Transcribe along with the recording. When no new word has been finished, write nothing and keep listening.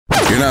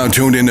You're now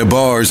tuned into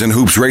Bars and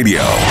Hoops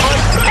Radio,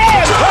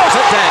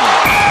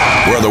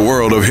 where the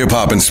world of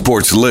hip-hop and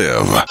sports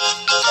live.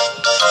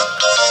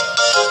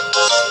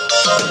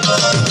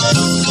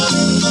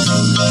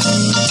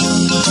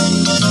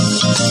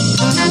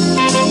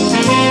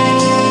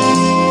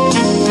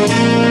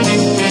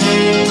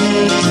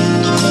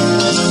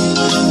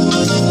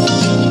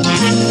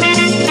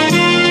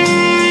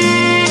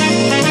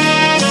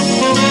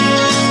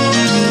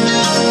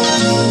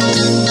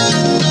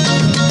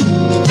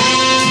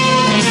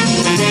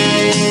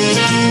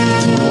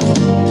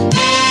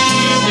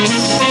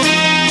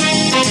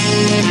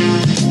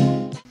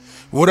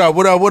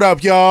 What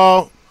up,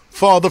 y'all?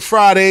 Father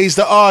Fridays,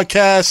 the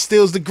Oddcast,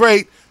 Stills the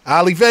Great,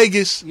 Ali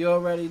Vegas. You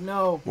already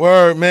know.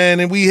 Word, man,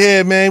 and we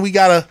here, man. We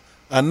got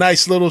a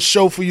nice little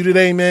show for you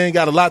today, man.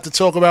 Got a lot to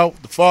talk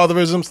about, the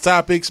fatherisms,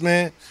 topics,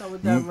 man. So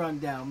with that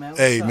rundown, man.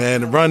 Hey,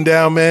 man, the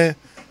rundown, man.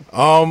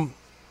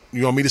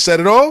 You want me to set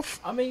it off?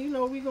 I mean, you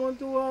know, we going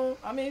through, it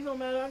don't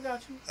matter, I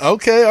got you.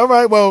 Okay, all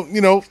right. Well,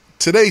 you know,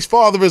 today's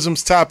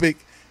fatherisms topic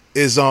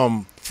is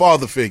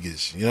father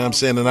figures. You know what I'm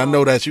saying? And I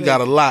know that you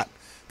got a lot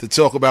to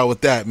talk about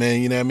with that,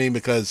 man, you know what I mean?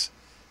 Because,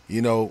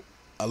 you know,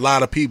 a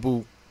lot of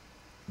people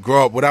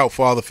grow up without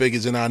father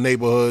figures in our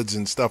neighborhoods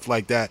and stuff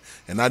like that.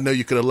 And I know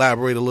you could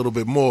elaborate a little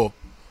bit more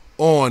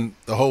on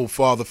the whole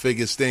father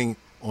figures thing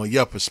on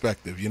your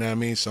perspective, you know what I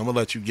mean? So I'm going to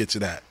let you get to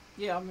that.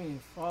 Yeah, I mean,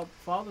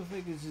 father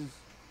figures is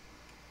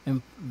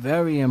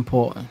very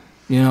important.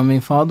 You know what I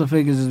mean? Father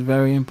figures is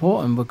very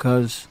important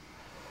because,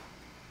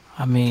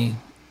 I mean,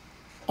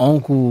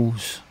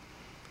 uncles,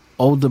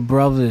 older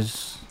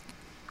brothers,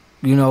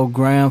 you know,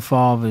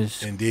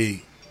 grandfathers.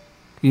 Indeed.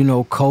 You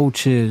know,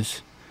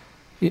 coaches.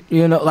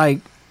 You know,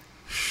 like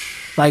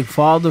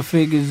father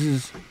figures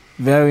is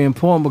very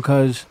important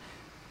because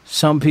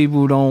a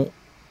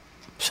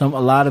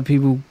lot of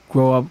people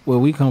grow up where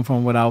we come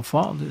from without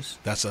fathers.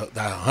 That's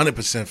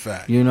 100%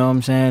 fact. You know what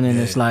I'm saying? And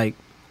it's like,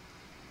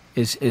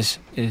 it's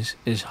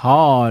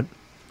hard.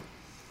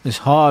 It's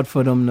hard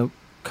for them to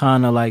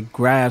kind of like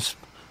grasp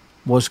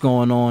what's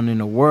going on in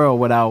the world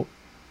without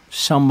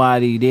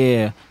somebody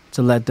there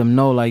to let them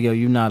know, like, yo,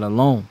 you're not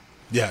alone.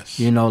 Yes.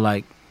 You know,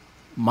 like,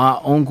 my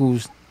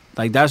uncles,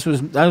 like, that's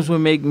what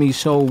make me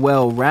so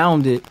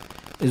well-rounded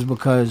is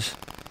because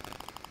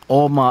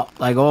all my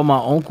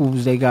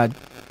uncles, they got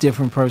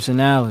different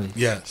personalities.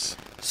 Yes.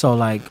 So,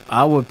 like,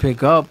 I would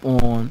pick up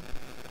on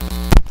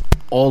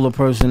all the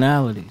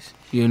personalities.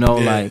 You know,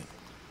 like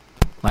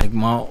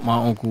my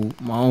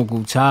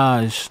uncle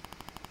Taj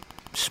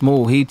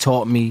Smooth,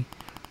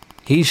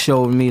 he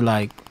showed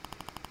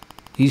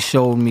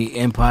me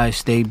Empire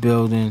State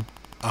Building.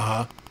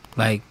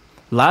 Like,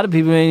 a lot of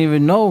people ain't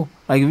even know.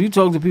 Like, if you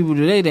talk to people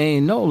today, they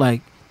ain't know.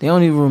 Like, they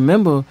don't even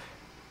remember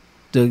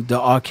the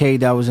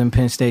arcade that was in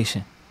Penn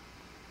Station.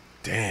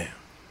 Damn.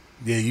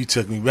 Yeah, you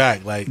took me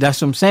back. Like,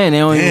 that's what I'm saying. They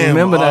don't even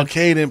remember that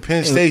arcade in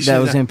Penn Station. That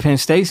was in Penn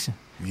Station.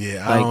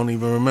 Yeah, I don't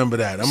even remember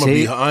that. I ain't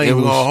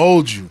even gonna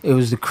hold you. It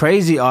was the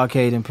crazy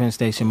arcade in Penn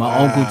Station. My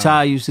Uncle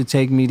Ty used to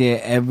take me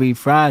there every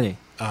Friday.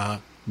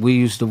 We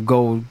used to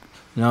go, you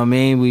know what I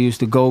mean? We used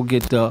to go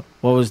get the,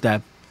 what was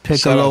that?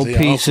 Piccolo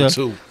pizza.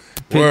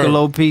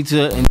 Piccolo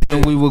pizza, and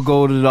then we would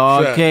go to the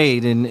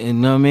arcade, and you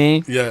know what I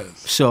mean? Yes.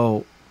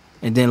 So,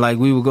 and then like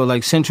we would go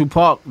like Central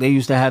Park. They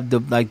used to have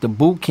the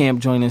boot camp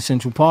joint in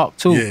Central Park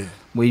too. Yeah.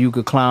 Where you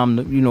could climb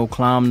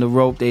the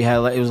rope. They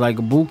had it was like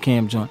a boot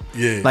camp joint.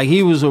 Yeah. Like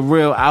he was a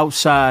real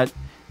outside,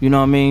 you know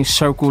what I mean,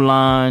 circle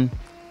line,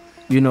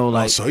 you know,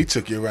 like. So he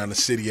took you around the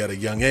city at a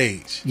young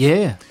age.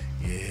 Yeah.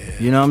 Yeah.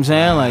 You know what I'm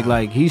saying? Wow.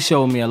 Like he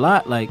showed me a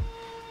lot. Like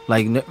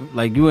you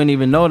wouldn't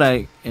even know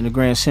that in the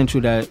Grand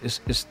Central that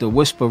it's the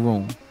whisper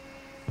room.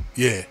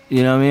 Yeah.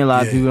 You know what I mean? A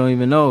lot of people don't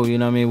even know, you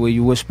know what I mean, where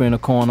you whisper in a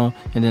corner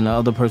and then the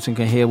other person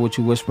can hear what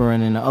you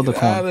whispering in the other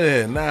corner. Out of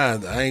there. Nah,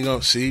 I ain't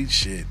gonna see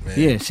shit, man.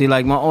 Yeah, see,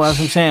 like that's what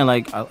I'm saying.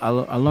 Like I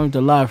learned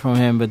a lot from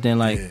him, but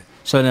then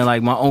so then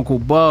like my Uncle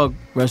Bug,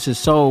 rest his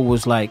soul,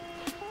 was like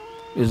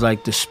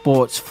the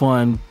sports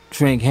fun,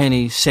 drink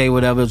Henny, say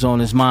whatever's on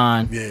his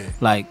mind. Yeah.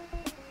 Like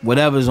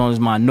whatever's on his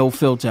mind, no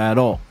filter at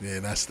all. Yeah,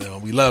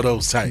 we love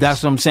those types.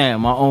 That's what I'm saying.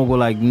 My uncle,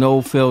 like,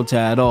 no filter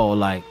at all.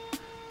 Like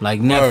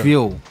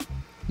nephew,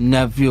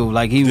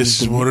 like he this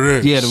was. Is what it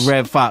is. Yeah, the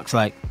Red Fox,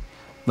 like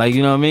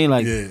you know what I mean,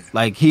 like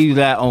he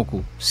that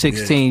uncle.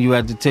 16, you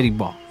at the titty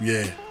bar.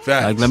 Yeah,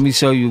 facts. Like, let me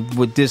show you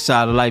what this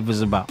side of life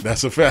is about.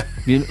 That's a fact.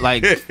 You know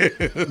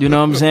what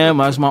I'm saying?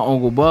 That's my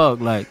Uncle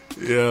Bug. Like,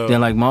 then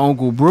like my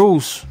Uncle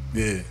Bruce.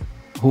 Yeah.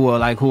 Who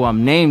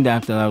I'm named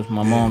after. That was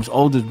my mom's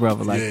oldest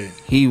brother. Like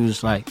he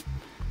was like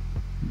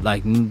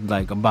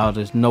about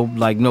us, no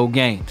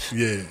games.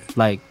 Yeah.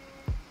 Like,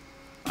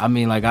 I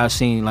mean, like I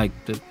seen like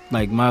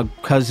my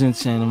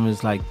cousins and them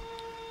is like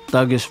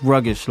thuggish,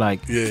 ruggish. Like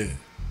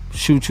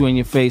shoot you in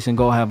your face and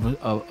go have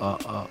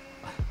a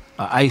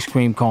ice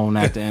cream cone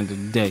at the end of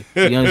the day.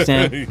 You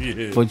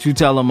understand? But you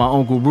tell them my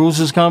Uncle Bruce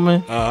is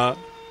coming.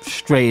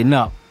 Straighten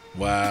up.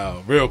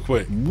 Wow, real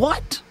quick.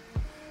 What?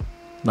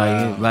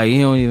 Like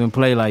he don't even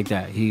play like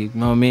that. He, you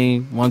know what I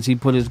mean? Once he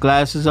put his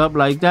glasses up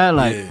like that,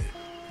 like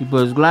He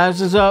put his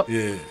glasses up.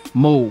 Yeah.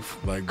 Move.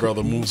 Like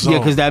brother moves on. Yeah,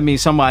 because that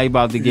means somebody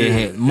about to get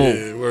hit. Move.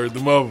 Yeah, word the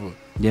mother.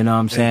 You know what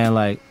I'm saying?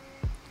 Like,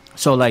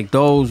 so like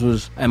those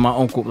was, and my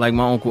uncle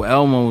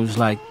Elmo was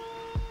like,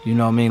 you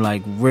know what I mean?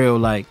 Like real,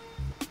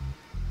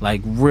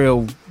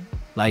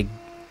 like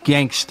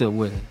gangster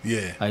with it.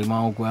 Yeah. Like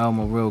my Uncle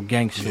Elmo, real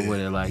gangster with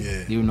it. Like,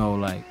 you know,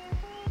 like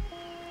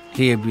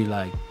he'll be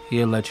like,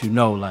 he'll let you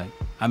know. Like,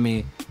 I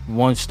mean,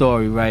 one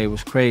story, right? It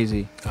was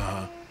crazy.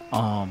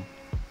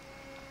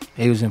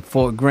 He was in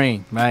Fort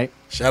Greene, right?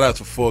 Shout out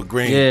to Fort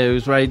Greene. Yeah, it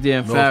was right there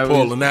in North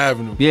Portland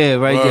Avenue. Yeah,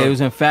 right there. It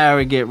was in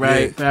Farragut,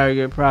 right? Yeah.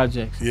 Farragut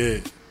Projects. Yeah.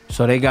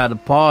 So they got the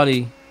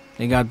party.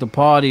 They got the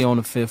party on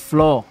the 5th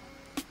floor,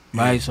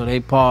 right? Yeah. So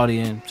they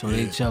partying. So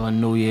they chilling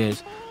New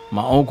Year's.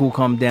 My uncle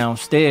come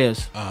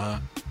downstairs. You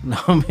know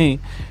what I mean?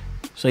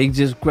 So he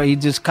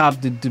just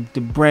copped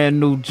the brand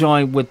new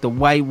joint with the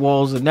white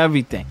walls and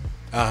everything.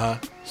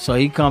 So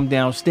he come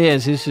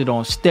downstairs. His shit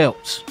on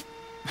stilts.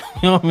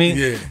 You know what I mean?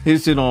 Yeah.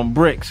 His shit on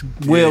bricks.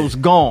 Wheels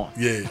gone.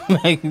 Yeah.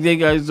 Like they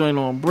got his joint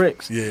on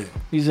bricks. Yeah.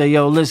 He said,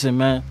 "Yo, listen,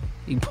 man."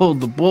 He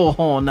pulled the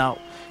bullhorn out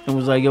and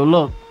was like, "Yo,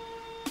 look,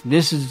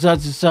 this is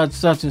such and such,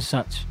 such and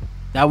such.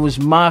 That was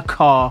my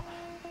car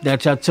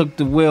that y'all took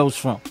the wheels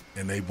from.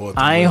 And they bought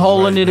the I ain't wheels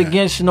holding right it back.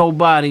 against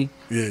nobody.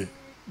 Yeah.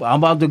 But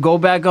I'm about to go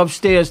back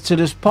upstairs to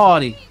this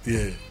party.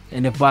 Yeah.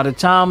 And if by the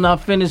time I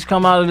finish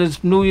come out of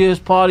this New Year's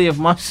party, if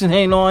my shit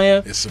ain't on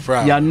here, It's a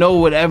problem. y'all know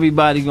what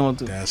everybody going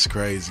through." That's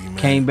crazy, man.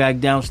 Came back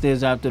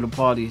downstairs after the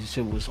party, his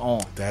shit was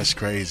on. That's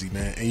crazy,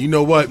 man. And you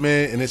know what,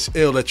 man? And it's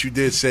ill that you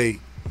did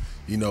say,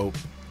 you know,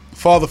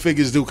 father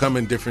figures do come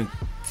in different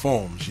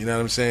forms. You know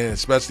what I'm saying?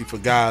 Especially for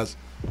guys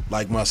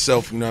like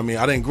myself. You know what I mean?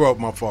 I didn't grow up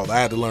with my father.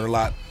 I had to learn a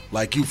lot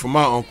like you from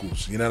my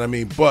uncles. You know what I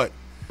mean? But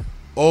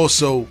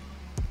also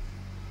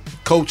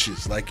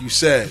coaches, like you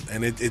said.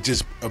 And it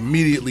just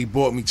immediately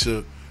brought me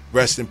to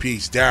rest in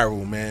peace,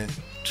 Daryl, man.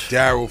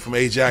 Daryl from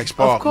Ajax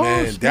Park,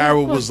 man.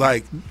 Daryl was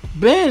like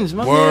Benz,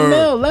 my Word. man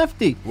Mel,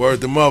 lefty.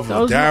 Word the mother. That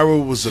was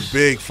Daryl was a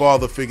big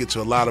father figure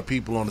to a lot of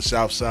people on the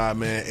South Side,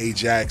 man.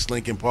 Ajax,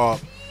 Lincoln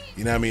Park.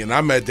 You know what I mean? And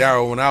I met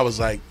Daryl when I was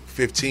like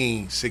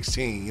 15,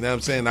 16. You know what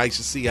I'm saying? I used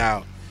to see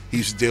how he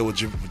used to deal with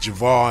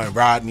Javar and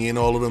Rodney and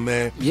all of them,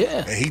 man.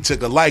 Yeah. And he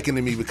took a liking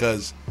to me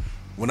because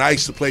when I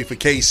used to play for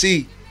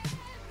KC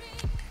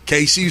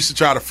used to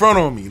try to front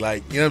on me,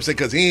 like, you know what I'm saying?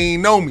 Because he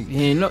ain't know me.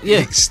 He ain't know,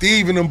 yeah.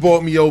 Steve and them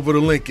brought me over to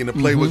Lincoln to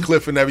play with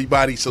Cliff and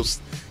everybody. So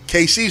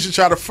KC used to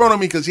try to front on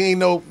me because he ain't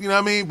know, you know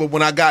what I mean? But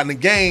when I got in the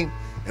game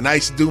and I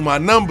used to do my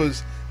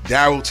numbers,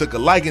 Daryl took a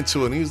liking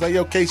to it. And he was like,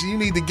 "Yo, Casey, you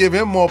need to give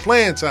him more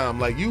playing time.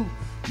 Like, you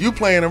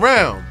playing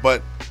around."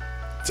 But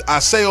I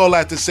say all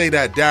that to say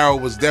that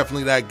Daryl was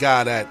definitely that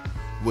guy that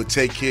would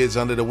take kids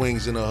under the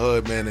wings in the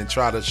hood, man, and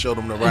try to show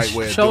them the right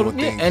way of doing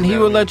things. And he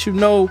would let you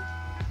know,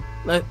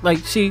 like,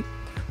 see,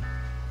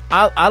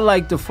 I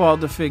like the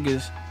father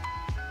figures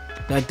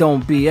that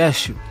don't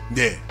BS you.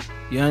 Yeah.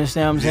 You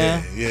understand what I'm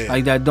saying? Yeah.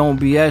 Like that don't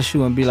BS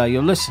you and be like,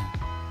 "Yo, listen,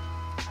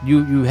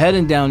 you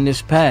heading down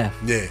this path."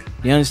 Yeah.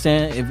 You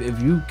understand? If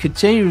you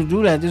continue to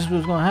do that, this is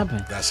what's gonna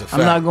happen. That's a fact.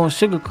 I'm not gonna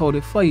sugarcoat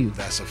it for you.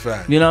 That's a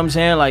fact. You know what I'm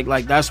saying?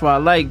 Like that's why I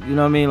like. You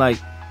know what I mean? Like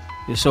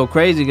it's so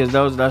crazy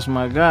because that's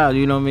my guy.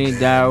 You know what I mean?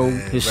 Daryl,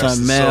 his rest son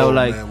his Mel. soul,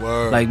 Like man.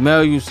 Word. like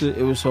Mel used to.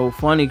 It was so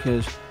funny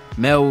because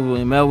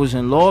when Mel was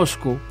in law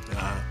school.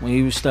 When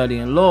he was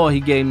studying law, he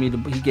gave me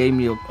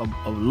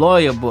a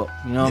lawyer book.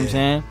 You know what I'm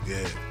saying?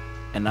 Yeah.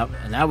 And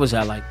that was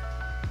at like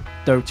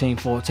 13,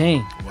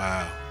 14.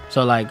 Wow.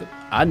 So like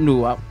I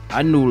knew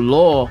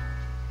law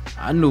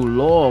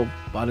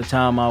by the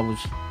time I was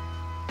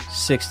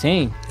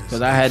 16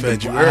 because I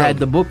had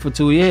the book for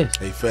 2 years.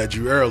 They fed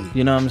you early.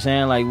 You know what I'm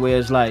saying? Like where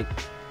it's like,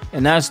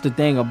 and that's the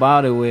thing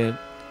about it where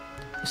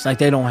it's like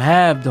they don't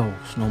have those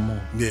no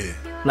more. Yeah.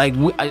 Like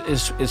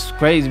it's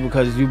crazy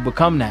because you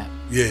become that.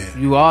 Yeah.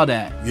 You are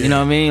that. Yeah. You know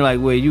what I mean?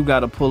 Like where you got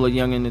to pull a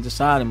youngin' to the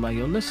side and be like,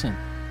 "Yo, listen,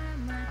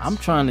 I'm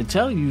trying to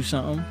tell you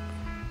something."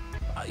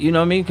 You know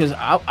what I mean? Because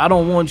I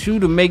don't want you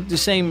to make the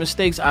same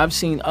mistakes I've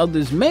seen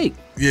others make.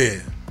 Yeah.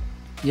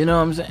 You know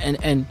what I'm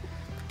saying?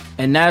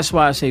 And that's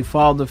why I say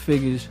father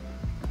figures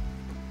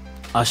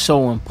are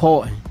so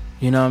important.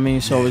 You know what I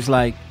mean? So it's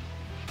like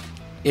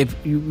if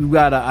you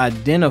gotta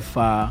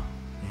identify,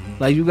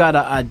 like you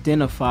gotta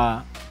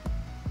identify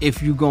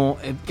if you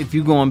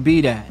gonna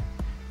be that.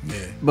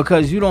 Yeah.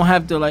 Because you don't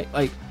have to like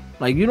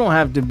you don't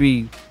have to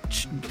be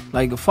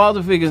like a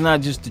father figure is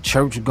not just the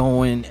church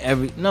going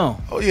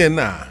no. Oh yeah,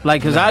 nah.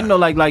 Like cause I know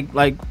like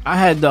I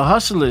had the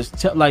hustlers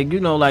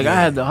I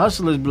had the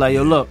hustlers be like,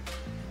 "Yo, look,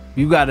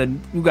 you got 90,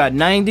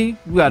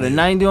 you got a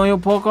 90 on your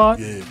pull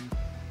card. Yeah.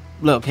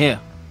 Look here,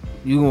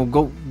 you gonna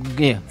go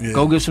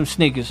go get some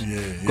sneakers.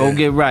 Go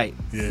get right.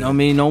 Yeah. You know what I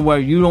mean? Don't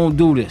worry, you don't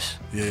do this.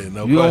 Yeah,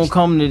 no You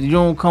question. you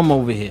don't come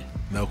over here.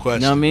 No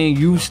question. You know what I mean?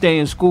 You stay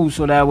in school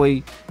so that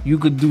way you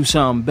could do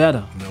something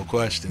better. No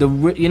question.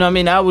 You know what I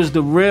mean? That was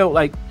the real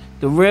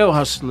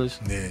hustlers.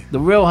 Yeah. The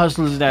real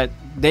hustlers that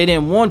they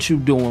didn't want you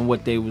doing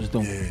what they was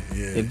doing.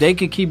 Yeah. If they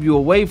could keep you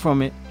away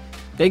from it,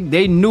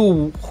 they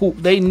knew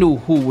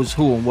who was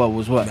who and what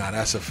was what. Nah,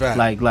 that's a fact.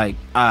 Like,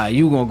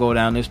 you gonna go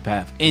down this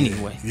path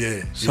anyway.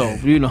 Yeah. So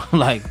you know,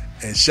 like.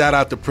 And shout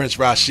out to Prince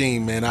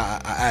Rasheem, man.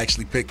 I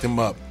actually picked him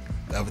up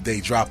the other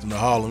day, dropped him to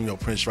Harlem. You know,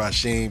 Prince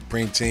Rasheem,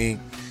 Preem Team.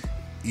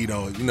 You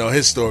know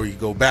his story. You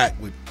go back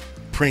with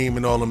Preem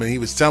and all them, and he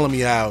was telling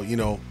me how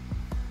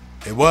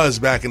it was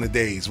back in the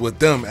days with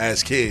them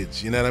as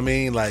kids. You know what I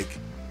mean? Like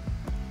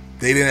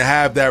they didn't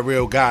have that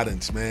real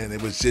guidance, man.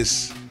 It was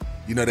just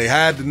they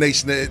had the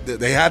nation,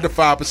 they had the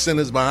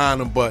 5%ers behind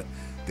them, but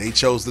they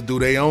chose to do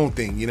their own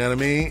thing. You know what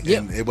I mean? Yep.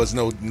 And it was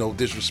no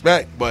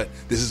disrespect, but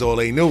this is all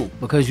they knew.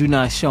 Because you're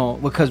not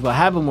showing. Because what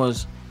happened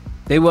was,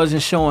 they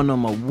wasn't showing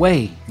them a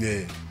way. Yeah.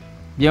 You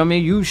know what I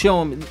mean? You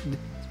show them.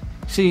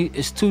 See,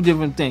 it's two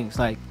different things.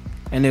 Like,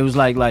 and it was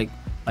like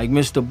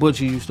Mr.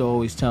 Butcher used to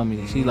always tell me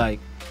this. He like,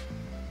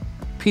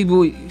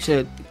 people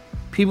said,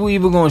 people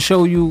either gonna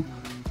show you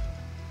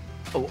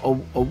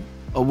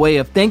a way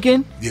of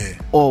thinking,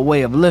 or a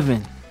way of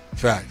living.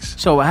 Facts.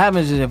 So what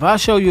happens is, if I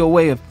show you a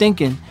way of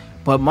thinking,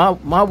 but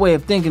my way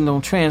of thinking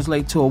don't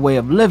translate to a way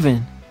of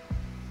living,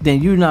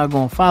 then you're not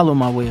gonna follow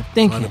my way of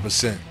thinking.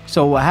 100%.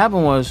 So what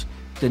happened was,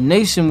 the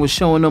nation was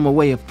showing them a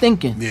way of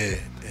thinking. Yeah.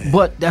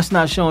 But that's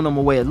not showing them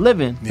a way of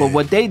living. Yeah. But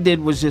what they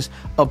did was just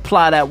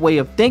apply that way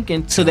of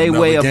thinking to their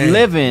way of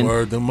living.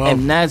 Word them up.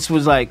 And that's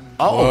was like,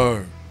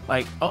 Word.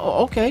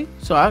 Okay.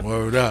 So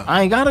Word up.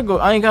 I ain't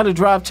gotta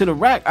drive to the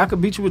rack. I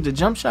could beat you with the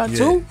jump shot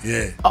too.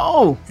 Yeah.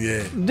 Oh.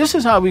 Yeah. This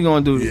is how we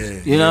gonna do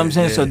this. Yeah. You know what I'm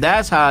saying? Yeah. So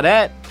that's how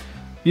that,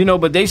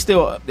 but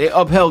they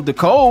upheld the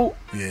code.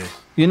 Yeah.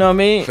 You know what I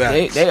mean?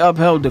 Facts. They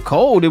upheld the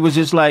code. It was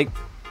just like,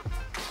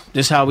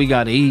 this how we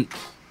gotta eat.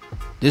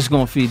 This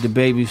gonna feed the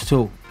babies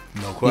too.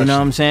 No question. You know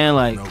what I'm saying?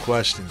 Like, no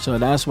question. So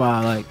that's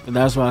why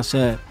I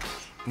said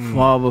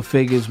father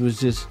figures was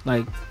just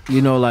like,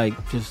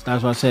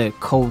 that's why I said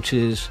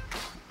coaches,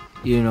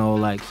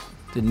 like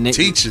the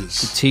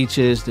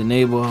teachers, the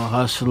neighborhood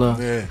hustler.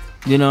 Yeah.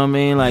 You know what I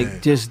mean?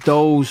 Like just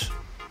those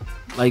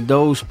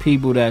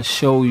people that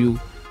show you,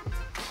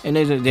 and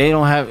it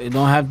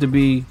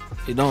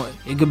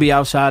could be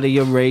outside of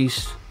your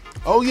race.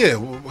 Oh yeah,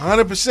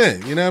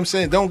 100%. You know what I'm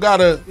saying? Don't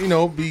gotta,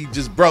 be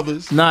just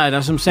brothers. Nah,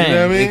 that's what I'm saying. You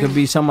know what I mean? It could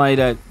be somebody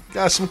that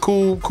got some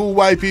cool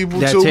white people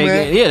that too, take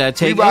man. that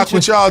take we rock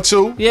with y'all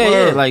too. Yeah,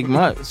 Word. like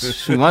my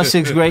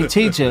 6th grade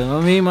teacher.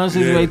 My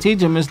 6th grade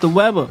teacher, Mr.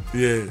 Weber.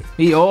 Yeah.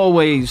 He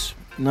always,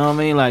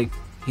 like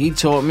he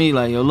taught me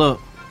like, yo, look,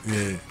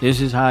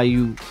 this is how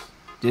you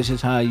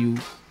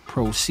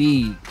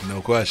proceed.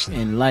 No question.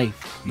 In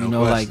life,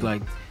 no question.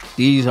 like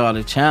these are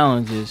the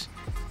challenges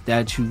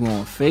that you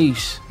gonna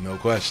face. No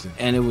question.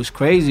 And it was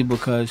crazy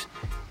because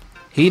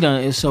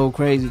it's so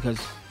crazy because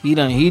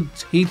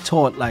he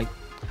taught like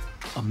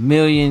a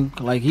million,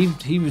 like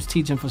he was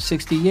teaching for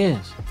 60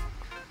 years.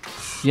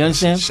 You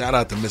understand? Shout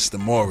out to Mr.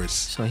 Morris.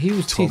 So he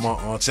was teaching. My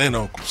aunts and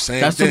uncles,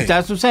 same that's thing.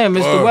 That's what I'm saying.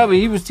 Mr. Weber,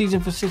 he was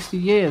teaching for 60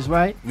 years,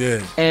 right?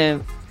 Yeah.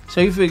 And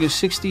so you figure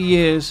 60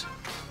 years,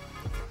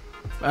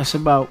 that's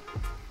about,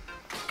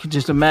 you could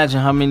just imagine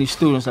how many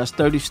students. That's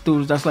 30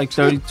 students. That's like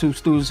 32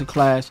 students a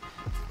class.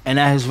 And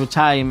at his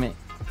retirement,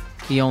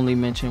 he only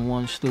mentioned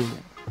one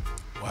student.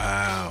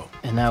 Wow.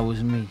 And that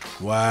was me.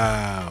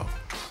 Wow.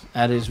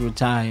 At his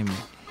retirement,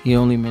 he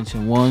only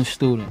mentioned one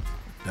student.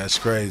 That's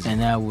crazy.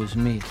 And that was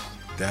me.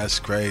 That's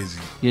crazy.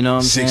 You know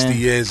what I'm 60 saying? 60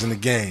 years in the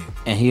game.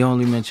 And he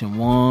only mentioned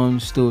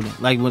one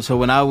student. Like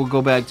when I would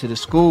go back to the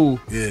school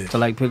to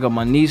like pick up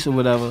my niece or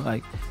whatever,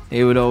 like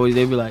they'd be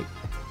like,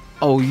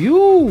 "Oh,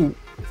 you?"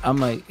 I'm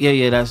like,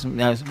 "Yeah, that's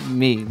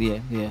me."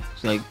 Yeah.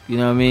 It's like, you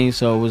know what I mean?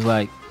 So it was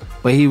like,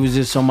 but he was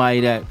just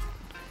somebody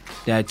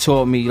that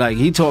taught me, like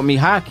he taught me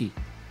hockey.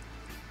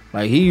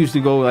 Like he used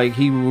to go, like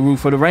he would root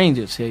for the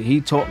Rangers.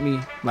 He taught me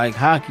like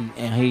hockey,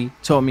 and he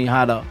taught me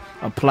how to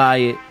apply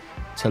it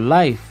to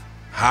life.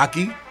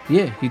 Hockey?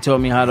 Yeah, he taught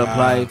me how to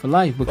apply it for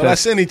life. Because, well,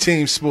 that's any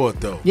team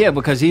sport, though. Yeah,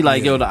 because he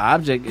like, the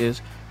object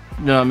is,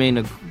 you know what I mean,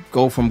 to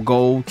go from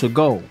goal to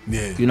goal.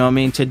 Yeah. You know what I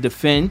mean? To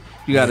defend,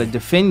 you got to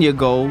defend your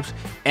goals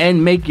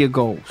and make your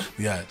goals.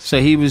 Yes.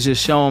 So he was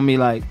just showing me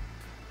like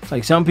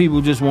some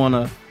people just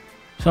wanna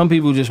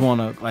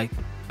like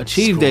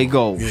achieve their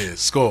goals. Yeah,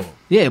 score.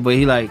 Yeah, but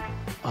he like,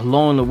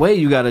 along the way,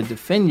 you got to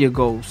defend your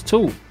goals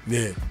too.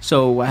 Yeah.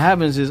 So what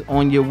happens is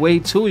on your way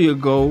to your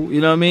goal, you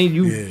know what I mean?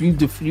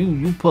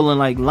 You pulling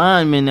like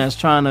linemen that's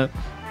trying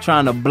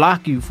to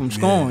block you from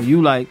scoring. Yeah.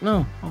 You like,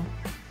 no,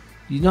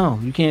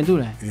 you can't do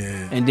that.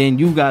 Yeah. And then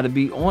you got to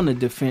be on the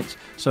defense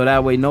so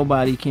that way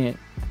nobody can't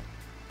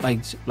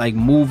like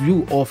move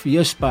you off of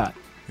your spot.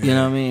 Yeah. You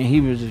know what I mean? He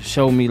was just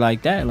showing me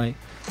like that, like.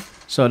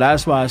 So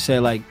that's why I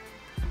said like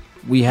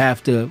we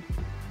have to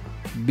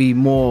be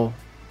more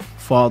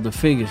father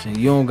figures, and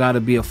you don't got to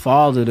be a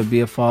father to be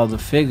a father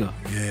figure.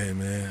 Yeah,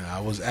 man.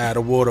 I was out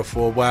of water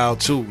for a while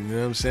too. You know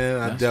what I'm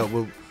saying? I dealt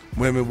with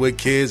women with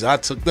kids. I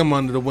took them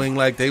under the wing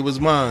like they was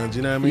mine.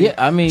 You know what I mean? Yeah,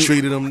 I mean,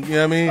 treated them. You know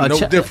what I mean? No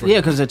different. Yeah,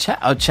 because a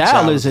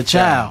child is a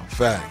child.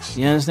 Facts.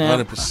 You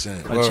understand?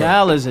 100%. A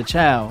child is a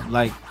child.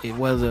 Like it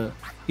was a,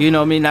 you know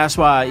what I mean? That's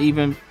why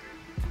even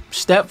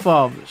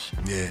stepfathers.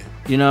 Yeah.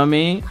 You know what I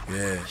mean?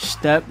 Yeah.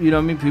 You know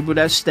what I mean? People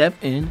that step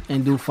in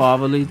and do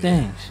fatherly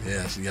things.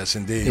 Yes,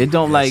 indeed. It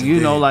don't yes,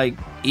 indeed.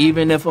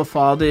 Even if a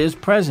father is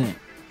present,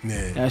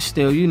 yeah, that's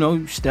still,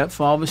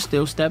 stepfathers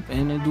still step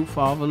in and do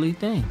fatherly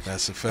things.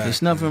 That's a fact.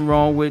 There's nothing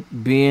wrong with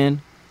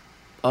being,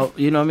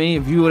 you know what I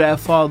mean? If you were that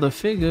father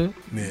figure,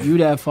 you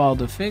that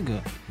father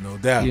figure. No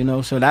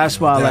doubt. So that's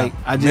why,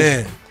 I just...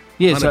 Man.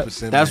 Yeah,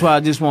 so that's why I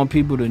just want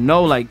people to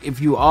know, if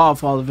you are a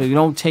father figure,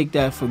 don't take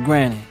that for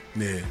granted.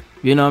 Yeah.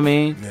 You know what I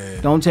mean? Yeah.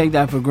 Don't take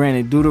that for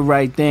granted. Do the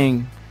right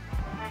thing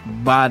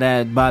by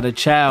the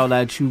child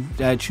that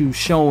you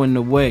showing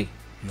the way.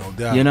 No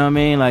doubt. You know what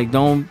I mean?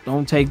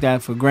 Don't take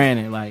that for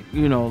granted.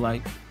 People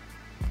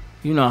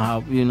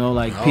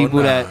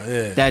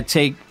that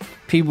take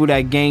people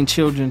that gain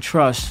children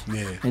trust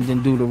and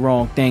then do the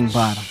wrong thing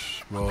by them.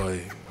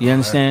 Boy, you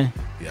understand?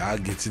 Yeah, I'll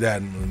get to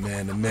that in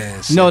man to man.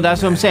 No,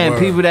 that's what I'm saying. Word.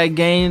 People that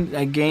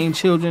gain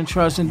children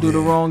trust and do the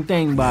wrong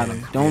thing by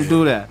them. Don't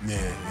do that.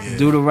 Yeah.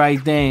 Do the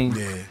right thing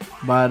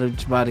by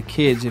the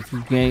kids. If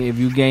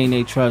you gain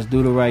their trust,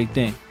 do the right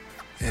thing.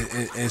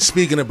 And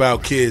speaking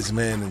about kids,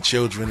 man, and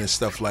children and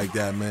stuff like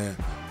that, man.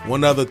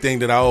 One other thing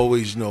that I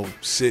always,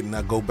 sit and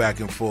I go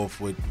back and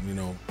forth with,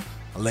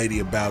 a lady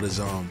about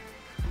is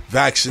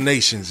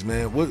vaccinations,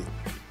 man.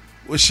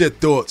 What's your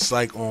thoughts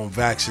on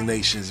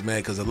vaccinations, man?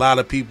 Because a lot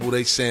of people,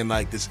 they saying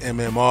this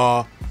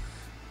MMR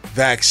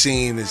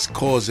vaccine is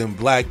causing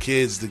black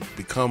kids to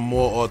become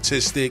more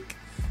autistic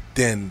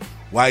than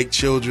white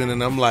children,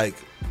 and I'm like,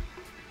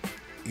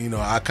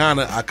 I kind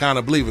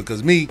of believe it,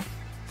 because me,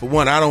 for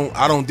one, I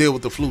don't deal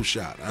with the flu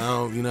shot. I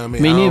don't, you know what I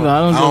mean? Me neither.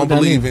 I don't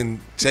believe in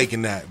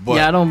taking that. But,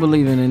 I don't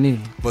believe in it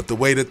neither. But the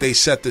way that they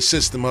set the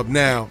system up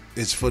now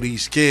is for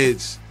these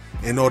kids,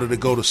 in order to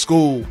go to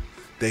school,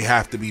 they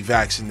have to be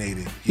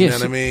vaccinated. You know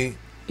what I mean?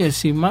 Yeah,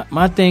 see,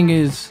 my thing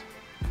is,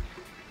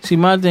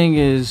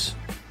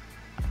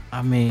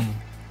 I mean,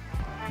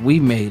 we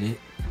made it.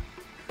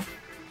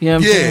 You know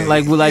what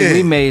I'm saying?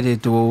 We made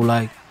it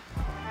through.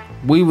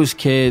 We was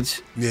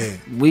kids. Yeah.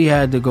 We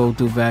had to go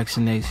through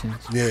vaccinations.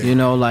 Yeah.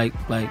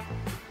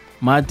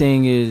 My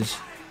thing is,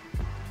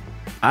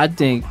 I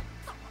think,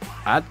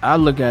 I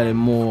look at it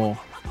more,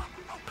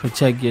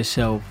 protect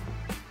yourself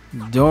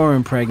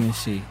during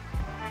pregnancy.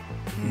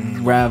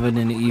 Rather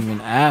than even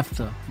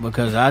after,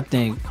 because I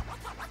think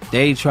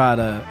they try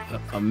to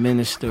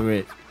administer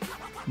it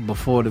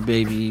before the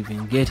baby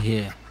even get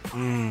here.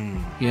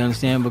 You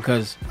understand?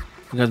 Because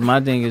my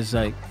thing is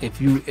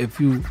if you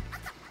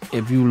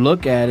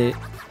look at it,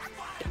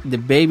 the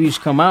babies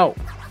come out.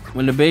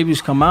 When the babies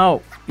come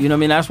out, you know what I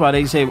mean? That's why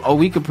they say,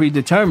 we could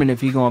predetermine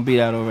if he's gonna be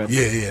that already.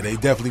 Yeah, they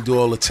definitely do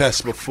all the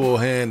tests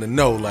beforehand to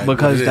know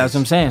because that's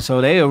what I'm saying. So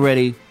they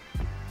already.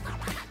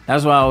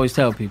 That's why I always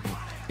tell people.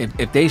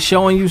 If they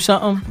showing you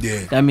something,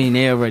 that mean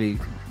they already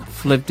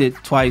flipped it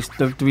twice,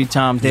 3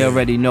 times. They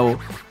already know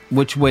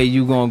which way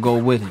you gonna go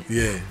with it.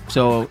 Yeah.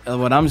 So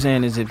what I'm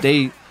saying is, if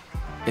they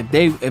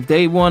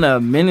want to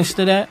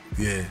administer that,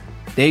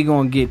 they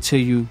gonna get to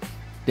you.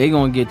 They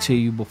gonna get to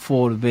you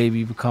before the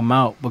baby come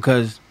out,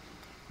 because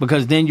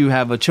then you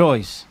have a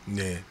choice.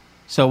 Yeah.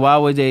 So why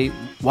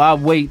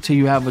wait till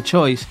you have a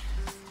choice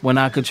when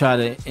I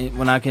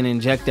can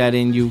inject that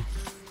in you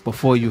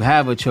before you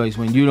have a choice,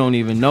 when you don't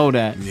even know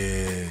that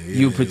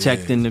you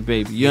protecting the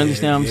baby. You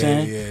understand what I'm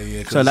saying?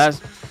 Yeah. So that's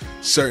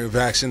certain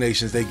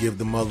vaccinations they give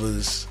the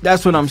mothers.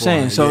 That's what I'm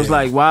saying. So it's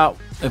wow,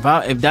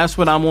 if that's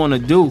what I want to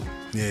do,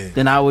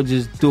 then I would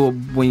just do it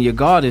when your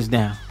guard is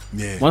down.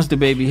 Yeah. Once the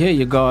baby here,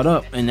 your guard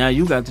up, and now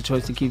you got the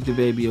choice to keep the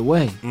baby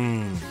away.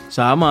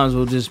 So I might as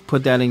well just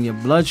put that in your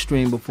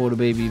bloodstream before the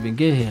baby even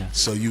get here.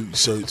 So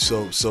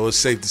so it's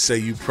safe to say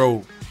you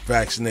pro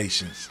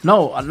vaccinations?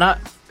 No, I'm not.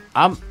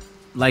 I'm.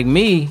 Like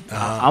me,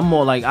 I'm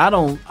more I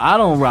don't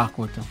rock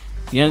with them.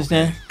 You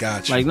understand? Okay,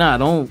 gotcha. I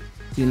don't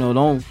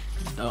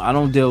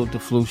deal with the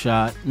flu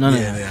shot. None of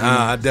that.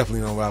 I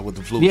definitely don't rock with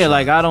the flu shot. Yeah,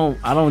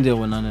 I don't deal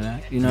with none of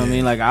that. You know what I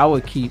mean? I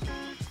would keep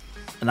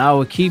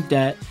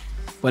that.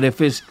 But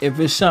if it's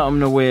something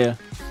to where,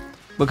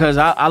 because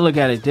I look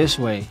at it this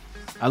way.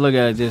 I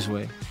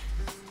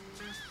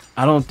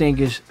don't think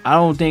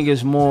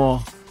it's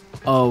more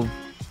of,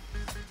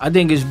 I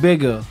think it's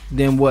bigger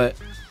than what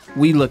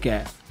we look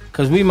at.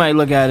 Because we might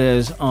look at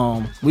it as,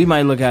 nah,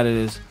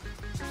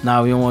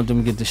 we don't want them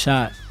to get the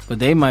shot. But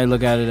they might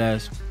look at it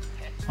as,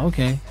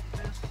 okay,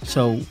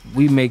 so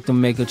we make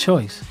them make a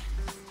choice.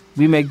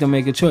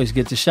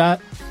 Get the shot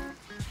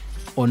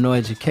or no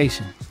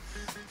education.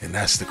 And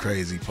that's the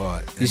crazy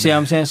part. You see what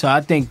I'm saying? So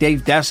I think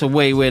that's a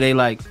way where they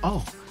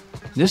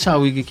this is how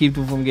we can keep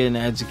them from getting the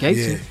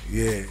education.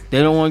 Yeah.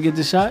 They don't want to get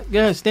the shot?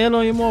 Yeah, stand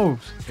on your morals.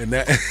 And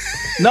that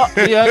no,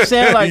 you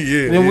understand?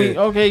 You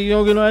don't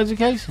get no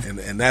education.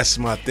 And that's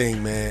my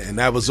thing, man. And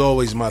that was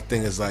always my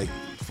thing, is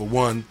for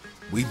one,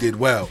 we did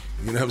well.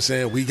 You know what I'm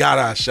saying? We got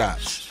our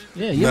shots.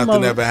 Yeah,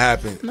 nothing ever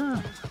happened.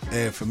 Nah.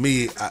 And for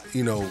me,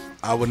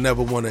 I would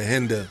never want to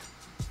hinder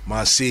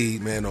my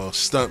seed, man, or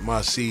stunt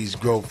my seed's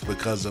growth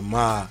because of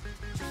my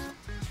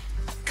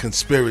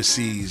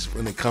conspiracies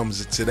when it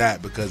comes to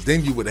that, because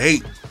then you would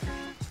hate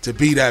to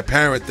be that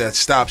parent that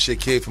stops your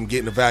kid from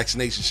getting a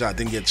vaccination shot,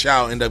 then your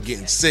child end up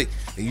getting sick,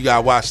 and you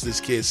gotta watch this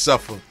kid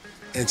suffer,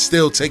 and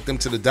still take them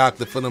to the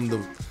doctor for them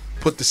to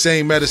put the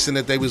same medicine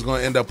that they was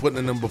gonna end up putting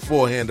in them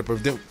beforehand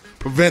to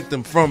prevent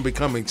them from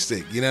becoming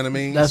sick. You know what I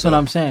mean? That's what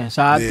I'm saying.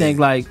 So I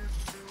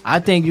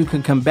think you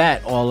can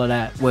combat all of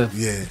that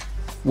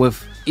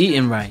with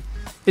eating right.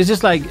 It's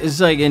just like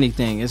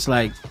anything. It's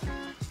like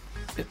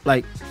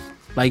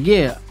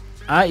yeah,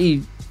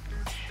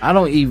 I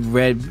don't eat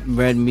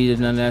red meat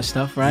or none of that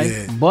stuff, right?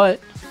 Yeah.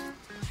 But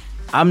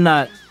I'm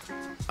not.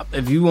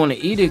 If you want to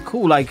eat it,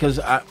 cool. Like, cause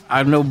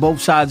I know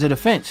both sides of the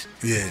fence.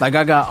 Yeah. Like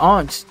I got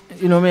aunts.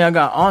 You know what I mean? I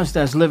got aunts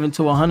that's living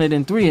to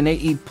 103 and they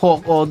eat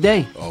pork all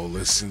day. Oh,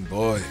 listen,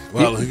 boy.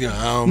 Well, I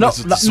don't No, mess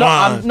with the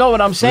swine. no,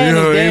 what I'm saying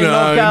is they in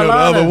North Carolina.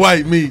 The other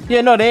white meat.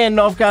 Yeah, no, they in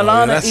North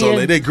Carolina. That's all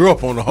they grew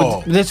up on the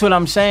hog. That's what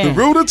I'm saying. The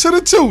rooter to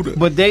the tutor.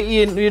 But they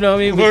eating, you know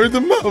what I mean? Word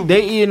the mother.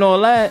 They eating all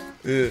that,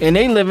 and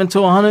they living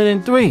to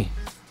 103.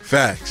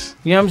 Facts.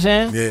 You know what I'm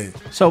saying? Yeah.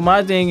 So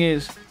my thing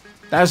is,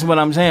 that's what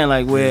I'm saying.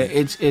 Like where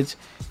it's,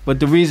 but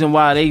the reason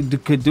why they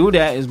could do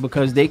that is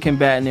because they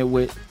combating it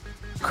with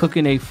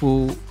cooking their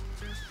food.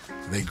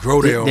 They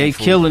grow their own They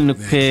food. killing the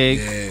pig.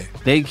 Yeah.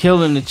 They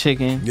killing the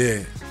chicken.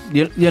 Yeah.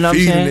 You know what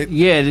I'm saying? It.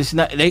 Yeah, it's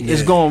not.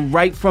 It's going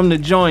right from the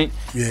joint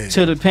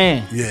to the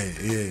pan.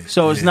 Yeah.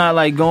 So it's not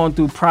like going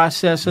through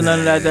process or none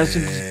of that. That's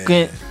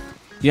just,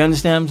 you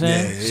understand what I'm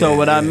saying? So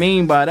what I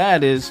mean by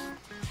that is,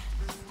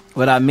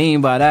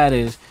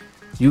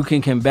 you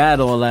can combat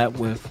all that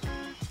with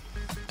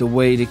the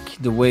way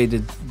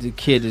the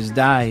kid is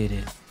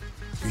dieted.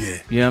 Yeah.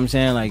 You know what I'm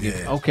saying? Like,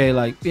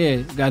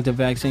 got the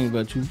vaccine,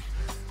 but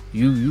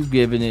you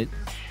giving it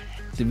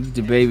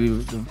the baby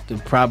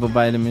the proper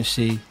vitamin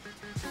C,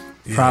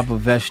 proper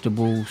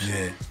vegetables.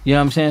 Yeah. You know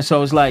what I'm saying?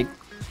 So it's like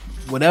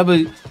whatever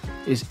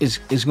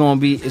it's gonna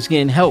be, it's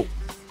getting help.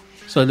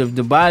 So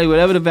the body,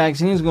 whatever the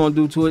vaccine is gonna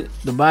do to it,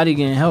 the body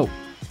getting help.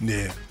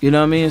 Yeah. You know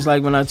what I mean? It's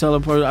like when I tell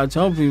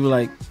people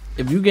like,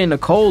 if you getting a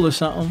cold or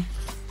something,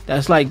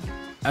 that's like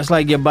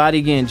your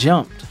body getting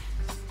jumped.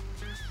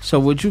 So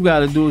what you got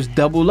to do is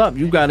double up.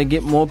 You got to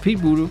get more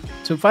people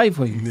to fight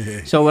for you.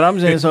 Yeah. So what I'm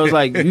saying, so it's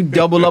like you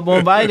double up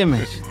on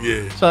vitamins.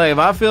 Yeah. So like if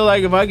I feel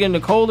like if I get in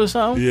the cold or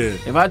something,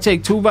 if I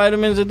take 2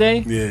 vitamins a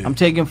day, I'm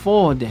taking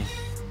 4 a day.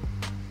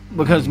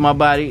 Because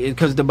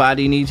the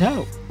body needs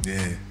help.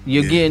 Yeah.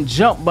 You're getting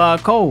jumped by a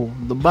cold.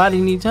 The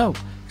body needs help.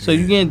 So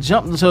you're getting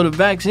jumped. So the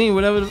vaccine,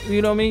 whatever,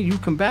 you know what I mean? You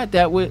combat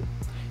that with,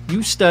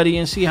 you study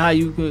and see how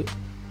you could.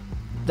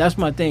 That's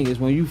my thing, is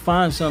when you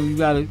find something,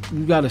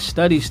 you gotta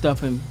study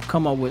stuff and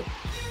come up with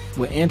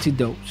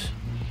antidotes.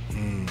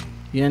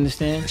 You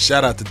understand?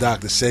 Shout out to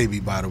Dr.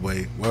 Sebi, by the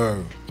way.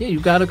 Word. Yeah,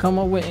 you gotta come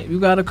up with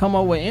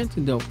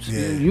antidotes.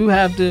 Yeah. You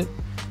have to.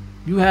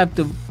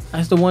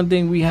 That's the one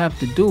thing we have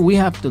to do. We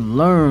have to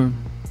learn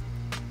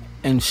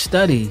and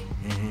study,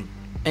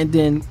 and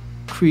then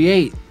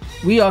create.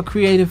 We are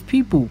creative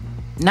people,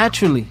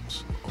 naturally.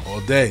 All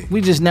day.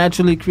 We just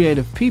naturally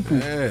creative people.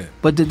 Yeah.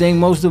 But the thing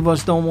most of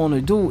us don't want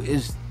to do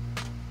is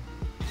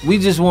we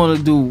just want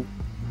to do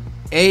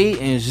A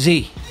and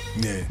Z.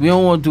 Yeah. We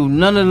don't want to do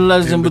none of the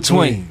letters in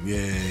between.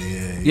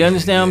 Yeah. You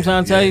understand what I'm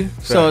trying to tell you?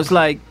 Fact. So it's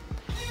like,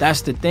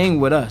 that's the thing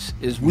with us,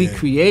 is we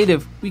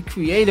creative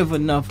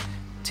enough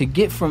to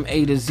get from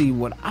A to Z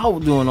without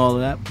doing all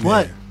of that.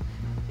 But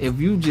if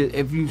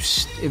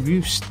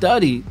you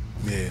studied,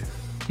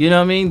 you know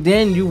what I mean,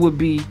 then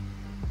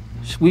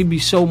we'd be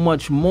so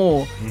much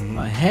more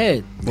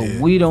ahead. But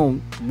we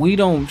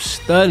don't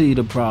study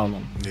the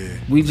problem.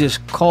 We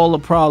just call the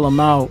problem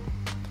out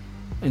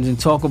and then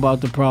talk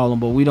about the problem,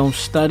 but we don't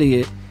study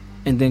it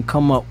and then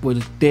come up with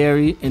a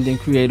theory and then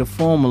create a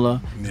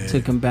formula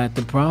to combat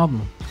the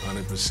problem.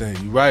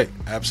 100%. You're right.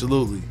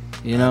 Absolutely.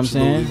 You know what I'm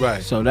saying? Absolutely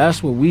right. So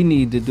that's what we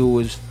need to do,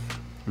 is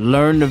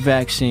learn the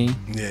vaccine.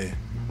 Yeah,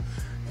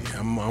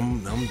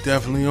 I'm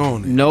definitely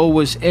on it. Know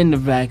what's in the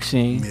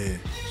vaccine. Yeah.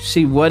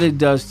 See what it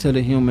does to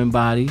the human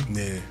body.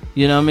 Yeah.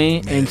 You know what I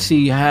mean? And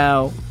see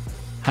how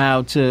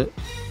to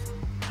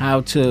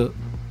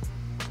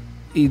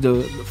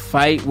either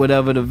fight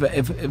whatever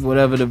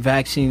the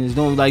vaccine is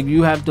doing. Like,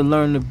 you have to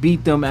learn to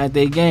beat them at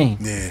their game.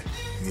 Yeah.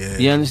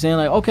 You understand?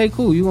 Like, okay,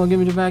 cool. You want to give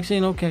me the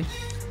vaccine? Okay.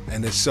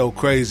 And it's so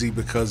crazy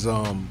because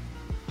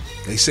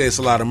they say it's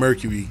a lot of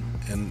mercury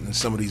in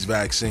some of these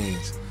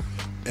vaccines.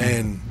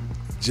 And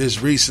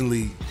just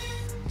recently,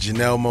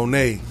 Janelle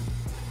Monáe,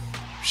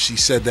 she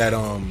said that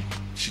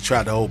she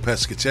tried the whole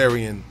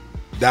pescatarian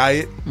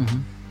diet,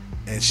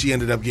 and she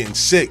ended up getting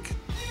sick.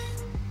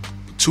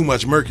 Too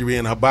much mercury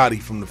in her body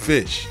from the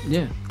fish.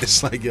 Yeah.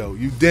 It's like, yo,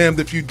 you damned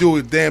if you do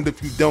it, damned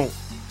if you don't.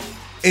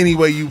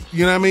 Anyway, you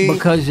know what I mean?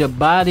 Because your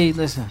body,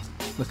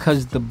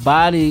 because the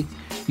body,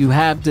 you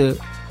have to,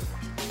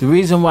 the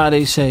reason why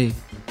they say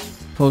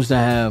supposed to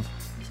have,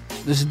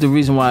 this is the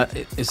reason why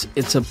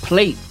it's a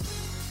plate.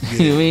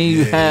 You know what I mean?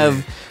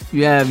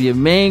 You have your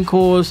main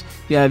course,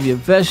 you have your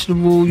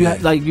vegetable, you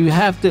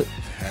have to. It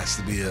has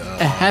to be a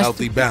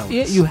healthy balance.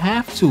 Yeah, you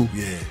have to.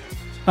 Yeah.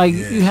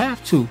 You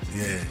have to.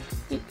 Yeah.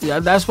 Yeah,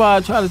 that's why I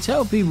try to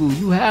tell people,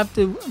 you have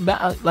to,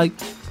 like,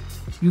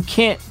 you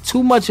can't.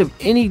 Too much of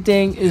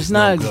anything is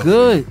not no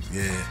good.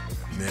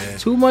 Yeah.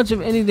 Too much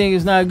of anything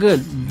is not good.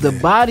 The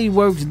body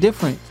works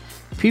different.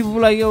 People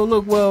like, yo,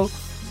 look, well,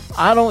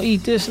 I don't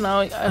eat this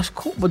now. That's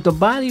cool, but the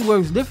body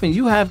works different.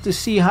 You have to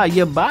see how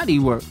your body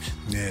works.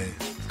 Yeah.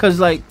 Cause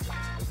like,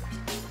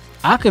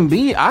 I could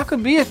be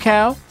a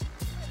cow,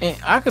 and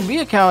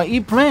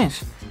eat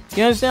plants.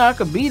 You understand? I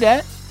could be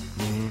that,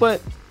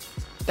 but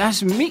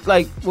that's me.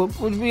 Like, what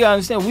we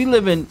understand? We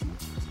live in,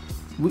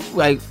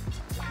 like,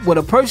 what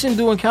a person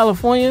do in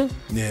California,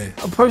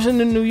 a person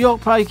in New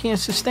York probably can't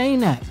sustain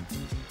that.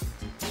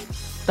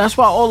 That's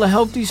why all the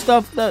healthy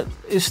stuff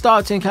it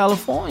starts in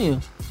California,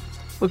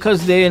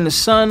 because they're in the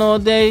sun all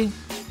day.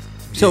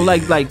 So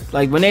like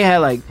when they had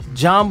like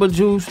Jamba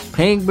Juice,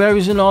 pink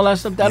berries, and all that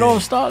stuff, that all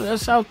started.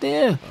 That's out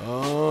there.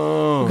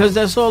 Oh. Because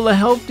that's all the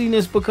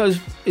healthiness. Because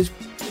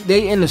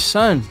they in the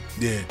sun.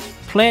 Yeah.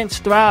 Plants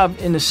thrive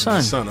in the sun.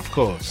 The sun, of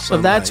course. So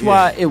that's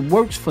why it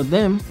works for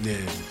them. Yeah.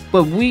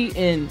 But we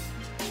in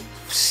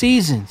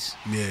seasons.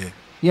 Yeah.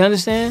 You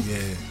understand?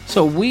 Yeah.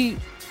 So we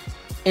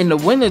in the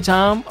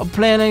wintertime, a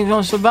plant ain't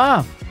gonna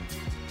survive.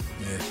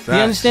 Yeah. Facts. You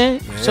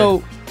understand? Yeah. So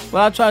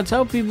when I try to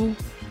tell people,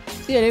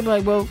 they be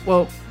like,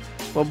 well,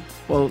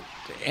 the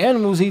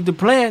animals eat the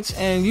plants,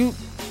 and you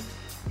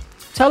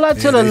tell that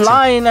to the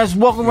lion that's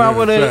walking around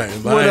with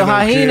a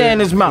hyena in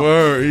his mouth.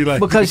 Word,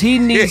 because he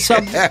needs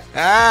something.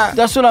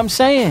 That's what I'm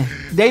saying.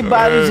 Their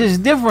bodies is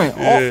different.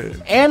 Yeah.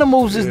 All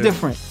animals is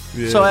different.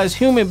 Yeah. So as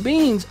human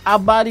beings, our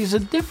bodies are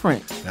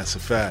different. That's a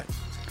fact.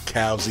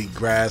 Cows eat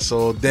grass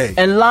all day.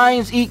 And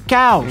lions eat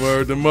cows.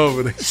 Word them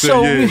over. They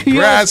say, So,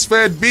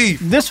 grass-fed beef.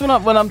 This what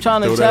I'm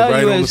trying to Throw tell that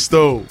right you on the is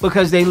stove.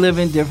 because they live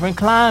in different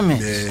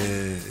climates.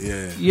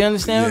 Yeah. You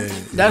understand? Yeah,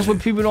 That's what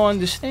people don't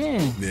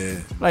understand. Yeah.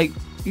 Like,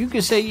 you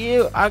can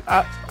say,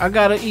 I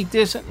gotta eat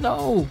this.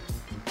 No,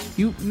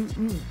 you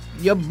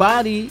your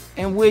body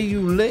and where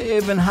you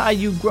live and how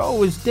you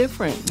grow is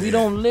different. We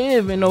don't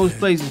live in those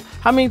places.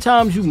 How many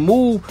times you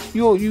move,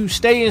 you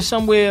stay in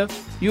somewhere,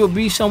 you'll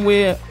be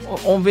somewhere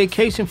on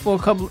vacation for a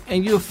couple,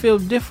 and you'll feel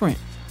different.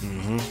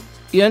 Mm-hmm.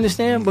 You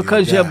understand?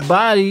 Because your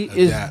body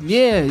is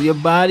your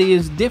body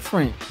is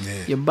different.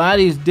 Yeah. Your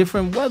body is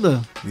different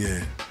weather.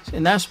 Yeah.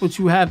 And that's what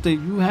you have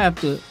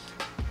to.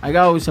 Like I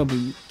always tell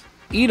people,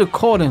 eat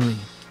accordingly.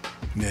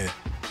 Yeah.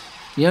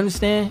 You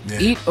understand?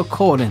 Yeah. Eat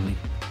accordingly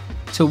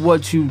to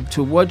what you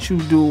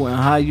do and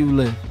how you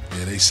live.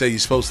 Yeah, they say you're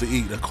supposed to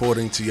eat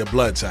according to your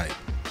blood type.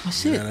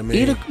 That's you it. Know what I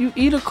mean? You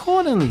eat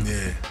accordingly.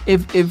 Yeah.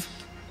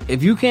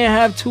 If you can't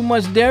have too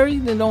much dairy,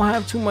 then don't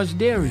have too much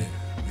dairy.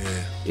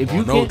 Yeah. If or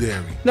you no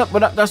dairy. No,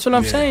 but that's what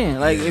I'm saying.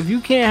 Like if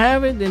you can't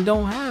have it, then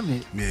don't have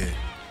it. Yeah.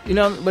 You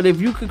know, but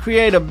if you could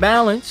create a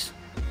balance,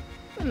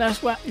 then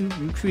that's why you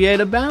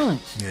create a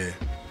balance. Yeah.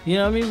 You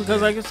know what I mean?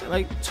 Because like I said,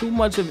 like too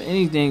much of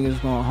anything is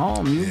gonna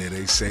harm you. Yeah,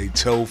 they say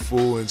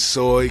tofu and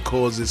soy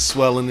causes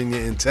swelling in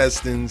your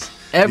intestines.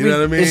 You know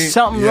what I mean? It's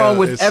something wrong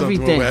with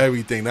everything. Something wrong with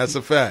everything. That's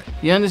a fact.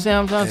 You understand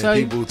what I'm trying to tell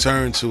you? People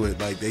turn to it.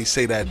 Like they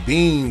say that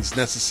beans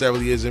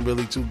necessarily isn't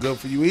really too good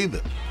for you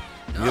either.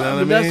 You know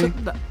what I mean?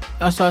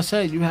 That's what I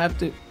said. You have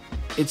to.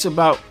 It's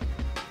about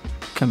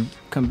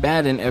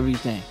combating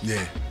everything.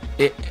 Yeah.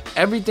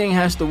 Everything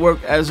has to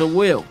work as a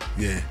will.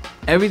 Yeah.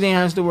 Everything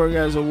has to work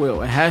as a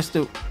will. It has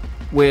to,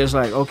 where it's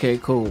like, okay,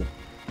 cool.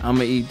 I'm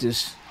gonna eat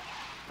this.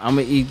 I'm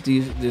gonna eat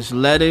this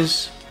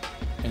lettuce,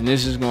 and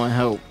this is gonna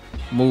help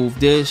move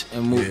this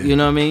and move. Yeah. You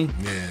know what I mean?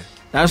 Yeah.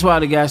 That's why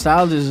the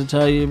gastrologist will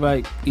tell you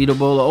like eat a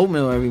bowl of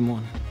oatmeal every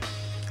morning.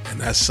 And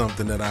that's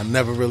something that I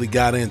never really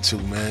got into,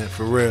 man.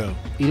 For real.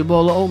 Eat a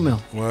bowl of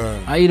oatmeal.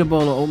 Word. I eat a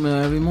bowl of oatmeal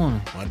every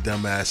morning. My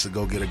dumb ass to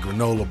go get a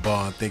granola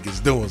bar and think it's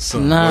doing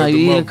something. Nah,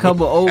 you eat a cup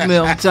of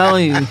oatmeal, I'm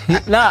telling you.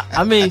 Nah,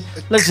 I mean,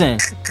 listen.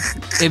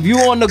 If you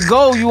on the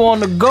go, you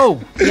on the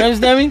go. You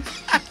understand me?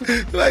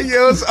 Like,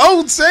 yo, it's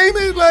oats, ain't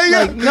it?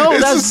 Like no,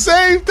 it's the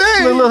same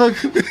thing. Look,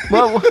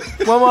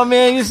 what my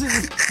man used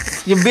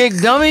to, you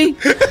big dummy?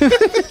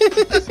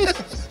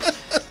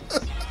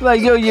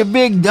 Like, yo, you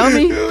big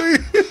dummy?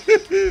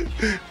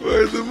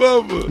 Where's the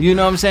mama? You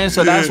know what I'm saying?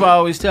 So that's why I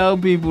always tell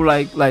people,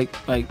 like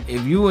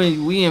if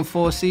we in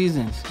Four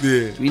Seasons.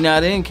 Yeah. We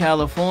not in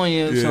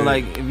California. Yeah. So,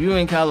 like, if you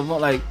in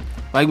California,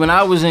 like when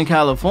I was in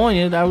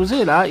California, that was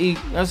it. I eat,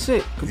 that's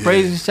it.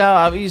 Crazy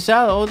salad. I eat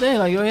salad all day.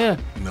 Like, yo, yeah.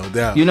 No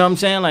doubt. You know what I'm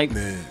saying? Like,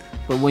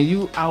 but when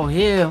you out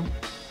here,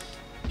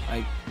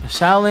 like,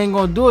 salad ain't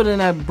gonna do it in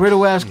that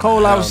brittle ass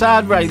cold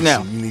outside right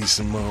now. You need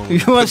some you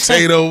know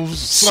potatoes,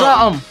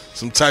 something.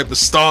 Some type of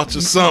starch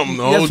or something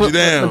to hold you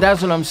down. But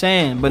that's what I'm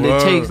saying. But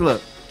it takes,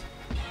 look,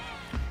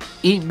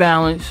 eat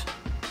balance,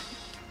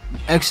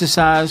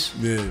 exercise.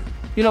 Yeah.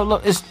 You know,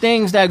 look, it's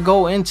things that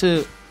go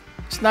into,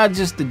 it's not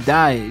just the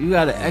diet. You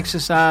gotta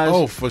exercise.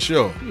 Oh, for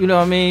sure. You know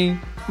what I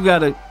mean? You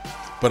gotta.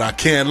 But I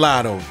can't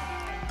lie though.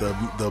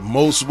 The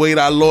most weight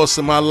I lost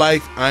in my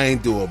life, I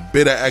ain't do a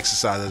bit of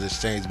exercise. I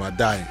just changed my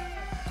diet.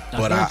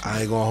 But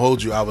I ain't gonna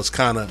hold you. I was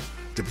kind of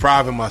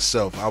depriving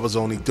myself. I was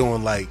only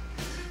doing like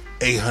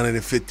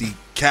 850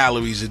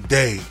 calories a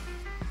day.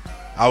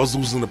 I was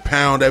losing a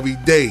pound every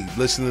day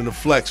listening to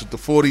Flex with the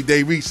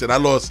 40-day reset. I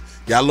lost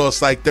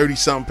like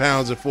 30-something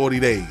pounds in 40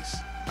 days.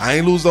 I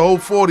ain't lose the whole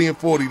 40 in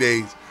 40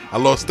 days. I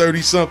lost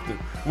 30-something.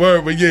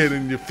 Word, but yeah,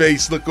 then your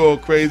face look all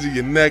crazy,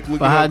 your neck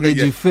look all crazy. But how did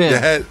you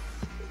feel?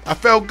 I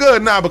felt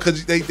good now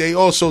because they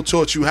also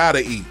taught you how to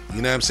eat.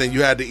 You know what I'm saying?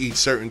 You had to eat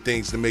certain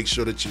things to make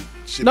sure that you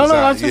shit No, was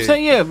out. that's what I'm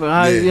saying, yeah. But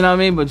how, you know what I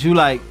mean? But you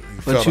like,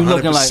 but you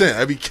looking like...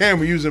 Every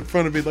camera you was in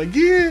front of me like,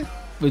 yeah.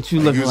 But you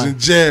like looking you was like... in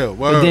jail.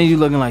 Word. But then you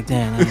looking like,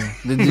 damn,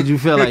 did you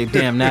feel like,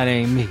 damn, that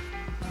ain't me?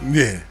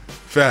 Yeah,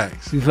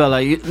 facts. You felt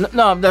like...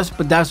 No,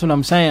 that's what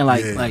I'm saying.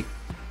 Like, yeah.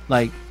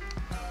 like...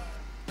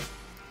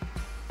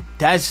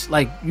 That's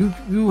like,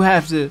 you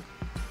have to...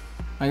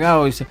 Like I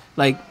always say,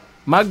 like,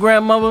 my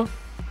grandmother,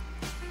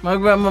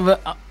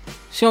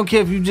 she don't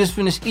care if you just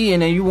finished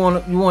eating and you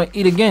want to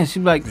eat again. She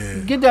be like,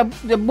 get that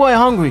boy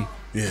hungry.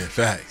 Yeah,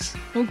 facts.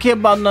 Don't care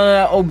about none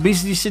of that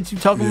obesity shit you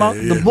talking about.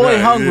 The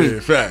boy hungry. Yeah,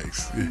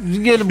 facts. Yeah.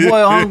 You get the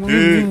boy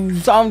hungry.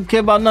 I don't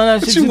care about none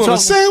of that shit you talking about.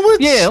 Sandwich?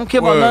 Yeah, I don't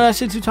care about none of that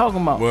shit you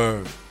talking about.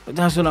 Word. But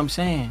that's what I'm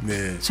saying.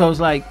 Yeah. So it's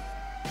like,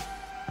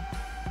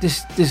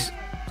 this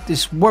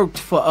worked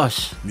for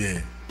us.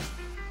 Yeah.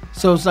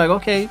 So it's like,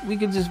 okay, we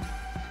can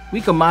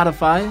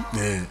modify it.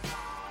 Yeah.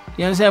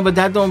 You understand? But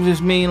that don't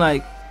just mean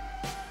like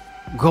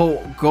go,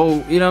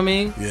 you know what I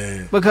mean?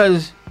 Yeah.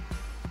 Because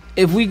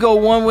if we go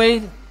one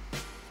way,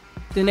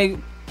 then they,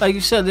 like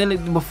you said,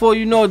 before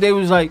you know it, they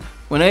was like,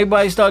 when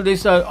everybody started, they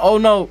started, oh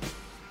no,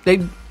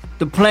 the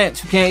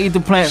plants, you can't eat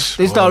the plants.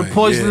 They started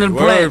poisoning the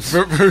plants.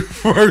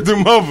 Word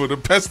them over. The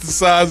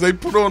pesticides they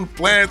put on the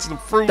plants and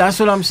the fruit.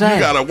 That's what I'm saying.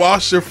 You gotta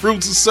wash your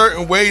fruits a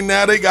certain way.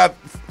 Now they got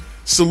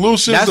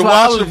solutions That's to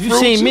why wash your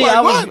fruits. You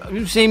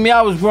seen me,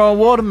 I was growing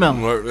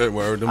watermelon.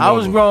 Word I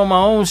was growing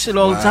my own shit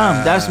all the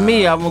time. That's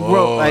me. I'm gonna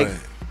grow like,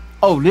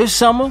 oh, this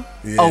summer,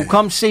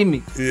 come see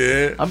me.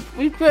 Yeah. I'm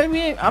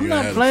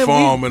not playing.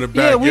 Farm in the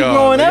backyard. Yeah, we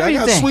growing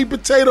everything. I got sweet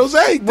potatoes,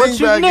 everything. What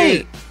you back need?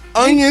 Here.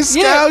 Onions,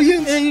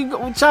 scallions. Yeah, you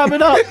go, chop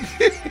it up.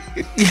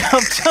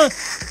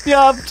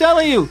 I'm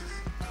telling you.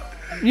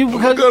 You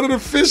go to the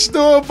fish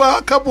store, buy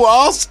a couple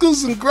of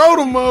Oscars and grow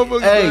them over.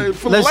 Hey,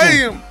 fillet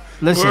them.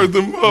 Listen,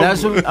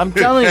 that's what I'm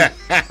telling you.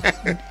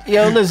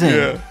 Yo,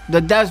 listen,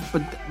 but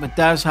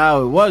that's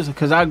how it was,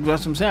 because that's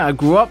what I'm saying. I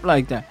grew up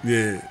like that.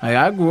 Yeah, like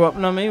I grew up.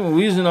 You know what I mean, when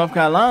we was in North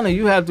Carolina,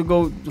 you have to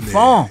go to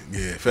farm.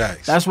 Yeah,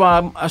 facts. That's why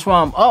I'm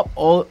up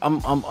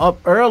I'm up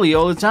early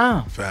all the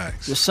time.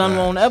 Facts. The sun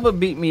won't ever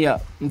beat me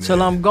up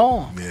until I'm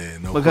gone. Yeah,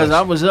 no because question.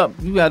 I was up.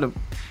 You gotta.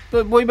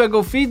 But boy, you better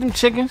go feed them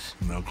chickens.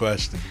 No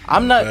question.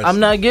 I'm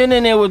not getting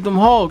in there with them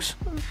hogs.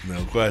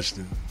 No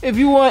question. If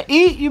you want to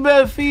eat, you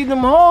better feed them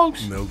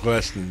hogs. No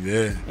question,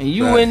 yeah. And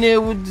you in there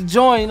with the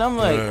joint, I'm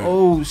like,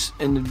 oh,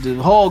 and the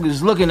hog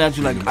is looking at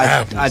you like,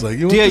 I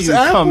dare you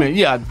come in.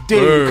 Yeah, I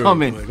dare you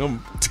come in. Like,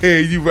 I'm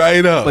tearing you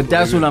right up. But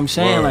that's what I'm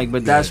saying, like,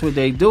 but that's what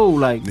they do.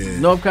 Like,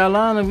 North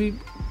Carolina, my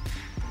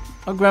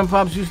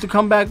grandpops used to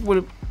come back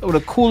with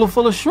a cooler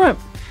full of shrimp.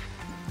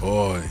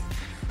 Boy.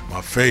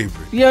 My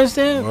favorite. You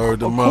understand? A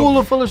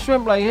cooler full of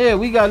shrimp. Like, here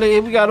we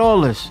got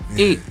all this.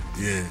 Eat.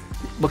 Yeah.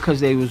 Because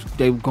they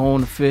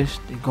going to fish.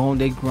 They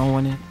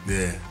growing it.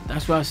 Yeah.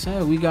 That's what I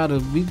said.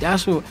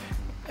 That's what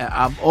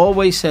I've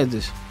always said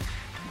this.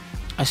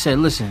 I said,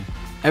 listen,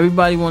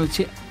 everybody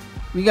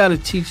we got to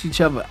teach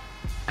each other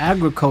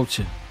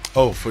agriculture.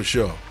 Oh, for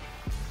sure.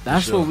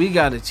 That's what we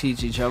got to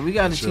teach each other. We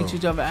got to teach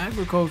each other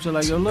agriculture.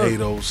 Like,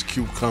 tomatoes,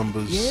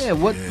 cucumbers. Yeah.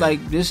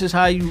 Like, this is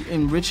how you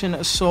enriching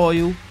a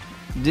soil.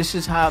 This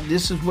is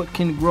what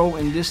can grow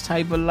in this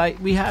type of light.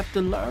 We have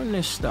to learn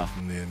this stuff.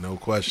 Yeah, no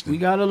question. We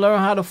got to learn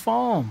how to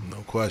farm. No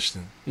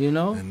question. You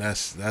know? And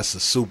that's a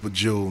super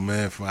jewel,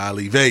 man, from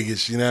Ali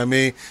Vegas, you know what I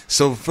mean?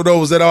 So for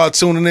those that are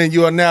tuning in,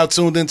 you are now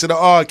tuned into the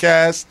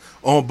R-Cast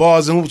on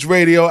Bars and Hoops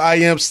Radio. I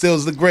am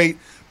Stills the Great.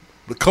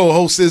 The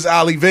co-host is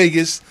Ali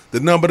Vegas. The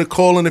number to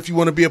call in if you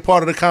want to be a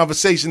part of the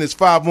conversation is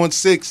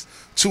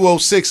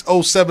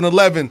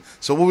 516-206-0711.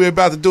 So what we're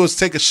about to do is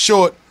take a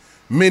short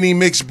mini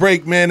mix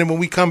break, man, and when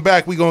we come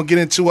back, we're going to get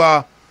into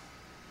our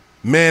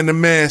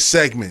man-to-man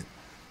segment.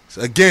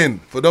 So again,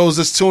 for those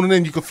that's tuning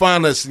in, you can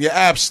find us in your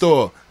app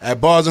store at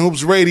Bars and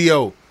Hoops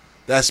Radio.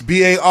 That's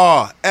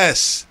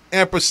BARS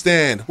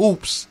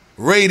 &Hoops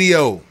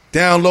Radio.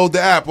 Download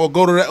the app or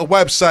go to that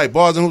website,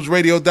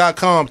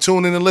 barsandhoopsradio.com.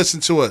 Tune in and listen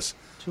to us.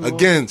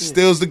 Again,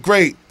 Stills the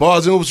Great,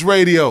 Bars and Hoops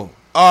Radio,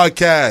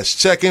 R-Cast.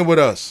 Check in with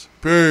us.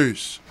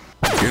 Peace.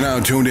 You're now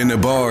tuned into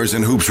Bars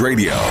and Hoops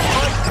Radio,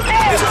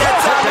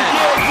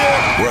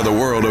 where the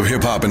world of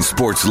hip-hop and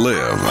sports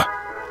live.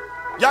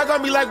 Y'all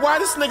gonna be like, why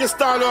this nigga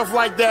start off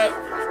like that?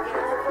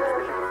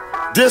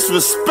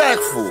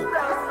 Disrespectful.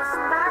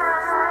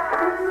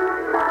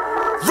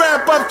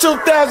 Ramp up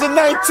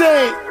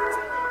 2019.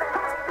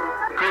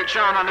 Coach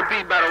Sean on the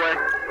beat, by the way.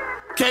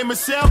 K.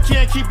 Michelle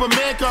can't keep a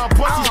man cause her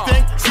pussy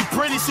stink. She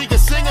pretty, she can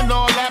sing and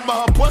all that,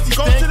 but her pussy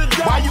stink.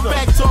 Why you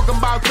back talking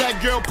about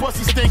that girl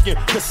pussy stinking?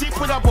 Cause she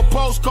put up a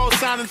postcode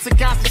signing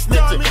Tekashi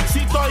snitching.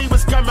 She thought he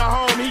was coming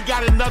home, he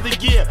got another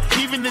year.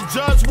 Even the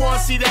judge wanna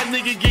see that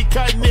nigga get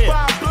cut near.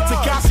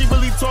 Tekashi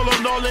really told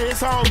on all of his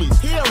homies.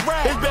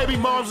 His baby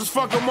moms was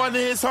fucking one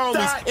of his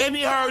homies. And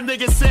he heard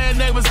niggas saying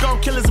they was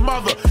gonna kill his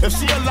mother. If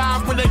she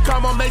alive when they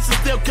come home, they should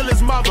still kill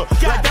his mother.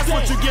 Like that's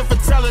what you get for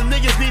telling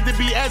niggas need to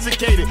be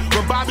educated.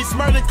 When Bobby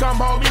Smurda come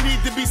home, he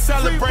need to be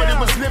celebrated.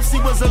 When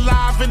Nipsey was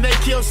alive and they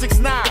killed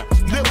 6ix9ine.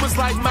 It was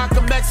like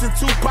Malcolm X and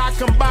Tupac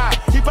combined.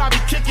 He probably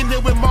kicking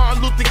it with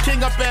Martin Luther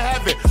King up in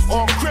heaven.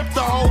 On Crip,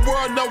 the whole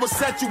world know what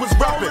set you was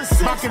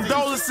reppin'. My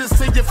condolences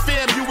to your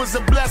fam, you was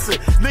a blessing.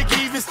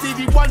 Nigga, even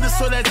Stevie Wonder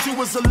saw that you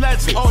was a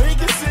legend. Oh, he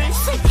can sing?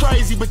 Shit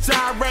crazy, but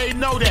y'all already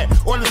know that.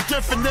 On the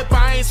different nip,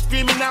 I ain't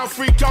screaming out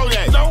free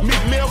Kodak.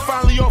 Meek Mill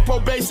finally on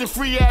probation,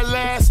 free at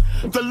last.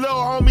 The little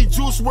homie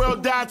Juice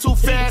WRLD died too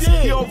fast.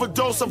 He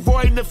overdosed,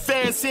 avoiding the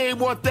feds. He ain't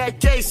want that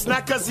case,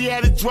 not cause he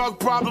had a drug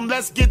problem.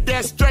 Let's get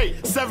that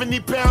straight. 70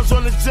 pounds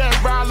on the jet,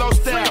 Rilo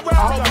style. I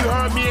hope you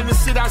heard me in the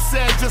shit I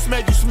said, just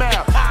made you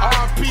smile.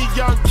 R.I.P.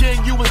 Young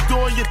King, you was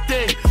doing your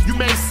thing. You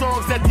made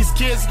songs that these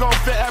kids gon'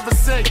 forever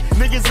sing.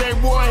 Niggas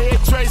ain't war here,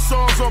 Trey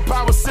songs on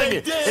power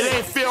singing. It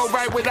ain't feel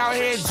right without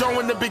hearing Joe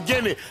in the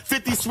beginning.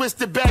 50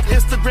 switched it back,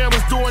 Instagram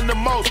was doing the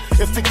most.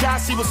 If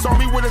Tekashi was on,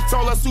 he would've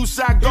told us who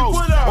shot Ghost.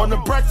 On the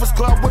Breakfast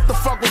Club, what the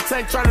fuck was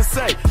Tank trying to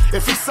say?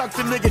 If he sucked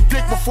a nigga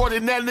dick before,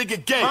 then that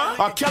nigga gay.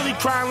 R. Kelly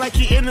crying like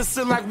he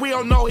innocent, like we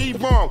don't know he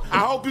wrong. I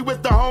hope he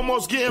with the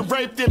homos getting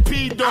raped and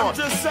peed on.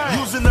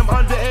 Using them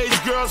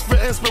underage girls for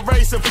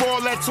inspiration. For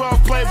all that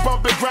 12 play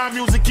bumping grind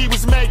music he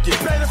was making.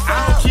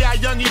 I don't care how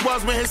young he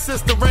was when his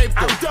sister raped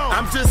him.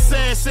 I'm just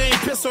saying she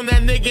ain't piss on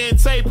that nigga and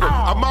tape him.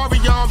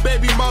 Amarion,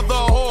 baby mother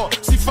a whore.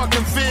 She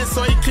fucking Finn,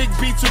 so he kicked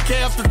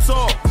B2K off the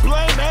tour.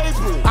 Blame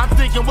April. I'm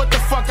thinking what the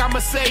fuck I'ma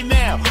say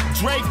now.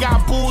 Drake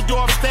got booed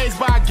off stage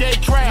by a gay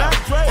crowd.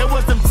 It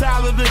was them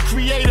talented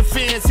creative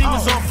fans. He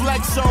was on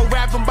Flex Show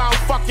rapping about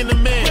fucking the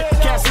man.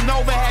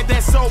 Casanova had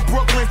that Soul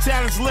Brooklyn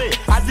challenge lit.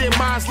 I did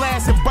mine's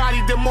last and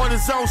bodied them on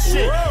his own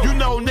shit. You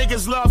know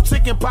niggas love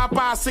chicken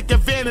Popeye, sick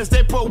of Venice.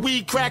 They put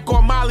weed, crack,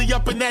 or Molly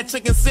up in that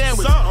chicken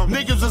sandwich.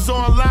 Niggas was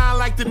online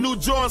like the new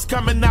Jones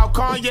coming out.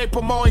 Kanye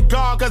promoting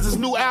God cause his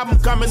new album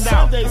coming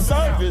out.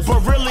 But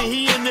really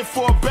he in it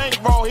for a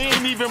bankroll. He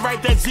ain't even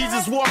write that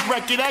Jesus Walk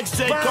record,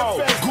 XJ Cole.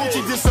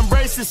 Gucci did some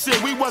racist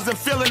shit. We wasn't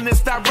feeling it.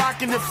 Stopped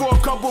rocking it for a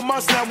couple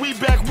months. Now we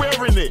back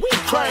wearing it.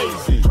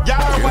 Crazy.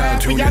 Y'all heard what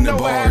happened. Y'all know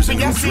what happened.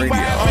 Y'all see what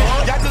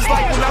happened. Y'all just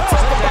like when I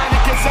talk about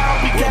it cause I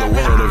don't be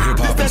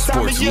capping. This that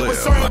time of year when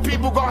certain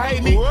people gon'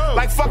 hate me.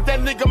 Like fuck that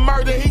nigga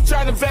murder. He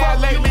try to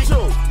violate me.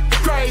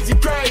 Crazy,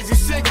 crazy,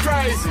 shit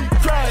crazy.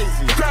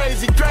 Crazy,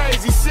 crazy,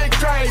 crazy, shit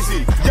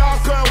crazy. Y'all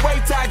couldn't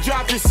wait till I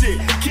dropped this shit.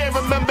 Can't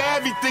remember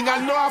everything,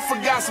 I know I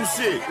forgot some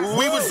shit.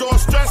 We was all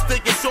stressed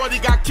thinking Shorty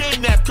got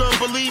kidnapped. Couldn't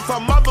believe her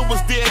mother was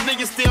there,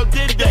 niggas still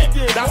did that.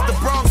 That's the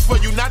Bronx for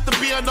you, not to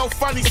be on no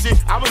funny shit.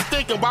 I was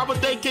thinking, why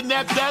would they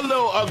kidnap that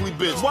little ugly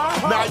bitch?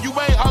 Nah, you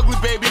ain't ugly,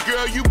 baby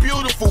girl, you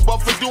beautiful. But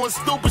for doing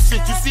stupid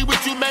shit, you see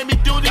what you made me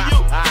do to you?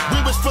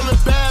 We was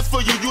feeling bad for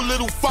you, you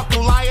little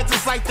fucking liar.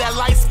 Just like that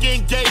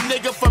light-skinned gay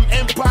nigga from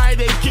Empire,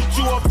 they kicked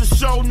you off the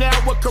show. Now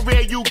what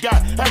career you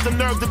got? Have the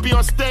nerve to be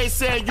on stage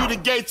saying you the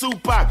gay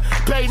Tupac.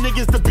 Pay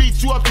niggas to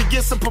beat you up to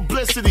get some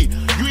publicity.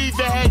 You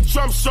even had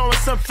Trump showing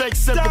some fake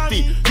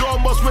sympathy. You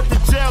almost went to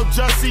jail,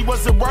 Jussie.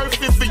 Was it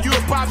worth it for you?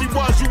 It probably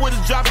was. You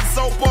would've dropped the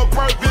soap on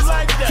purpose.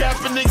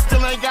 Kaepernick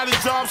still ain't got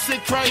a job,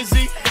 shit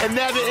crazy. And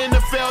now the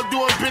NFL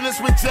doing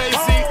business with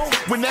Jay-Z.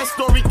 When that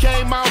story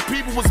came out,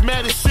 people was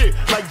mad as shit.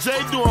 Like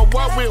Jay doing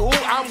what with who?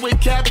 I'm with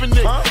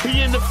Kaepernick.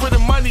 He in it for the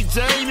money,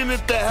 Jay ain't in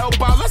it to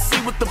help out. Let's see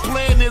what the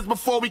plan is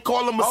before we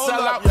call him a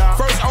sellout.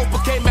 First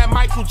Oprah came at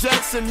Michael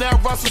Jackson, now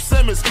Russell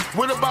Simmons.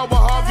 What about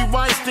what Harvey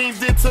Weinstein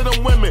did to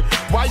them women?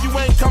 Why you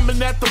ain't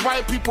coming at the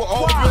white people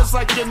over? It's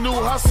like your new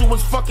hustle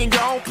was fucking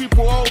your own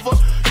people over.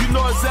 You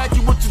know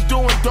exactly what you're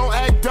doing, don't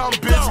act dumb,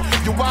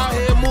 bitch. You out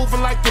here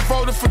moving like you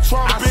voted for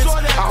Trump, bitch.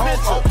 I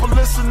hope Oprah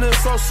listening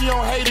so she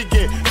don't hate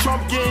again.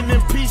 Trump getting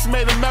impeached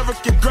made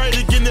America great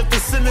again. If the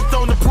Senate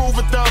don't approve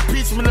it, the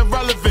impeachment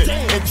irrelevant.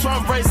 And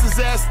Trump racist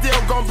ass still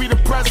gonna be the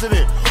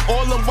president.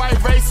 All them white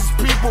racist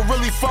people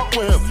really fuck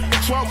with him.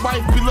 Trump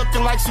wife be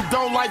looking like she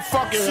don't like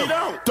fucking him.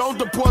 Don't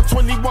deport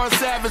 21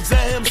 Savage,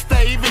 let him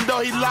stay. Even though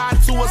he lied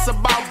to us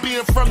about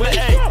being from the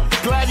A.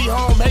 Glad he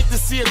home, hate to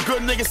see a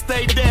good nigga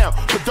stay down.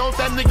 But don't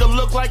that nigga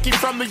look like he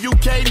from the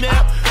UK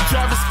now?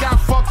 Travis Scott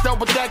fucked up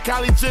with that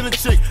Kylie Jenner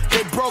chick.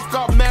 They broke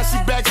up, now she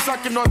back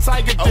sucking on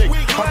Tiger Dick.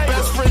 Her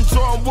best friend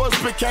Jordan Woods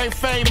became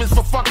famous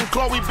for fucking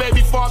Chloe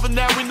baby father.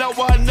 Now we know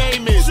what her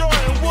name is.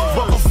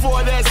 But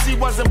before that she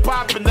wasn't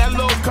popping. That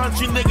little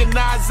country nigga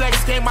Nas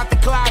X came out the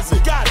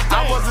closet.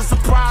 I wasn't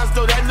surprised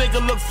though, that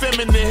nigga looked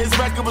feminine. His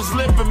record was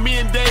lit, but me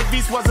and Dave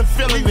East wasn't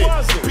feeling it.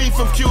 P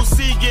from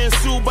QC getting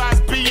sued by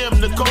his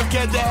BM. The coke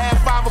had to have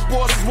 5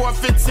 abortions,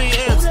 115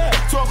 M's.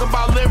 Talking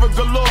about lyric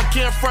galore,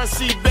 can't front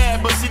seat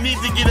bad, but she need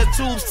to get her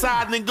tubes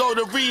tied and go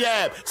to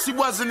rehab. She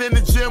wasn't in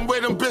the gym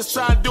with them bitch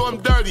trying to do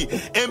him dirty.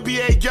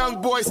 NBA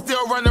young boy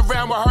still running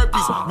around with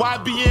herpes.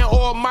 YBN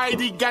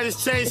Almighty got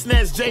his chain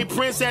snatched. Jay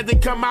Prince had to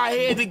come out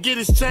here to get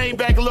his chain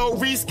back. Lil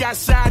Reese got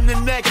shot in the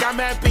neck. I'm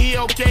happy he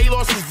okay.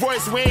 Lost his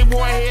voice. We ain't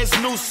more his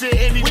new shit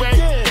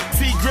anyway.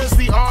 T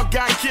Grizzly all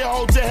got killed.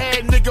 Hold your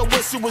head, nigga.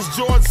 Wish it was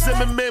George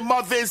Zimmerman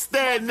mother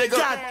instead, nigga.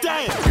 God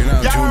damn. You're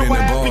now tuned in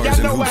to Bars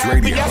and Hoops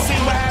Radio. Y'all see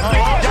what happened?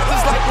 Y'all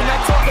just like when I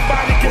talk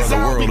about it, cause where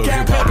the I world don't be of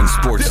hip-hop and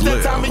sports this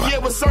live. That time of year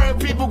where certain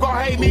people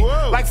gon' hate me.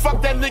 Like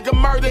fuck that nigga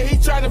murder, he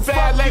try to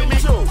violate me.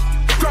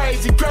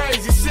 Crazy,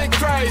 crazy, shit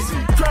crazy.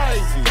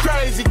 Crazy,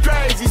 crazy,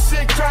 crazy,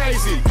 shit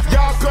crazy.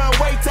 Y'all couldn't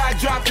wait till I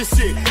drop this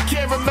shit.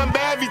 Can't remember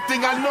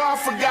everything, I know I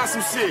forgot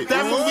some shit.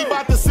 That movie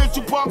about the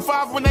Central Park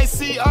 5 when they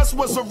see us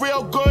was a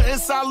real good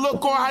inside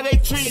look on how they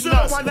treating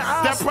us.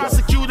 That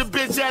prosecutor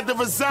bitch had to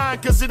resign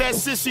cause of that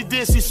shit she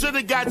did. She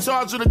should've got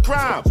charged with a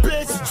crime.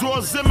 Bitch,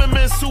 George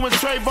Zimmerman suing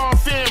Trayvon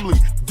family.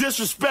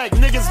 Disrespect,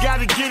 niggas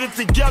gotta get it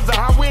together.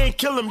 How we ain't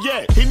kill him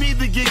yet? He need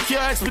to get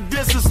killed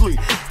expeditiously.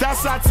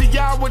 That's how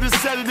T.I. would've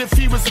said it if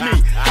he was me.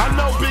 I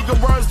know bigger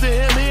words than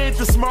him, he ain't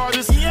the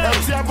smartest. El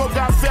Chapo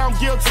got found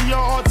guilty on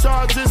all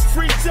charges.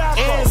 Free Chapo.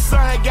 And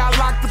son had got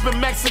locked up in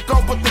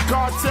Mexico, but the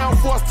cartel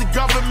forced the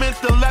government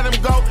to let him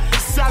go.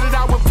 Shot it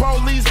out with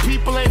police,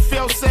 people ain't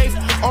feel safe.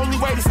 Only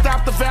way to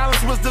stop the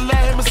violence was to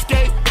let him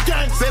escape.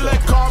 They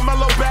let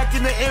Carmelo back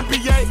in the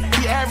NBA.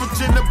 He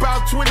averaging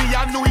about 20,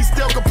 I knew he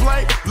still could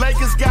play.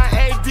 Lakers got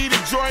AD, the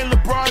Jordan,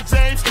 LeBron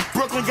James.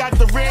 Brooklyn got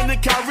Durant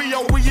and Kyrie,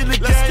 oh, we in the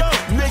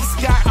game. Knicks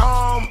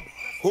got,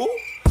 who?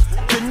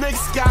 The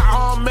Knicks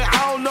got, man,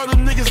 I don't know the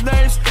niggas'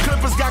 names.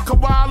 Clippers got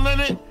Kawhi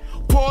Leonard.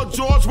 Paul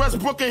George,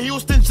 Westbrook, and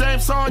Houston.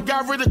 James Harden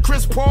got rid of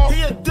Chris Paul.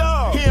 He a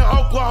dog. He in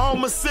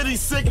Oklahoma City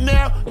sick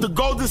now. The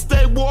Golden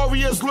State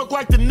Warriors look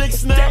like the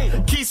Knicks now.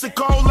 Keisha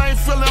Cole ain't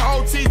feeling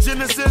OT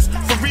Genesis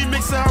for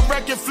remixing her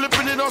record,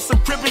 flipping it on some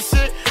crippin'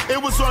 shit.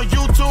 It was on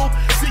YouTube.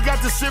 She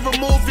got the shit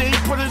removed and he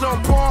put it on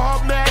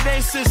Pornhub. Man,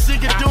 ain't shit she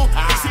could do.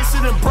 She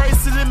should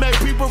embrace it and make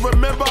people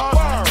remember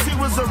her. She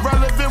was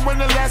irrelevant when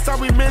the last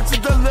time we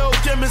mentioned the Lil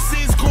Kim. And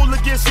she's cool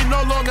again. She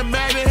no longer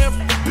mad at him.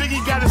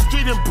 Biggie got a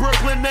street in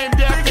Brooklyn named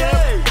after him.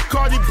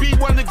 Cardi B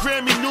won the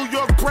Grammy, New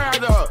York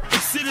proud of her.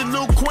 She the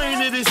new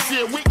queen of this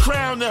shit, we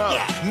crowned her.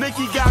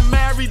 Nicki got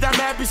married, I'm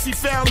happy she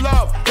found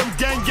love. Them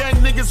gang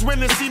niggas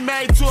winning, she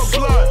married to a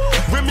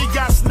blood. Remy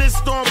got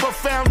snitched on but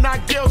found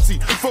not guilty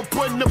for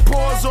putting the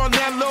paws on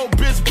that little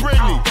bitch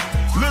Britney.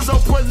 Lizzo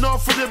putting on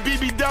for the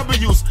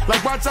BBWs.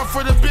 Like watch out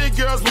for the big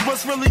girls, but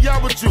what's really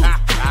up with you?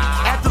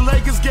 At the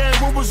Lakers game,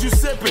 what was you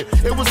sipping?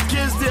 It was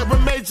kids there,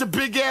 but made your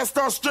big ass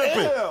start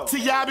stripping.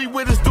 T.I. be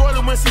with his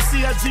daughter when she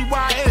see her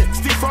GYN.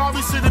 Steve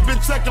Harvey should have been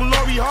checking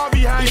Lori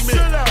Harvey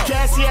Hyman.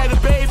 Cassie had a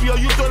baby, or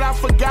you thought I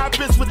forgot,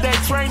 bitch, with that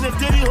trainer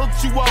Diddy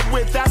hooked you up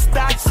with. That's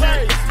that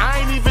shit.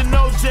 I ain't even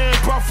know Jay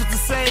and Buff was the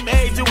same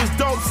age. It was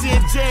dope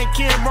seeing Jay and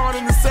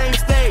Cameron on the same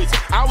stage.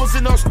 I was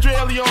in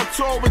Australia on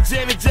tour with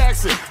Janet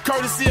Jackson.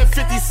 Courtesy of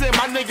 50 Cent,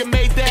 my nigga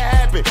made that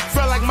happen.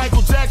 Felt like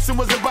Michael Jackson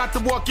was about to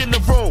walk in the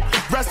room.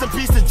 Rest in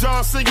peace to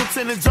John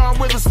Singleton and John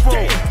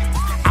Witherspoon.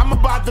 I'm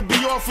about to be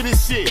off of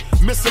this shit.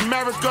 Miss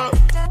America,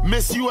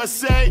 Miss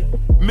USA,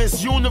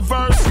 Miss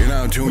Universe. You're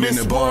now tuned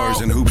into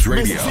Bars and Hoops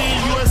Radio. Miss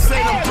Teen USA,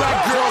 them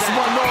black girls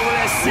want all of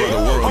that shit. Where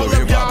the world of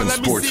hip-hop and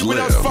sports what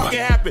else fucking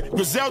happened.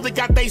 Griselda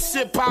got they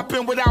shit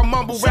popping without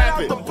mumble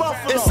rapping.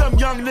 There's some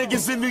young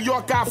niggas in New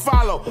York I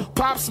follow.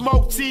 Pop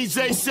Smoke,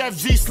 TJ, Chef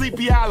G,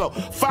 Sleepy Hollow.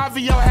 5 of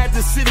y'all had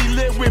the city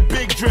lit with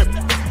big drip.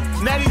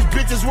 Now these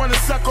bitches wanna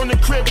suck on the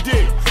crib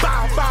dick.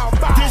 Bow, bow,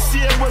 bow. This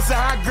year was a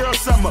hot girl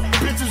summer.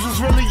 Bitches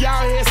was really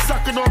out here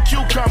sucking on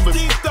cucumbers.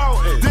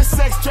 This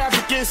sex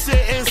trafficking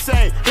shit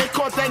insane. They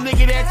caught that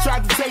nigga that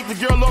tried to take the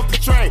girl off the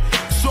train.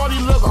 Shorty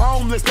look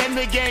homeless, that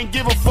nigga ain't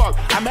give a fuck.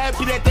 I'm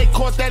happy that they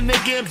caught that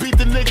nigga and beat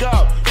the nigga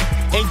up.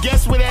 And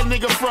guess where that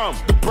nigga from?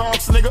 The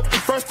Bronx, nigga.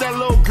 First that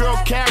little girl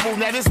Carol,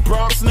 now this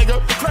Bronx, nigga.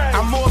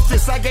 I'm off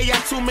this, I gave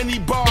y'all too many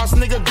bars,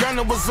 nigga.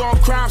 Gunner was on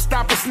Crime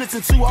Stopper,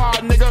 snitching too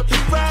hard, nigga. He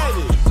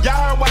ready. Y'all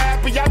heard what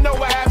happened, y'all know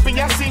what happened,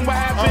 y'all seen what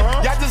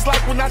happened. Y'all just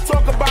like when I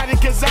talk about it,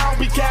 cause I don't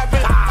be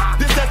capping.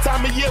 This that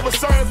time of year where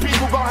certain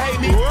people gon' hate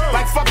me.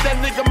 Like fuck that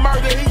nigga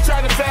murder, he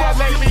tryna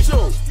violate me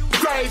too.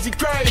 Crazy,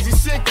 crazy,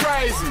 shit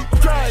crazy.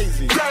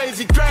 Crazy,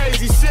 crazy,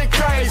 crazy, shit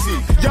crazy.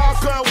 Y'all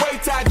couldn't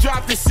wait till I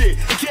drop this shit.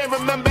 Can't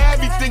remember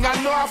everything,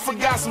 I know I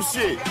forgot some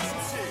shit.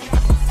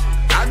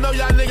 I know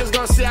y'all niggas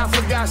gonna say I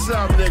forgot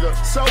something, nigga.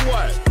 So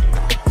what?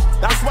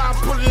 That's why I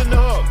put it in the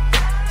hook.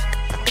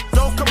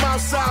 Don't Come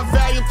Outside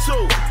Volume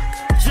 2.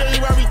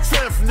 January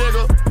 10th,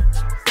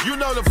 nigga. You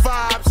know the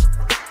vibes.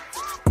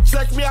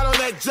 Check me out on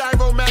that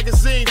Gyro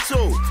magazine,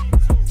 too.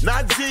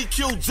 Not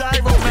GQ,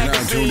 Gyro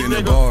magazine, tuned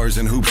into nigga. Bars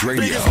and Hoops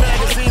Radio. Biggest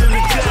magazine in the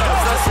jazz.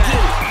 Let's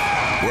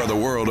get it. Where the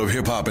world of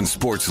hip-hop and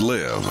sports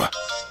live.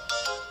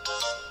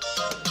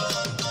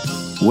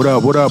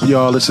 What up,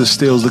 y'all? This is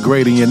Stills the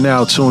Great, and you're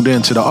now tuned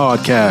in to the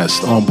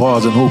Oddcast on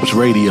Bars and Hoops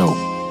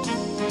Radio.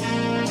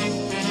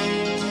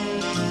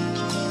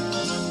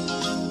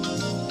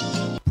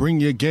 Bring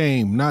your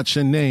game, not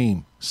your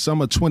name.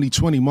 Summer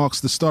 2020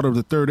 marks the start of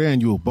the 3rd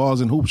annual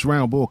Bars and Hoops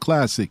Round Ball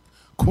Classic.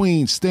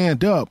 Queens,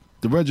 stand up.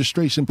 The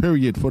registration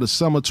period for the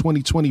Summer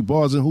 2020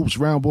 Bars and Hoops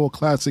Round Ball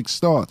Classic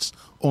starts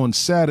on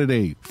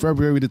Saturday,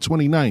 February the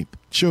 29th.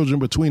 Children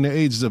between the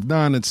ages of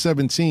 9 and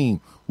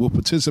 17 will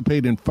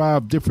participate in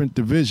 5 different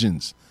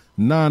divisions: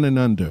 9 and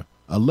under,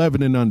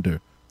 11 and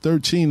under,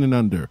 13 and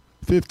under,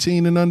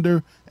 15 and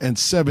under, and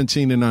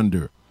 17 and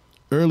under.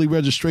 Early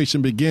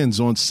registration begins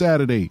on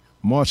Saturday,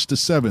 March the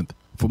 7th.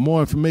 For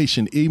more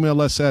information, email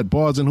us at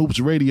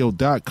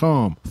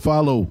barsandhoopsradio.com.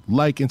 Follow,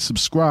 like, and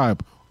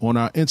subscribe on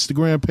our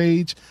Instagram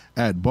page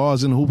at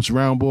Bars and Hoops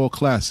Round Ball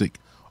Classic.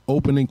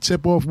 Opening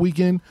tip-off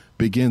weekend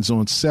begins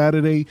on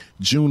Saturday,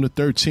 June the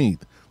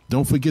 13th.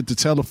 Don't forget to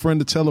tell a friend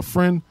to tell a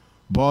friend.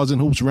 Bars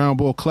and Hoops Round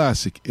Ball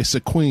Classic. It's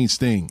a Queens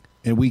thing,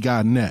 and we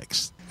got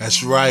next.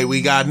 That's right,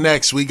 we got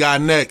next. You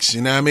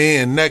know what I mean?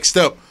 And next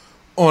up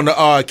on the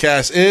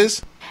Oddcast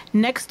is...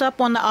 Next up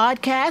on the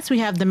Oddcast, we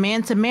have the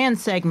man-to-man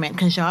segment,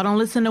 because y'all don't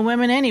listen to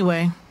women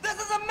anyway. This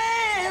is a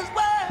man's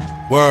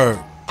world. Word.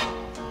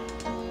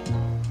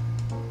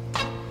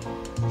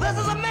 This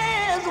is a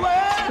man's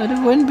world. But it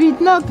wouldn't be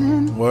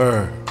nothing.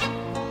 Word.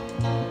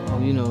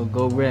 Oh, you know,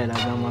 go red. I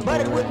got my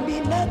But go it wouldn't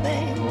be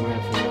nothing. Go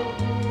red for you.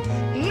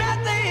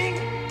 Nothing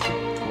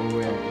Go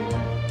red.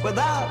 Yeah.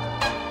 without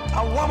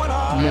a woman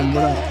or Yeah, a what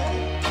girl.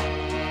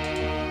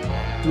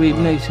 up? Dweeb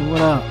Nation,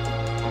 what up?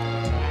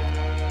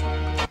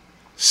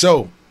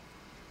 So,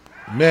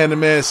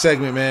 man-to-man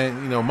segment,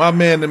 man. You know, my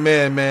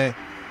man-to-man, man,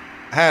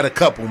 I had a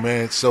couple,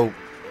 man. So,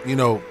 you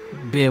know.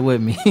 Bear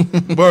with me.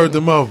 Word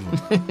the mother.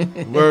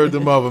 Word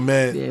the mother,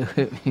 man. Bear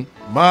with me.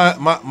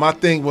 My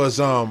thing was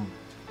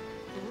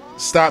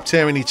stop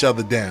tearing each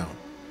other down.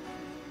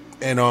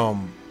 And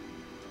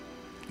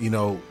you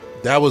know,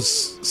 that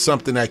was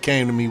something that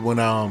came to me when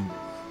I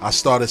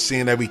started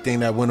seeing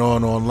everything that went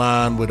on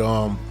online with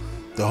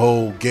the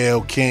whole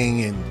Gayle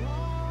King and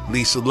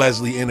Lisa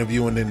Leslie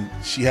interview, and then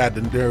she had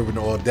the nerve and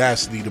the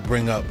audacity to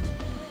bring up,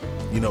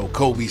 you know,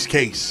 Kobe's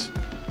case.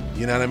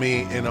 You know what I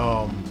mean? In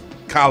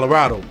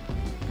Colorado,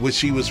 which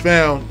she was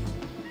found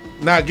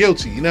not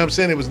guilty. You know what I'm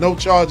saying? There was no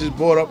charges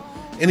brought up,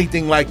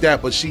 anything like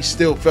that, but she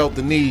still felt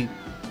the need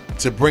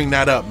to bring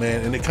that up,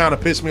 man. And it kind of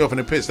pissed me off, and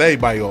it pissed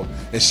everybody off.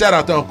 And shout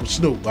out to Uncle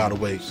Snoop, by the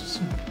way.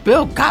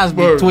 Bill Cosby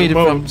Word, tweeted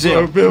Mo- from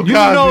jail. Bill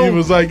Cosby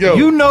was like, yo.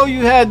 You know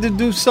you had to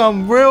do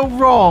something real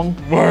wrong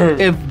Word.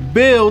 if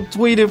Bill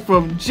tweeted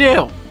from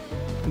jail.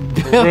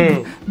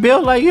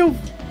 Bill like, yo,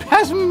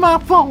 pass me my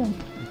phone.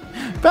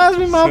 Pass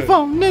me my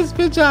phone. This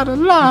bitch out of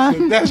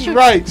line. That's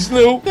right,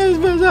 Snoop. This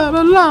bitch out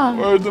of line.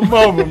 Word the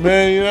mother,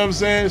 man. You know what I'm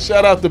saying?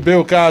 Shout out to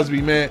Bill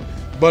Cosby, man.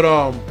 But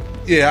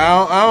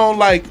yeah, I don't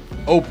like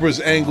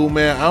Oprah's angle,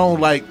 man. I don't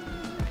like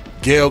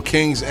Gayle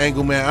King's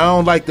angle, man. I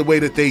don't like the way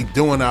that they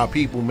doing our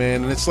people,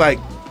 man. And it's like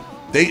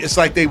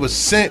they was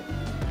sent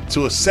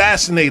to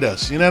assassinate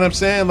us. You know what I'm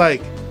saying?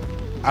 Like,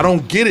 I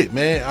don't get it,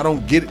 man. I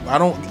don't get it. I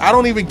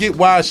don't even get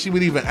why she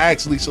would even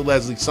ask Lisa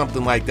Leslie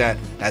something like that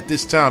at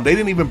this time. They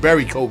didn't even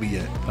bury Kobe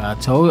yet.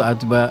 But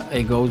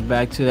it goes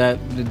back to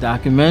the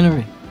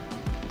documentary.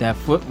 That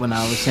foot when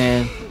I was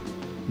saying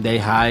they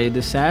hired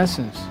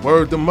assassins.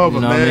 Word the mother,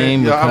 You know man. what I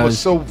mean? Yo, I was Because-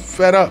 so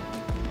fed up.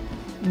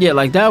 Yeah,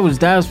 like that's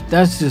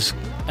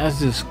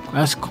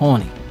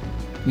corny.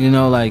 You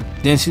know, like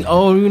then she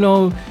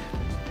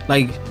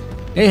like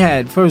they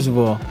had, first of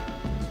all,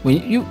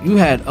 when you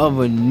had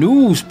other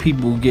news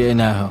people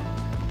getting at her.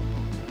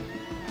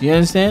 You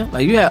understand?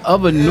 Like you had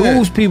other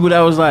news people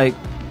that was like,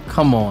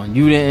 come on,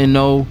 you didn't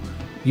know,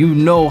 you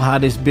know how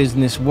this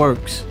business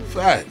works.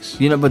 Facts.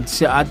 You know, but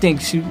see, I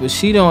think what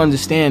she don't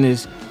understand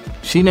is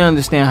she don't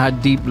understand how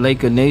deep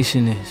Laker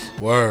Nation is.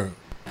 Word.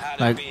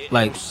 Like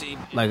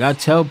I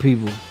tell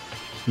people,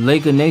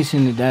 Laker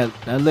Nation, that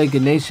Laker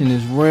Nation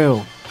is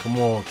real. Come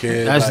on,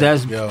 kid.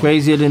 That's yo,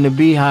 crazier than the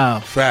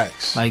Beehive.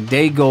 Facts. Like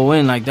they go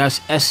in, like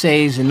that's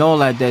essays and all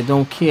that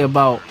don't care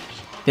about.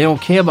 They don't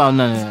care about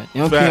none of that. They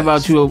don't care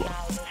about you.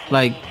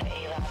 Like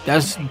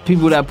that's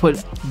people that put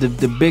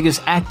the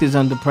biggest actors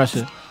under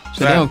pressure.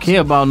 So they don't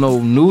care about no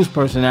news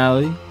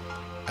personality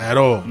at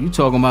all. You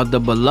talking about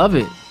the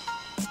beloved?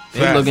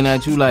 They looking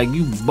at you like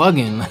you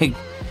bugging.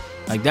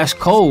 Like that's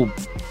cold.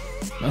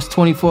 That's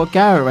 24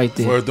 karat right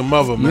there. Word the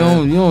mother,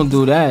 man. You don't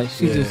do that.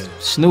 She just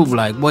Snoop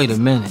like, wait a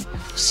minute.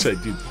 Said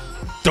you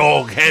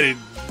dog-headed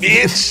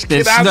bitch.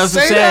 Did I that's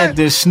say sad. that?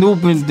 Then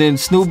Snoop and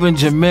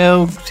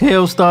Jamel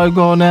Hill started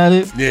going at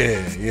it.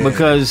 Yeah.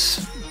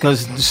 Because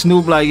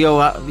Snoop like,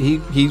 yo,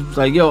 he's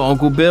like, yo,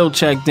 Uncle Bill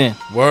checked in.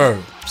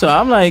 Word. So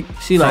I'm like,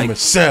 she like,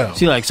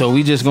 so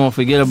we just gonna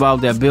forget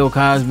about that Bill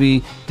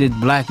Cosby did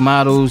black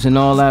models and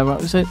all that. I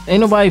said,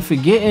 ain't nobody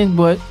forgetting,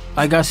 but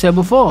like I said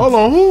before. Hold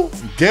on, who?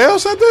 Gayle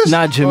said this?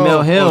 Not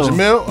Jamel Hill. Oh,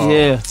 Jamel? Oh.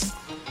 Yeah.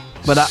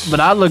 But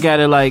I look at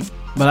it like,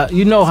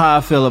 you know how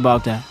I feel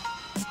about that.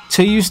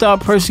 Till you start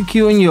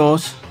persecuting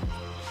yours,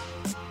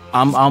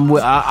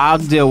 I'll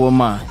deal with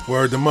mine.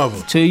 Word the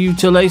mother.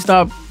 Till they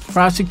start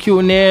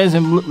prosecuting theirs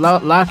and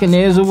locking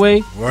theirs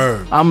away.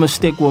 Word. I'ma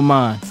stick with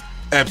mine.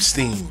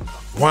 Epstein,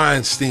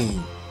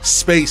 Weinstein,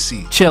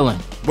 Spacey. Chilling.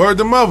 Word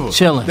to mother.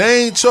 Chilling.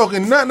 They ain't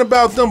talking nothing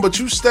about them, but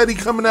you steady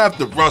coming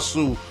after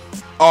Russell,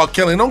 R.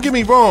 Kelly. Don't get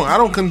me wrong. I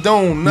don't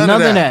condone none of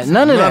that.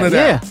 None of that.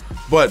 Yeah.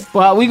 But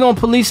well, we gonna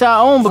police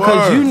our own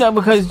because word.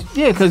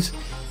 because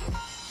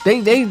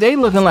they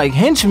looking like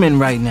henchmen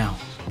right now.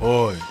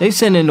 Boy. They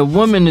sending the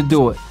women to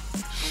do it.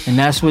 And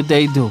that's what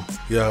they do.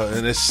 Yo,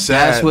 and it's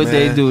sad, that's what man.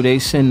 they do. They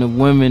send the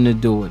women to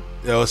do it.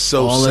 Yo, it's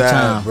so all sad, the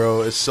time.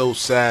 bro. It's so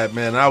sad,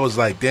 man. I was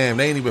like, damn,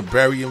 they ain't even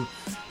bury him.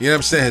 You know what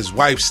I'm saying? His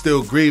wife's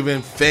still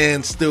grieving,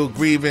 fans still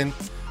grieving,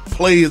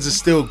 players are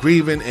still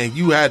grieving, and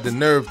you had the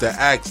nerve to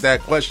ask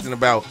that question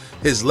about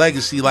his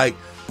legacy. Like,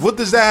 what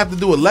does that have to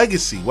do with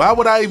legacy? Why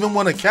would I even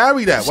want to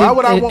carry that? Why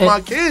would I want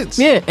my kids?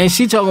 Yeah, and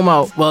she talking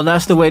about, well,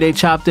 that's the way they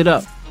chopped it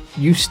up.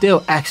 You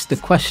still ask the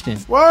question.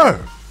 Word.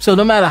 So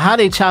no matter how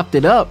they chopped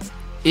it up,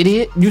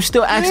 idiot, you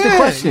still ask the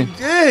question.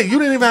 Yeah, you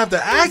didn't even have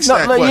to ask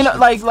that question. You know,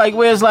 like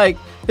where it's like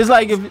if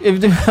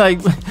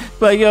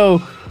like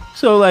yo,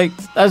 so like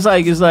it's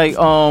like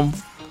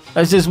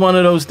that's just one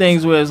of those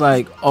things where it's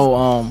like,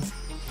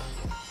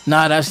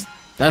 nah,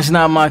 that's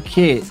not my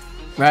kid,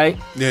 right?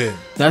 Yeah.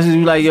 That's just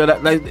like, yo,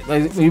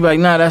 you like,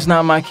 nah, that's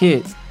not my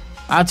kid.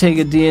 I'll take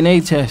a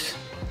DNA test,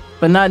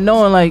 but not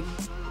knowing like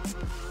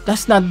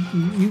that's not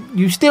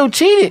you still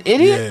cheated,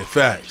 idiot. Yeah,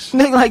 facts.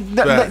 Like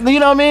facts. You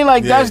know what I mean?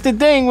 Like Yeah. that's the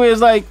thing where it's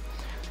like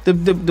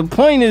the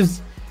point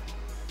is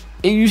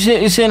it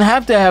shouldn't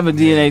have to have a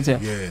DNA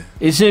test. Yeah.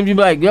 It shouldn't be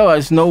like, yo,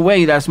 it's no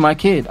way that's my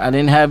kid. I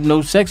didn't have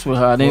no sex with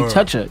her. I didn't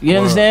touch her. You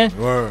understand?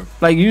 Word.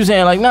 Like you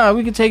saying like, nah,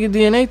 we could take a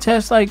DNA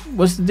test. Like,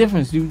 what's the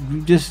difference? You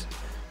just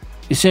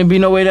it shouldn't be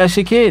no way that's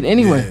your kid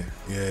anyway.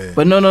 Yeah.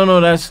 But no,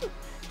 that's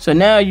so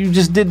now you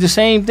just did the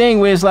same thing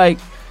where it's like,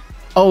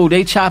 oh,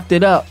 they chopped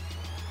it up.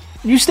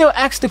 You still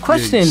ask the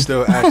question. Yeah, you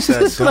still ask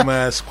that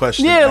dumbass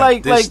question.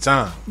 At this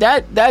time.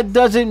 That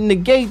doesn't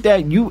negate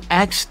that you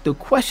ask the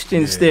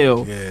question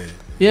still. Yeah.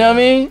 You know what I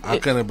mean? I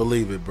couldn't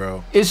believe it,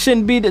 bro. It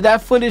shouldn't be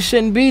that footage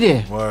shouldn't be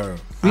there. Word.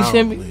 We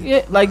shouldn't be,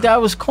 yeah, like that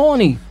was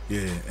corny.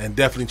 Yeah, and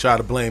definitely try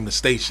to blame the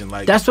station.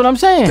 Like that's what I'm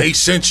saying. They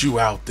sent you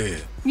out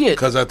there. Yeah.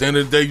 Because at the end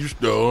of the day, you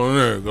still on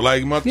there.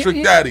 Like my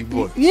Trick Daddy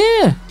boy.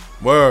 Yeah.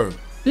 Word.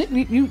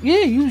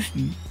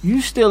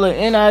 You still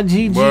an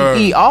NIGGER.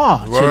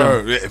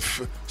 Word. Yeah,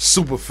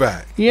 super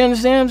fact. You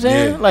understand what I'm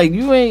saying? Yeah. Like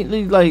you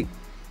ain't like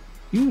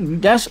you.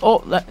 That's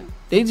all. Like,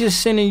 they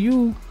just sending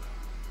you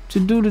to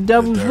do the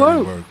devil's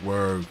work.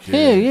 Word.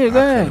 Yeah. Go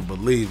ahead. I couldn't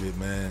believe it,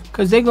 man.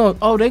 Cause they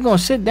gonna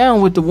sit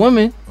down with the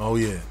woman. Oh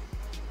yeah.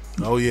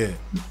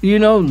 You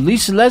know,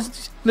 Lisa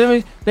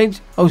Leslie.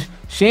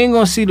 She ain't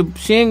gonna see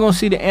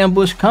the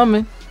ambush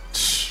coming.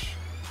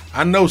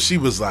 I know she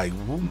was like,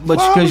 but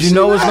because you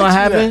know what's gonna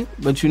happen.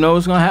 But you know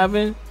what's gonna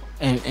happen,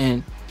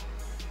 and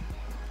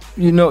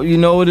you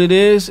know what it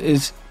is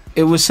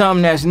it was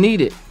something that's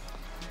needed,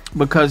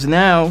 because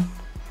now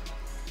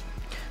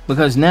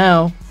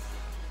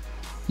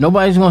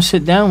nobody's gonna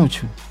sit down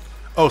with you.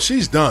 Oh,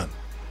 she's done.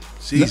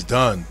 She's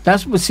done.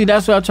 That's what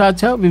I try to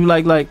tell people.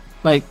 Like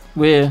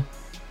where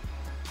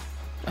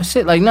I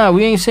said, like, nah,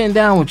 we ain't sitting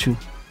down with you.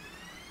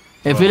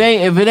 If it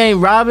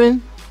ain't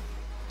Robin.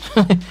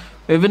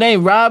 If it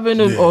ain't Robin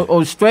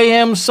or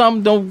Strahan or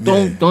something,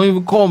 don't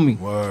even call me.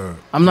 Word.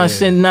 I'm not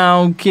saying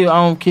nah, I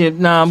don't care.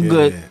 Nah, I'm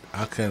good.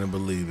 I couldn't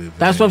believe it.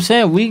 That's what I'm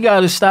saying. We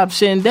gotta stop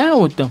sitting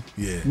down with them.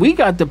 Yeah. We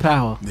got the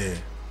power.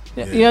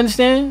 Yeah. You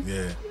understand?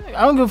 Yeah.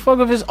 I don't give a fuck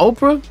if it's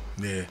Oprah.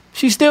 Yeah.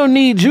 She still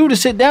needs you to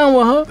sit down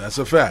with her. That's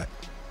a fact.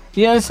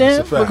 You understand?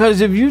 That's a fact.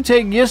 Because if you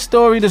take your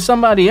story to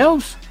somebody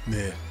else,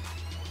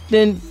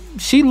 then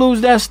she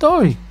lose that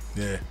story.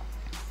 Yeah.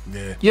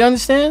 You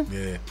understand?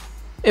 Yeah.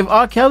 If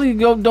R. Kelly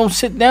don't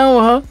sit down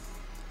with her,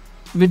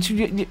 but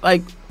you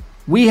like,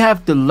 we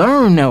have to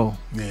learn though.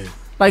 Yeah.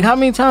 Like, how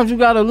many times you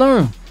gotta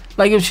learn?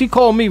 Like, if she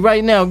called me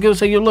right now, Gil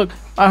say, yo, look,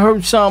 I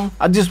heard something.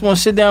 I just want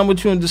to sit down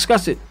with you and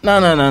discuss it. No.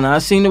 I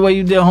seen the way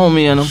you did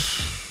homie in them.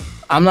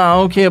 I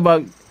don't care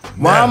about.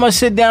 Why I'm gonna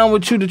sit down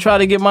with you to try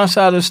to get my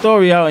side of the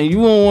story out, and you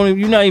won't want to?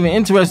 You're not even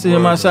interested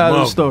in my side of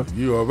the story.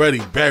 You already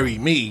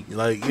buried me.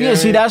 Like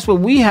see, that's what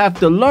we have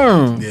to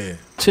learn. Yeah.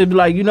 To be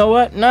like, you know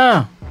what?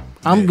 Nah,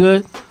 I'm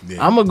good.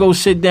 Yeah. I'm gonna go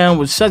sit down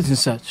with such and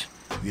such.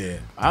 Yeah.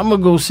 I'm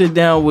gonna go sit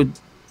down with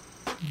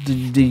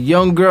the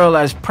young girl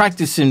that's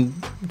practicing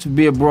to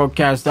be a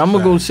broadcaster. I'm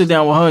gonna go sit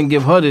down with her and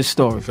give her this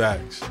story.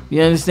 Facts.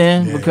 You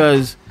understand? Yeah.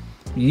 Because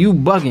you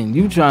bugging.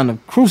 You trying to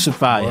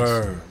crucify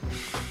us.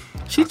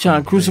 She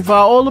trying to crucify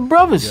all the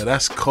brothers. Yeah,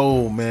 that's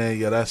cold, man.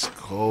 She's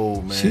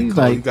cold.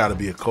 Like, you gotta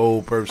be a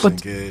cold person,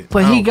 kid.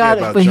 But he got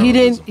it. But he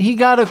didn't. He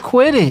gotta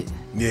quit it.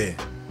 Yeah.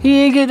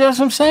 He ain't get. That's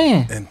what I'm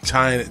saying. And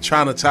trying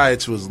to tie it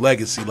to his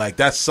legacy, like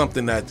that's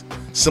something that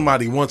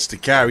somebody wants to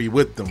carry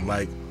with them.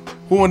 Like,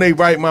 who in their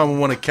right mind would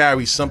want to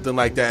carry something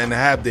like that and to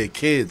have their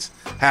kids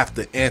have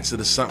to answer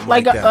to something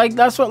like that? Like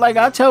that's what. Like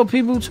I tell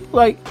people too.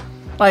 Like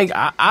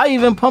I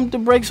even pump the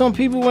brakes on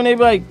people when they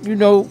be like,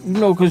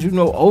 because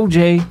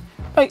OJ.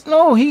 Like,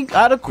 no, he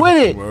gotta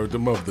quit it. Word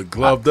them up. The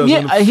glove doesn't.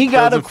 Yeah, he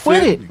gotta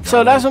quit it.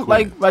 So that's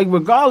like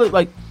regardless.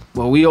 Like,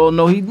 well, we all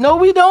know he. No,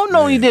 we don't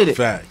know he did it.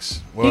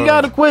 Facts. He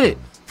gotta quit it.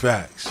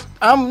 Facts.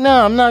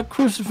 I'm not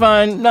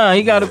crucifying. Nah,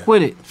 he gotta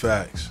quit it.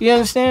 Facts. You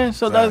understand?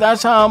 So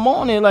that's how I'm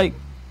on it. Like,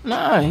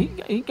 nah,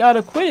 he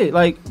gotta quit it.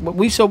 Like, but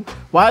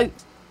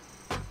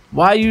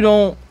why you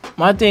don't?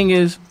 My thing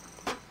is,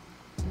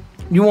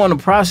 you want to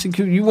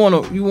prosecute, you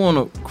want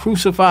to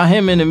crucify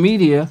him in the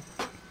media,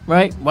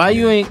 right? Why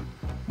you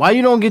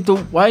don't get the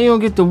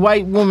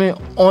white woman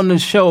on the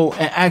show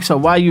and ask her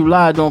why you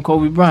lied on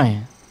Kobe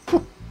Bryant?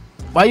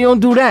 Why you don't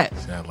do that?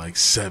 It's got like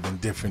 7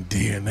 different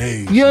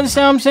DNAs. You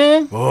understand what I'm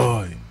saying?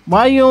 Boy.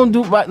 Why you don't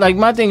do, like,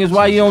 my thing is,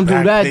 why you don't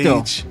do that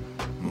though?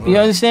 You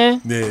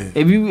understand? Yeah.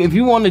 If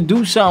you want to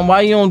do something, why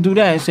you don't do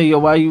that and say,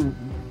 yo,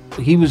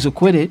 he was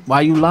acquitted,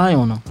 why you lie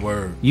on him?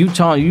 Word. You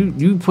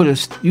put an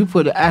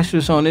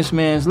asterisk on this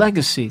man's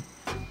legacy.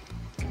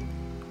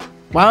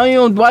 Why you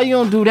don't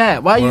do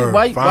that? Why you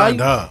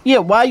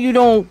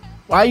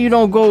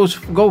don't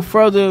go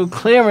further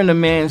clearing the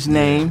man's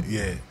name?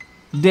 Yeah.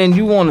 Then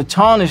you want to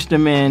tarnish the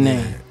man's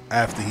name.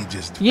 After he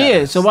just passed.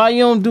 Yeah, so why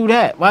you don't do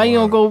that? Why you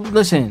don't go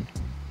listen?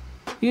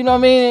 You know what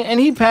I mean? And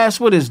he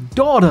passed with his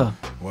daughter.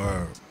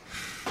 Word.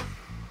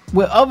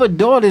 With other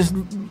daughters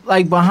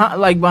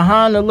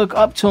behind to look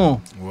up to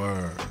him.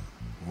 Word,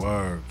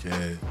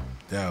 kid.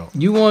 Yo.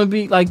 You want to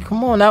be like,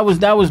 come on, that was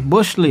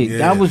Bush League. Yeah,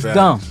 that was facts,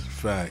 dumb.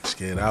 Facts,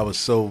 kid. I was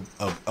so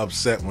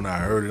upset when I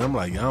heard it. I'm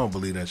like, I don't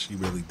believe that she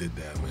really did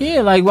that, man.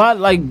 Yeah, like why?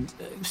 Like,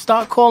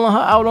 start calling her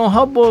out on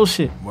her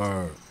bullshit.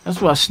 Word. That's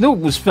why Snoop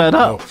was fed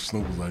up.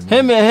 Snoop was like,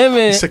 him and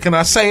he said, "Can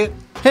I say it?"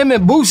 Him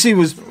and Boosie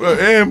was.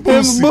 And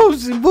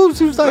Boosie.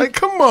 Boosie was like,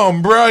 "Come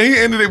on, bro." He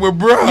ended it with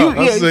 "bro."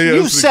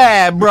 You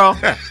sad, bro.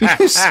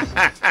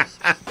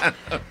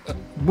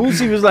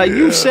 Boosie was like,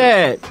 "You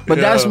sad," but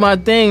that's my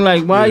thing.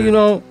 Like, why you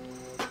don't?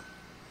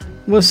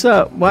 What's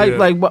up? Why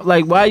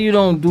why you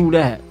don't do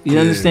that? You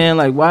understand?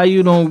 Like, why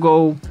you don't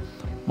go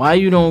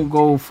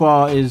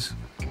far as?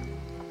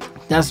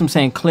 That's what I'm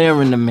saying.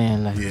 Clearing the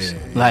man,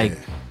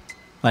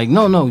 like,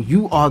 no,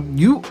 you are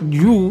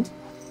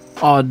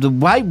the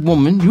white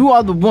woman. You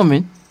are the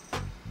woman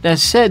that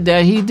said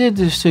that he did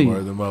this to you.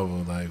 Word, the mother,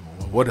 like,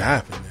 what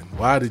happened? And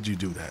why did you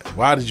do that?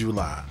 Why did you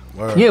lie?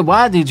 Word. Yeah,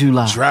 why did you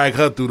lie? Drag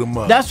her through the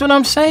mud. That's what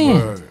I'm saying.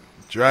 Word.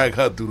 Drag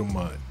her through the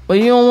mud. But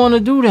you don't want to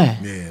do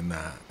that. Yeah,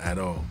 nah, at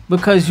all.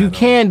 Because you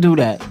can't do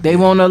that. They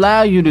won't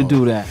allow you to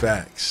do that.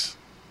 Facts.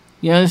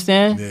 You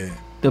understand? Yeah.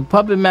 The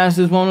puppet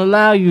masters won't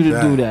allow you to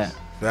do that.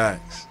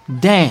 Facts.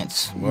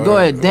 Dance. Word. Go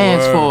ahead,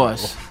 dance for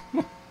us.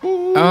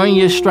 Earn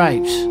your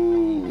stripes.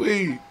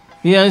 Ooh-wee.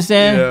 You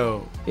understand?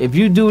 Yo. If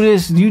you do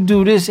this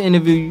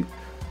interview,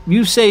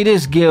 you say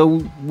this,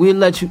 Gil, we'll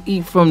let you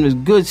eat from the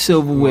good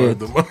silverware.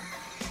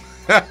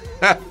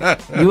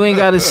 You ain't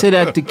got to sit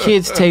at the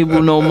kids'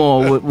 table no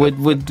more.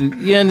 With the,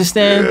 you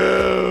understand?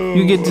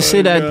 You get to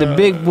sit at the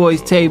big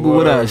boys' table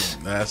with us.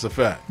 That's a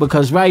fact.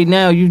 Because right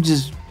now you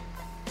just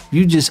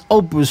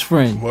Oprah's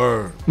friend.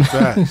 Word.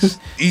 Facts.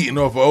 Eating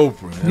off of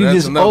Oprah. You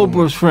just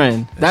Oprah's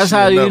friend. That's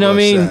how, you know what I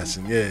mean?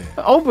 Assassin. Yeah.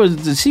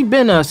 Oprah, she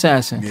been an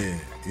assassin.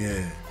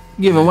 Yeah.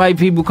 Giving white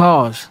people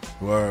cars.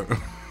 Word.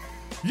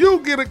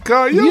 You get a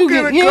car. You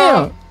get a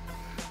car.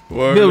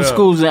 Word build up.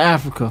 schools in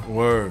Africa.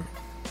 Word.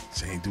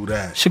 She ain't do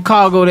that.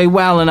 Chicago, they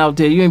wilding out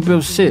there. You ain't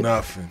built shit.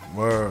 Nothing.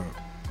 Word.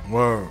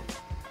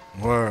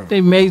 They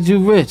made you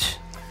rich.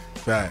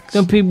 Facts.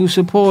 Them people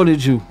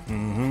supported you.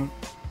 Mm-hmm.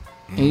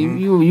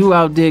 And you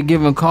out there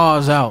giving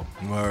cars out.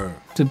 Word.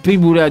 To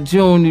people that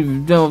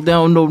you don't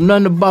know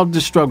nothing about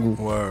the struggle.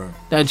 Word.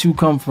 That you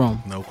come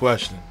from. No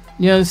question.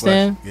 You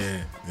understand?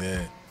 Yeah.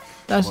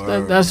 That's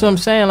what I'm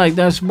saying. Like,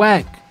 that's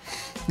whack.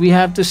 We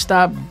have to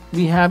stop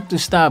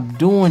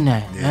doing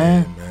that,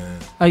 man.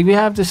 Like, we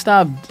have to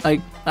stop.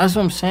 Like, that's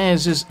what I'm saying.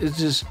 It's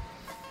just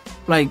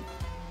like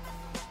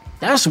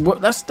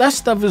that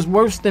stuff is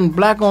worse than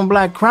black on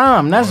black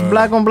crime. That's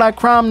black on black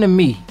crime to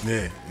me.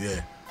 Yeah.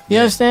 You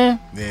understand?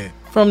 Yeah.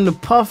 From the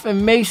Puff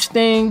and Mace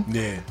thing.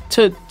 Yeah.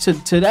 To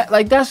that.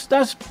 Like, that's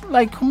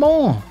like, come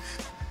on.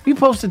 We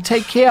supposed to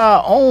take care of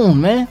our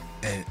own, man.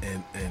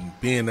 And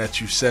being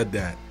that you said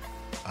that,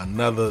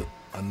 another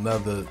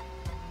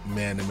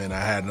man I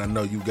had, and I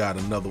know you got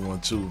another one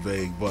too,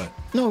 Vague, but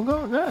no,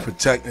 go ahead.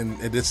 Protecting,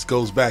 and this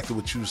goes back to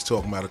what you was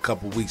talking about a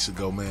couple weeks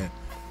ago, man.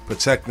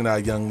 Protecting our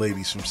young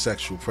ladies from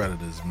sexual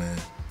predators, man.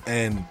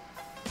 And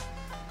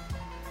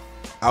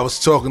I was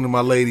talking to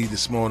my lady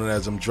this morning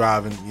as I'm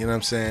driving, you know what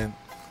I'm saying?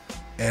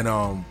 And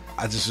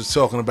I just was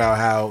talking about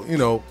how, you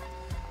know,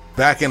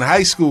 back in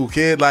high school,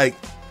 kid, like,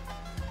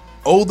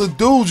 older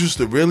dudes used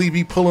to really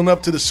be pulling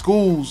up to the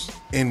schools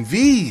in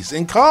V's,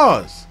 in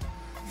cars,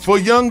 for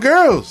young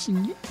girls.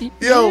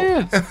 Yo,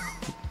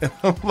 and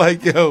I'm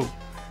like, yo,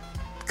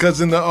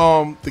 because in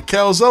the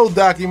Kelso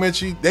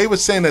documentary, they were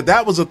saying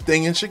that was a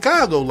thing in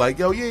Chicago. Like,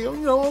 yo, yeah, you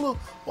know,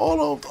 all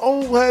those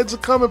old heads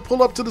would come and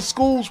pull up to the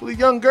schools for the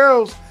young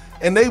girls,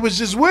 and they was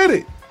just with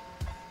it.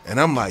 And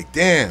I'm like,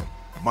 damn.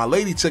 My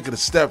lady took it a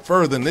step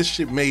further, and this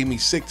shit made me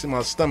sick to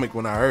my stomach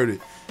when I heard it.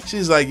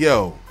 She's like,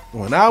 yo,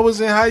 when I was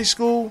in high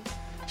school,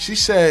 she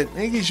said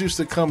niggas used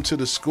to come to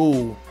the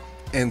school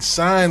and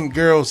sign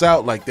girls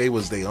out like they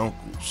was their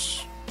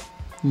uncles.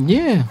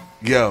 Yeah.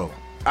 Yo,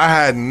 I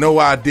had no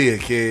idea,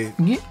 kid.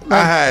 Yeah,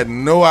 I had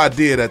no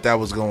idea that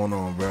was going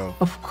on, bro.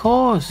 Of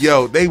course.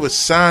 Yo, they was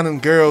signing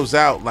girls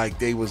out like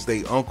they was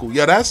their uncle.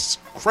 Yo, that's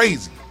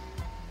crazy.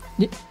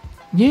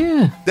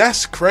 Yeah.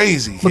 That's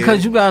crazy, kid.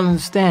 Because you gotta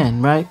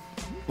understand, right?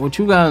 What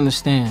you gotta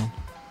understand,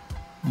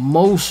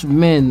 most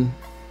men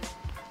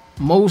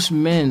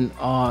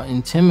are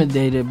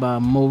intimidated by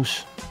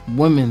most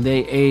women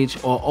their age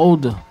or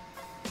older.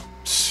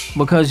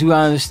 Because you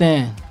gotta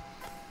understand,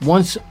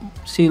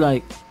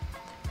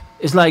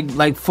 it's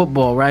like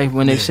football, right?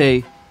 When they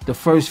say the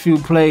first few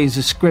plays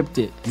are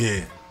scripted.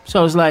 Yeah.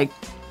 So it's like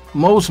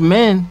most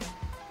men,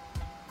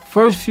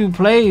 first few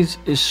plays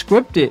is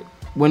scripted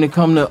when it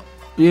come to,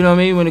 you know what I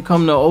mean? When it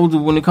come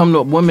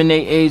to women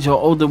their age or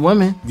older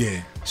women.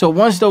 Yeah. So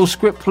once those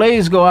script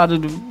plays go out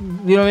of the,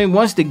 you know what I mean?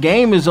 Once the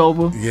game is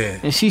over,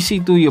 and she see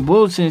through your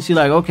bullshit and she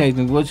like, okay,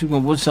 then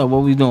what's up?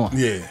 What we doing?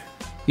 Yeah.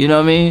 You know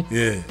what I mean?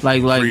 Yeah.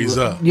 Like, freeze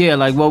up. Yeah,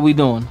 like what we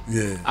doing?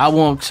 Yeah. I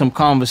want some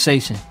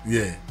conversation.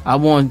 Yeah. I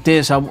want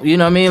this. You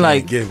know what I mean?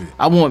 Like, give it.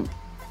 I want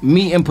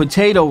meat and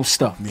potato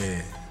stuff.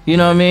 Yeah. You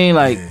know what I mean?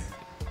 Like,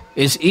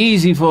 it's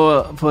easy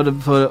for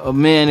a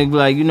man to be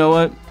like, you know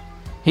what?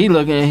 He's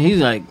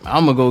like,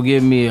 I'm gonna go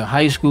get me a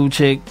high school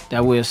chick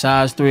that wears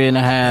size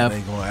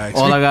 3.5.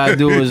 All I gotta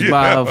do is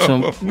buy her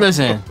some.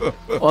 Listen,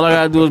 all I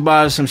gotta do is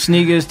buy her some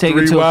sneakers, take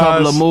her to a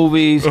couple of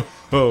movies,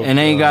 and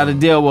ain't gotta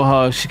deal with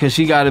her because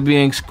she gotta be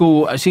in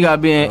school. She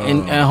gotta be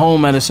at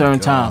home at a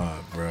certain time.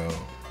 Bro.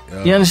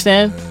 You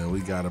understand? Man, we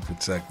gotta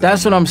protect.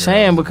 That's what I'm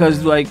saying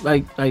because like,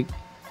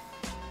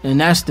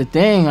 and that's the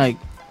thing. Like,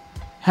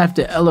 have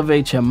to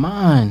elevate your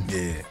mind.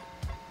 Yeah.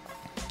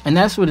 And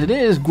that's what it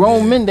is.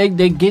 Grown men, they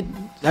get.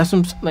 That's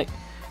what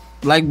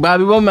like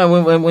Bobby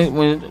Womack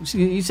when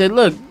he said,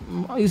 look,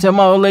 he said,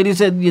 my old lady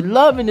said, your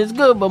loving is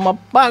good, but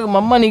my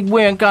money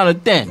wearing kind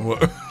of thin.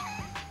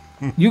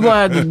 You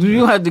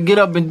have to get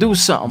up and do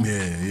something.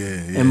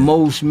 Yeah. And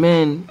most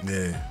men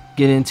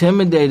get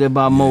intimidated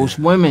by most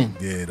women.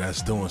 Yeah,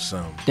 that's doing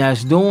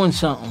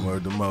something.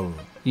 Word to mother.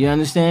 You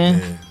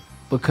understand? Yeah.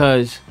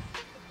 Because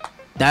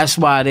that's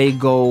why they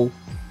go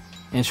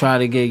and try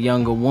to get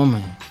younger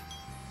women.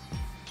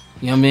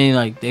 You know what I mean?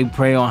 Like, they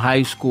prey on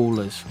high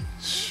schoolers.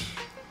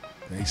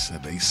 They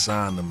said they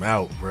signed them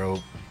out, bro.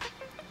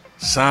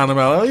 Signed them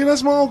out. Oh, yeah,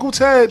 that's my Uncle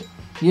Ted.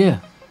 Yeah.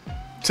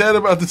 Ted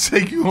about to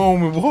take you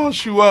home and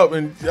wash you up.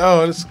 And,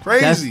 yo, it's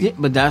crazy.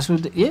 That's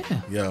what,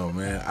 Yo,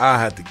 man, I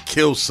had to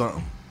kill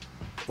something.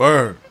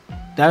 Word.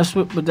 That's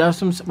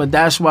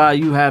why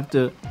you have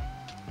to,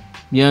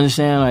 you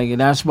understand? Like,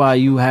 that's why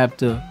you have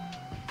to,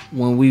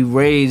 when we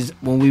raise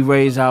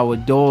our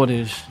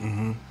daughters,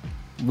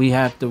 we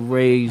have to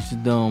raise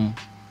them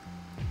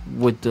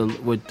with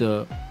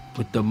the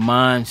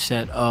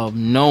mindset of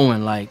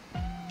knowing, like,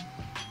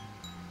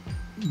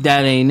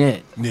 that ain't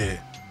it. Yeah.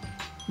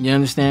 You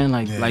understand?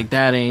 Like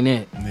that ain't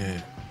it.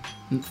 Yeah.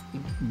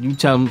 You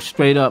tell them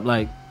straight up,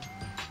 like,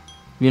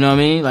 you know what I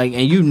mean? Like,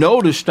 and you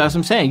know that's what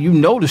I'm saying. You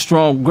know the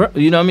strong girl.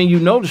 You know what I mean? You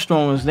know the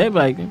strong ones. They be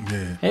like,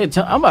 hey,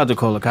 I'm about to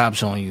call the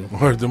cops on you.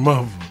 Word the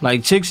mother.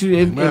 Like, chicks,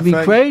 it'd be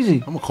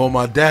crazy. I'm gonna call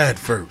my dad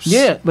first.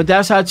 Yeah, but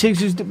that's how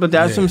chicks used to. But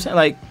that's what I'm saying.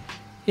 Like,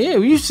 yeah,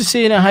 we used to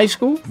see it in high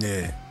school.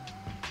 Yeah.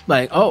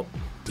 Like, oh,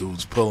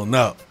 dude's pulling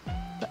up.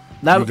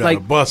 That, you got like,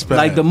 a bus pass.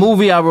 Like the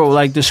movie I wrote,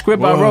 like the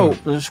script I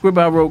wrote,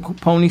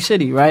 Pony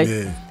City, right?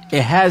 Yeah.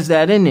 It has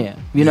that in there.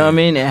 You know what I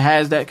mean? It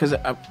has that because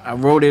I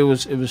wrote it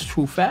was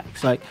true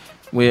facts. Like,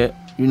 where,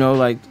 you know,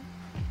 like,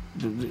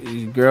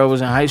 the girl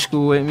was in high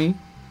school with me.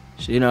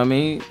 You know what I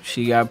mean?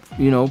 She got,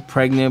 you know,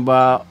 pregnant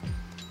by,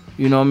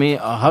 you know what I mean,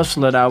 a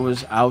hustler that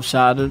was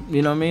outside of,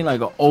 you know what I mean, like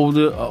an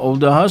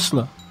older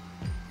hustler.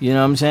 You know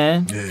what I'm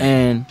saying? Yeah.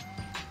 And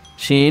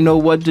she ain't know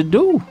what to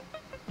do.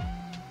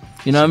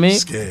 You know what I mean?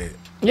 Scared.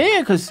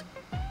 Yeah, because,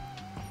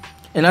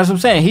 and that's what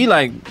I'm saying. He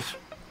like,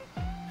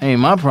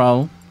 ain't my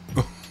problem.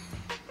 Wow.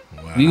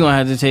 We gonna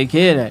have to take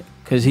care of that.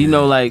 Because he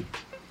know, like,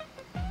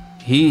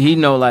 he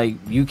know, like,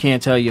 you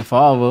can't tell your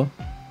father.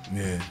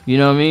 Yeah. You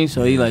know what I mean?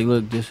 So he like,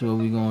 look, this is what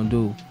we gonna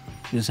do.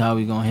 This is how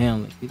we gonna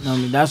handle it. You know what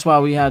I mean? That's why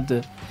we have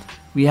to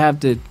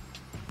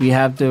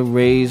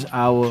raise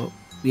our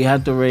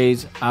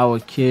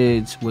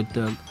kids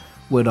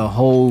with a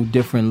whole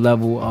different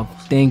level of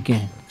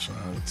thinking.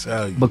 Trying to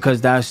tell you.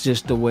 Because that's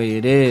just the way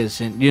it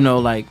is. And, you know,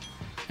 like,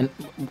 and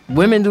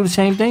women do the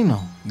same thing,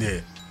 though.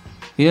 Yeah.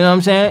 You know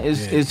what I'm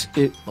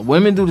saying?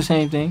 Women do the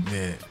same thing.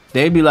 Yeah.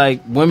 They be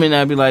like, women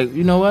that be like,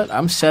 you know what?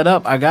 I'm set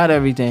up. I got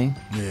everything.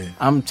 Yeah.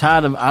 I'm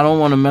tired of, I don't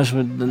want to mess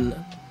with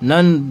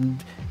none,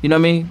 you know what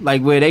I mean?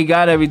 Like, where they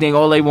got everything,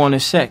 all they want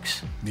is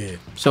sex. Yeah.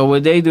 So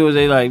what they do is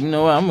they like, you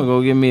know what? I'm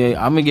gonna give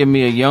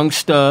me a young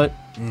stud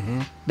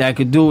that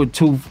could do it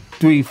 2,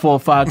 3, 4,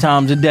 5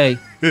 times a day.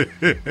 But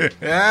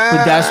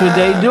that's what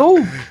they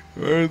do.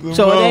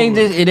 So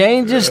it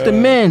ain't just the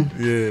men.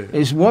 Yeah.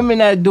 It's women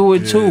that do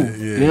it too. Yeah.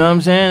 You know what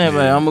I'm saying?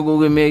 They're like, I'm gonna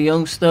go get me a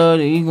young stud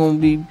and he gonna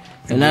be,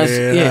 and that's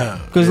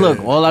Cause look,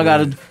 all I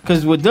gotta,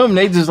 cause with them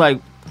they just like,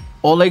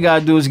 all they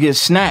gotta do is get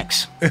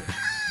snacks. You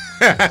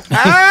know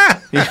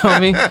what I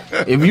mean?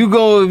 If you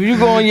go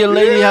in your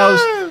lady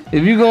house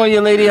If you go in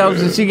your lady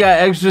house and she got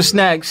extra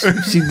snacks,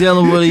 she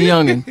dealing with a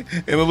youngin.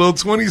 In a little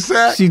 20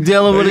 sack. She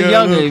dealing with a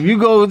youngin. If you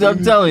go,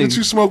 I'm telling you. Did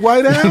you smoke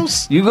White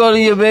House? You go to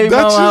your baby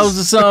mama house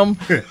or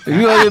something. If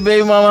you go to your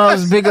baby mama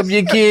house and pick up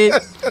your kid,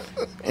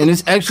 and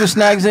there's extra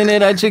snacks in there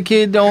that your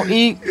kid don't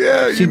eat,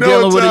 Yeah, she you know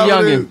dealing what with a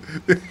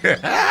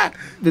time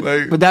youngin.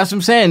 Like, But that's what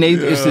I'm saying.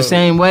 It's the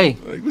same way.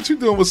 like, what you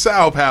doing with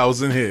Sour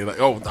Pals in here? Like,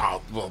 oh,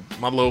 no, well,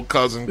 my little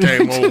cousin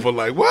came over.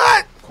 Like,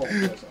 what?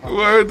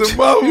 Word the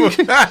mother.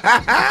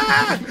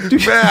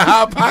 Man,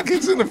 Hot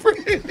Pockets in the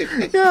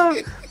fridge.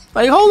 Yeah.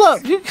 Like, hold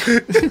up. You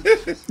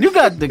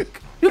got the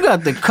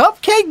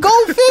cupcake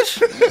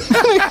goldfish?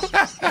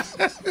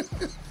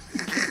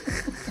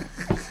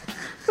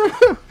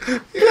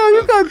 Yo,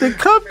 you got the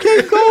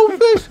cupcake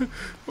goldfish?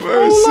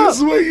 Word,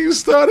 since when you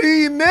started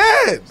eating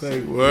that?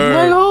 Like,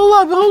 word.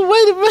 Like,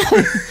 wait a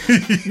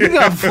minute. You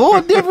got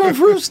 4 different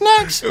fruit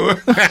snacks?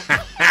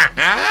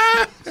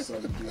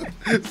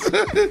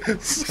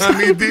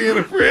 Sunny D in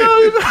the fridge.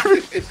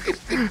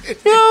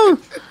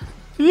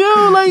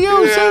 Like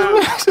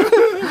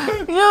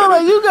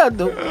you got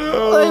the,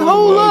 like,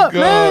 hold up,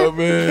 God,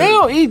 man. They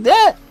don't eat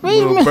that.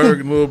 Wait a minute.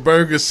 Little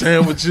burger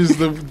sandwiches,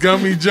 the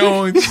gummy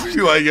joints.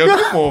 You like, yo,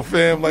 come on,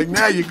 fam. Like,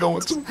 now you're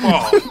going too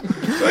far.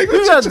 Like,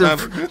 You got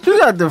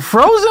the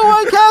frozen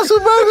White Castle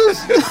burgers?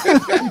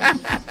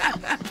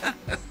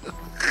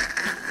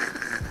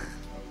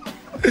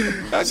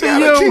 I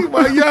gotta keep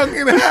my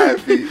youngin'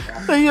 happy.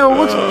 Hey, yo,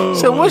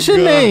 what's your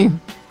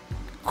name?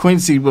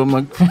 Quincy, but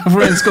my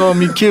friends call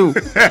me Q.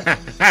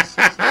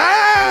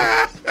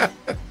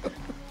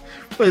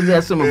 What is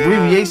that, some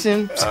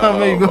abbreviation? Oh,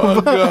 my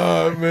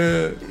God,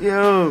 man.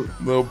 Yo.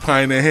 Little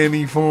pint of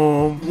Henny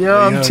for him. Yo,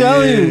 I'm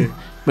telling you.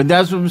 But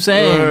that's what I'm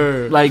saying.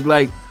 Word.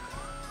 Like,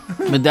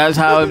 but that's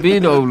how it be,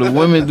 though. The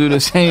women do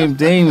the same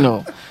thing,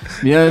 though.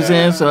 You know what I'm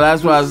saying? So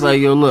that's why I was like,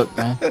 yo, look,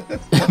 man.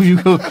 If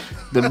you go,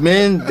 the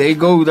men, they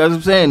go, that's what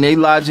I'm saying. Their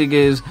logic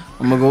is,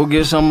 I'm going to go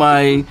get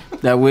somebody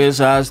that wears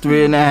size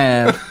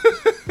 3.5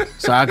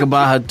 so I could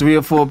buy her 3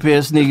 or 4 pair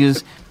of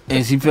sneakers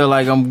and she feel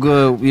like I'm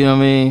good, you know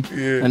what I mean?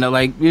 Yeah. And they're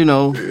like, you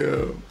know,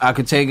 I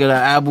could take her to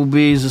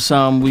Applebee's or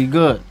something, we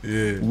good.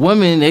 Yeah.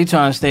 Women, they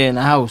trying to stay in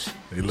the house.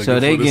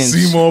 So they getting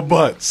Seymour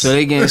butts. So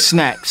they getting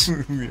snacks.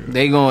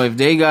 They going, if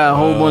they got a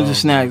whole bunch of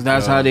snacks,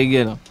 that's how they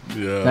get them.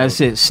 Yeah.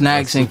 That's it.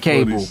 Snacks and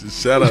cable.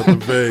 Shout out to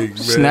Vague, man.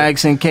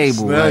 Snacks and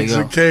cable. Snacks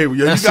like, and cable.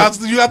 Yo,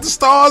 you got the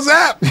Stars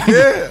app.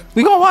 Yeah.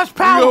 We gonna watch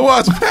Power. We gonna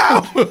watch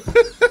Power.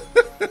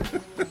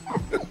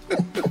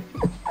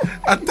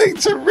 I think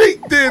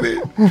Tariq did it.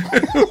 It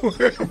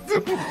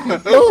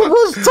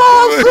was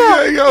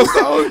Tasha.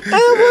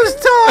 It was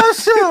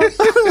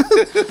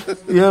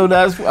Tasha. Yo,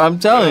 that's, I'm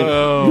telling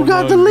you. You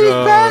got the league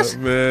pass?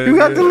 Man, you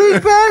got the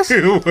league pass?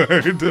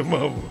 Word the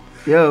mama.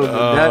 Yo,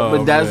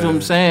 but that's what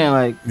I'm saying.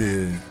 Like,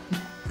 yeah.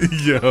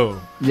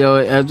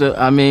 Yo,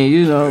 I mean,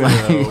 you know,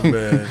 like, Yo,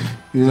 man.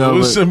 You know,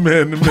 what's your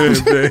man-to-man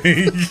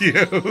thing? Yo.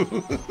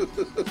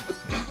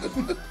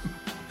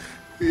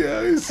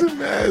 Yeah, it's some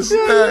mad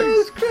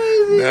snacks.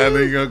 Crazy. Now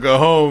they gonna go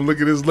home, look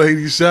at this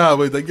lady shop.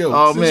 Like,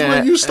 yo, since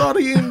when you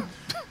started eating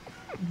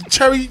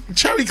cherry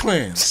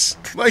clams?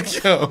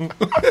 Like, yo,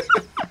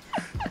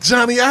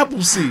 Johnny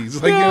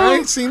Appleseeds. Like, yo, I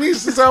ain't seen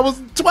these since I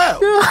was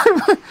 12.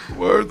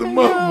 Word the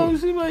mother.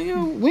 She like,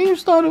 yo, when you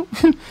started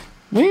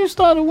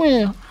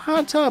wearing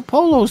hot top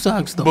polo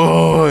socks, though?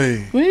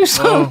 Boy. When you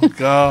started, oh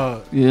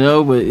God. You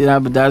know,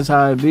 but that's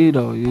how it be,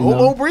 though. You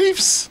polo know?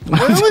 briefs?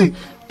 Really?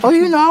 Oh,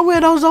 you know, I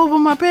wear those over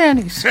my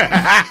panties. Like,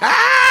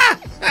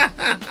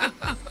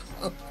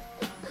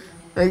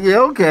 yeah,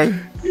 okay.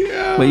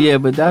 Yeah.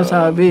 But that's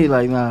how it be.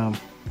 Like, nah.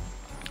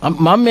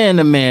 My man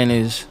to man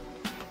is,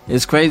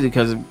 it's crazy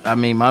because, I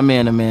mean, my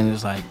man to man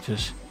is like,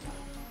 just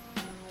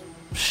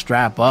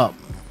strap up.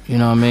 You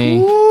know what I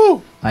mean?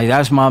 Ooh. Like,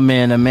 that's my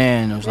man to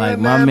man. It was like,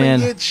 my man.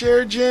 Get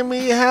your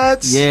Jimmy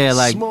hats. Yeah,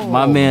 like,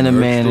 my man to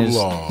man is,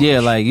 yeah,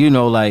 like, you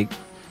know, like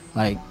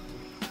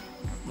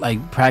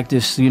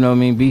practice, you know what I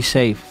mean? Be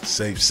safe.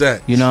 Safe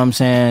sex. You know what I'm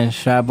saying?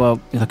 Strap up.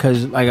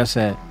 Because, like I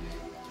said,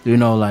 you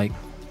know, like,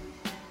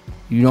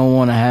 you don't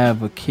want to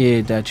have a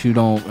kid that you're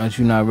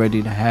not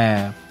ready to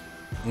have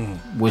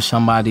with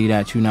somebody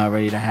that you're not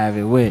ready to have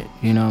it with.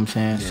 You know what I'm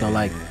saying? Yeah. So,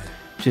 like,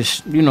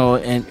 just, you know,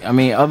 and I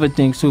mean, other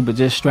things too, but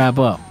just strap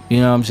up. You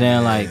know what I'm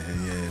saying? Like,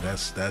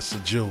 that's a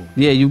jewel.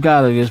 Yeah, you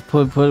gotta just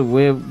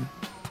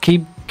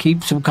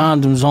keep some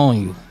condoms on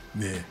you.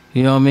 Yeah.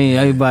 You know what I mean?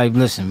 Everybody,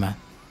 listen, man.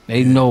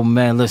 They know,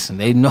 man, listen,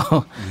 they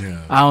know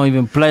I don't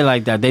even play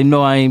like that. They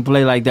know I ain't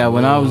play like that.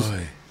 When I was,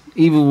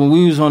 even when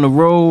we was on the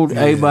road,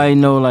 everybody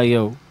know, like,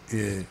 yo,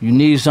 you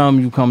need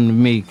something, you come to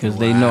me, because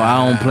they know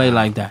I don't play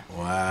like that.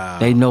 Wow.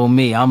 They know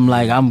me. I'm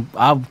like, I'm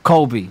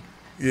Kobe.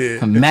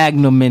 Yeah.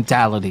 Magnum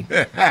mentality.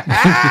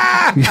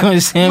 You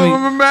understand me?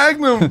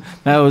 Magnum.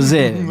 That was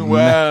it.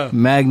 Wow.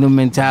 Magnum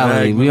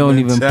mentality. We don't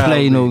even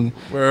play no,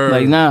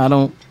 like, nah, I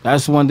don't,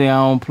 that's one thing I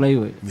don't play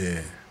with.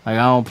 Yeah. Like,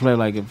 I don't play,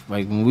 like, if,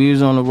 like, when we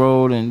was on the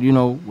road and, you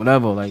know,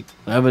 whatever they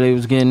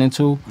was getting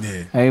into,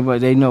 everybody,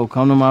 they know,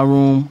 come to my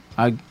room,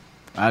 I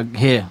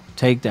here,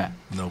 take that.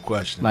 No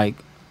question. Like,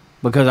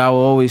 Because I will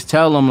always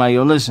tell them, like,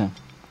 yo, listen,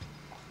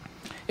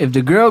 if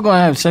the girl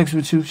gonna have sex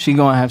with you, she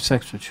gonna have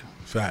sex with you.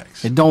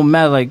 Facts. It don't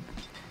matter, like,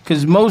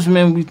 because most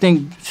men, we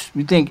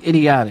think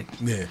idiotic.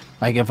 Yeah.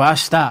 Like, if I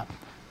stop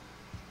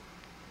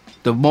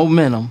the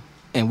momentum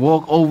and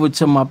walk over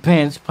to my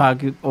pants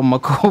pocket or my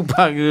coat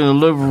pocket in the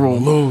living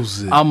room,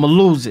 I'ma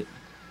lose it.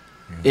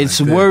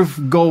 It's worth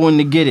going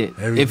to get it.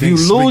 If you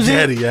lose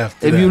it,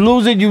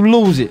 you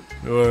lose it.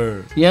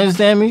 Word. You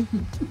understand me?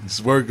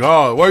 It's work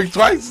hard. Work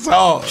twice as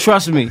hard.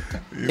 Trust me.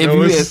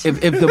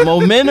 If the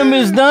momentum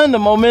is done, the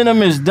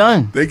momentum is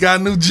done. They got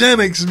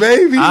Nugenics,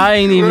 baby. I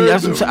ain't even.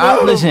 Listen. I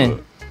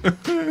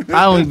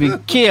don't even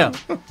care.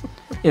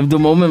 If the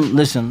momentum,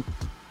 listen.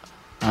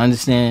 I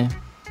understand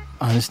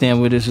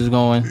where this is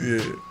going.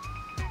 Yeah.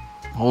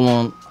 Hold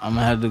on. I'm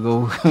gonna have to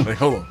go. Like,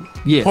 hold on.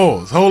 Yeah.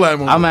 Pause. Hold that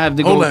moment. I'm gonna have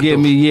to go get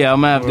me. Yeah,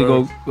 I'm gonna have to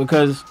go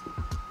because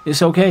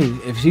it's okay.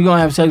 If she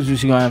gonna have sex with you,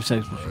 she gonna have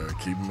sex with you.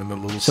 Keep him in a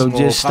little so small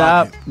just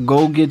stop. pocket.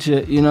 Go get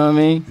your. You know what I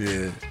mean?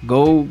 Yeah.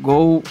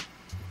 Go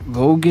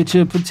get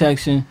your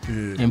protection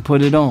and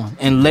put it on.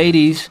 And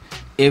ladies,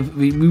 if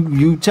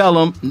you tell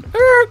them,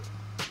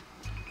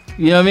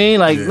 you know what I mean?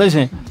 Like,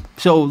 listen.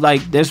 So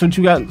like that's what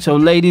you got. So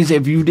ladies,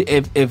 if you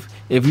get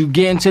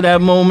into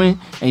that moment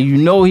and you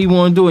know he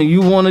want to do it and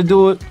you want to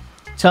do it,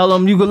 tell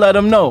him, you can let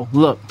him know.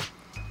 Look,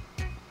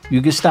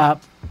 you can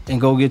stop and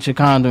go get your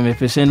condom.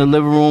 If it's in the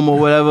living room or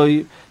whatever,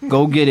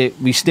 go get it.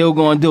 We still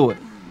gonna do it.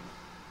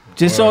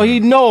 Just so he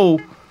know,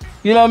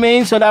 you know what I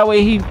mean? So that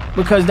way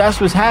because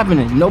that's what's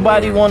happening.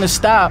 Nobody want to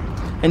stop,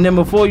 and then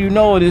before you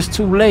know it, it's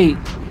too late.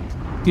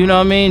 You know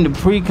what I mean? The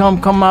pre-cum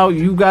come out,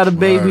 you got a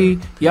baby,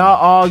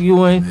 y'all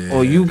arguing,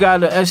 or you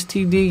got a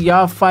STD,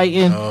 y'all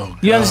fighting. Oh,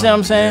 you understand what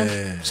I'm saying?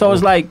 Yeah. So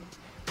it's like,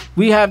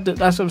 that's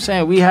what I'm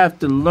saying, we have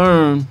to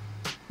learn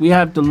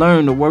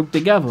to work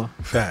together.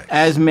 Facts.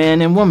 As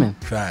man and woman.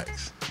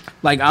 Facts.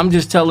 Like, I'm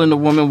just telling the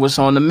woman what's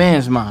on the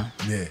man's mind.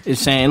 Yeah. It's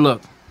saying,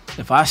 look,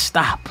 if I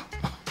stop,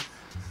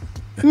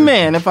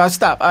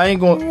 I ain't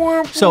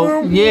going.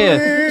 So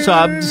yeah.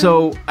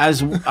 So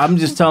as I'm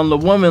just telling the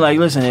woman, like,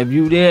 listen, if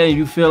you there and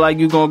you feel like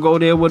you're gonna go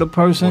there with a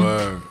person,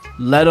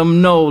 let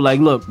them know,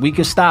 like, look, we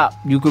could stop.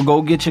 You could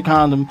go get your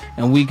condom,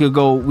 and we could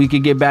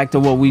get back to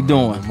what we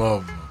doing.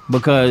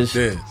 Because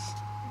you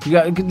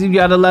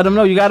got to let them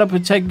know. You got to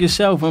protect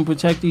yourself and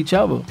protect each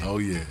other. Oh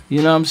yeah.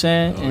 You know what I'm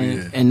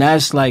saying? And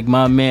that's like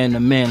my man. The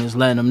man is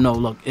letting them know,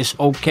 look, it's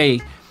okay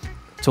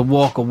to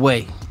walk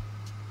away.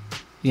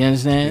 You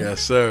understand?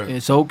 Yes, sir.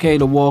 It's okay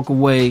to walk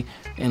away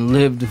and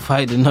live to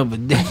fight another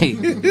day.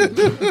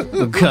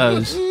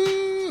 Because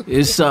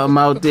it's something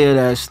out there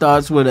that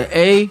starts with an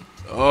A.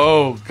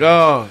 Oh,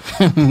 God.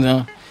 You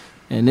know?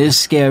 And it's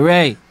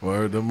scary.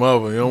 Word the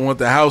mother. You don't want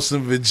the house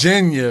in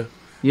Virginia.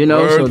 You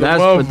know, so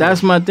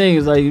that's my thing.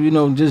 It's like, you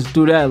know, just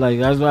do that. Like,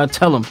 that's what I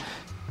tell them.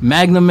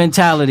 Magnum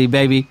mentality,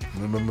 baby.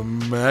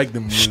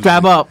 Magnum.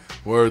 Strap up.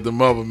 Word the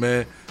mother,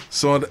 man.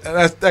 So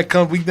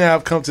we now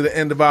have come to the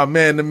end of our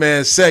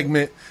man-to-man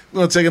segment. We're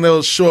going to take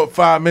another short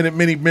 5-minute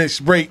mini-mix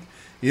break.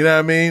 You know what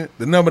I mean?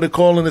 The number to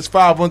call in is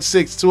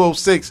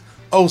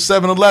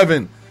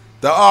 516-206-0711.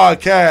 The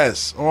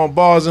Oddcast on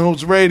Bars and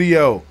Hoops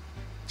Radio.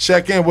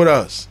 Check in with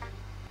us.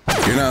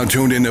 You're now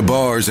tuned into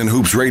Bars and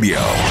Hoops Radio,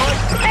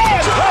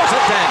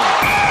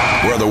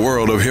 where the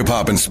world of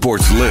hip-hop and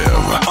sports live.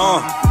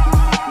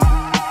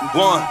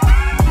 1,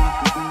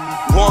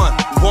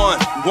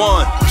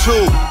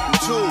 2.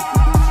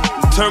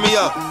 Turn me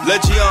up,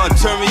 Legion,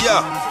 turn me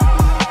up.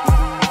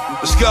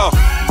 Let's go.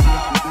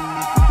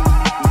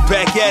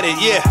 Back at it,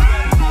 yeah.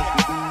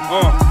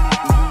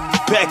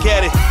 Back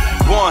at it.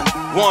 1,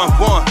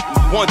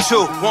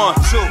 2.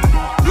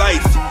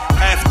 Life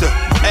after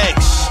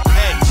X.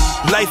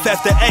 Life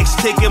after X,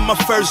 taking my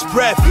first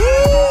breath.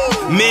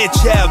 Man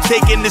child,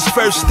 taking his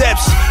first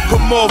steps.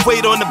 Put more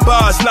weight on the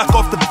bars, knock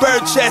off the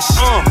bird chest.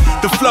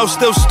 The flow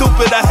still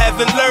stupid, I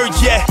haven't learned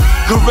yet.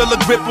 Gorilla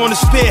grip on the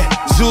spear,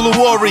 Zulu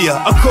warrior.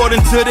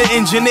 According to the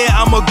engineer,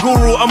 I'm a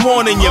guru, I'm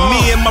warning ya.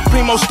 Me and my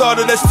primo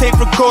started as tape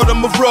recorder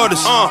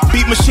marauders.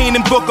 Beat machine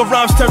and book of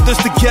rhymes turned us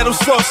to ghetto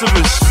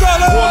sorcerers.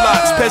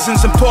 Warlocks,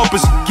 peasants and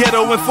paupers,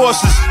 ghetto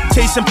enforcers.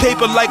 Chasing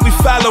paper like we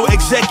follow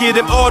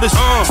executive orders.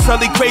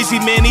 Sully crazy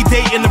man, he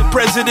dating the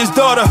president's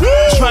daughter.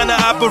 Trying to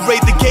operate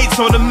the gates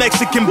on the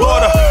Mexican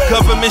border.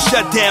 Government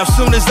shut down,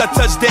 soon as I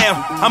touch down.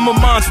 I'm a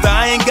monster,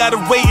 I ain't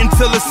gotta wait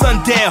until the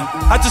sundown.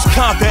 I just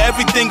conquer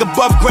everything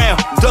above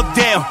ground. Duck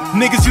down,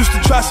 niggas used to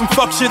try some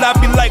fuck shit, I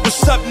be like,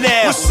 what's up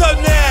now? What's up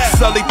now?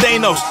 Sully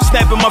Thanos,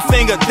 snapping my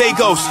finger, they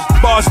ghost.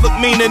 Bars look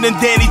meaner than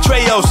Danny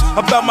Trejo.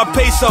 About my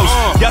pesos,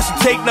 y'all should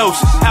take notes.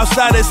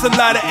 Outside there's a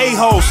lot of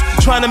a-holes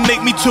trying to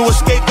make me to a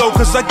scapegoat,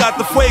 cause I got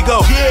the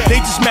fuego.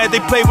 They just mad they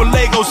play with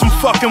Legos, I'm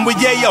fucking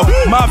with Yayo.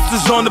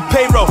 Mobsters on the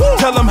payroll,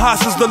 tell them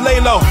hostas to lay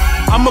low.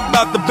 I'm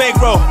about the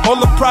bankroll, all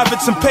the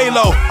profits and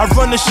payload. I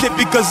run the shit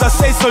because I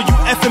say so, you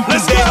effing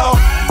potato.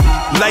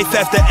 Life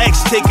after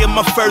X, taking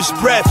my first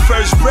breath.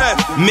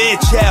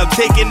 Man-child,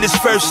 taking his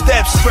first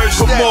steps.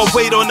 Put more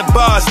weight on the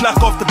bars,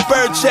 knock off the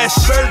bird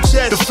chest.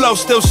 The flow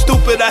still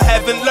stupid, I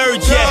haven't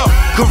learned yet.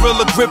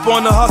 Gorilla grip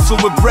on the hustle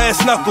with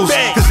brass knuckles.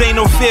 Cause ain't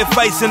no fear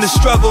fights in the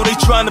struggle, they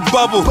trying to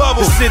bubble.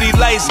 The city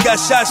lights got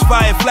shots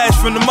fired, flash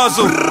from the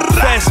muzzle.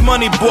 Fast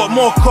money bought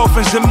more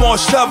coffins and more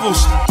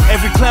shovels.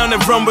 Every clown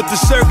that run with the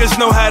circus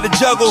know how to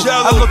juggle.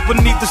 I look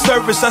beneath the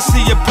surface, I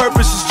see your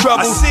purpose is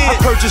trouble. I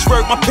purchase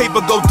work, my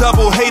paper go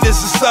double. Haters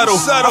are subtle.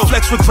 I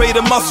flex with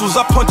greater muscles,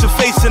 I punch a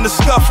face in the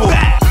scuffle.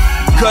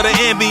 Cut the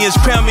ambience,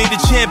 crown me the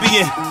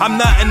champion. I'm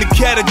not in the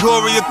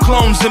category of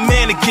clones and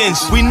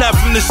mannequins. We not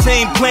from the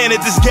same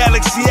planet, this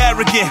galaxy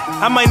arrogant.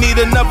 I might need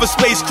another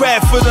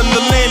spacecraft for them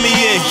to land me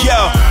in. Yo,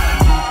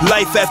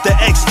 life after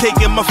X,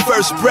 taking my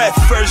first breath.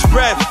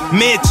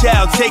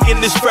 Man-child, taking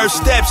his first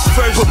steps.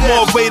 Put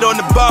more weight on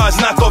the bars,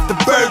 knock off the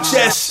bird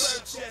chest.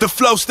 The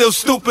flow still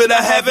stupid,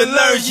 I haven't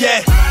learned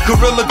yet.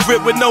 Gorilla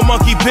grip with no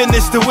monkey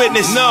business to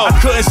witness. No, I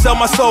couldn't sell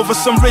my soul for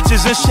some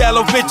riches and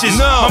shallow bitches.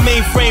 No, my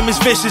mainframe is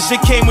vicious,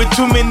 it came with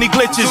too many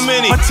glitches.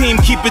 My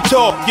team keep it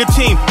tall, your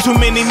team too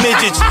many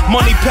midgets.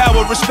 Money,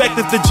 power, respect.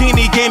 If the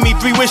genie gave me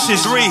 3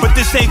 wishes, but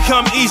this ain't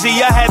come easy,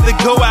 I had to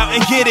go out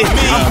and get it.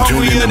 I'm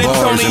hungrier than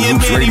Tony and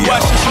Manny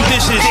washing some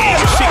dishes.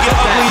 Shit get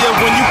uglier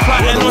when you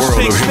plotting on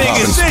 6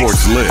 figures.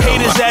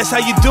 Haters ask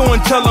how you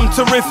doing, tell them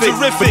terrific.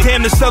 But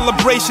damn, the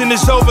celebration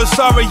is over,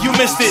 sorry you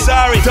missed it.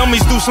 Sorry,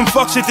 dummies do some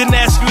fuck shit, then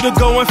ask you to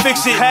go and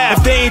fix it.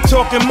 If they ain't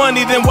talking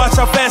money, then watch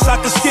how fast I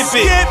can skip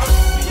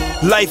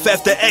it. Life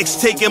after X,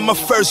 taking my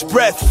first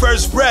breath.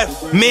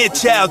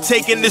 Man-child,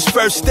 taking his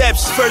first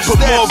steps. Put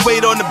more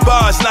weight on the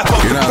bars, knock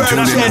off the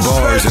bird chest.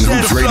 Bars and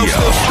Hoops Radio.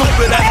 Still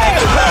stupid, I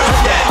haven't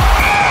learned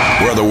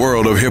yet. Where the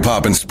world of hip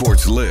hop and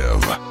sports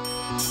live.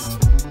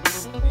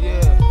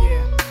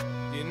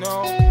 You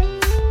know,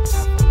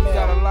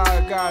 got a lot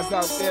of guys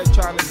out there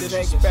trying to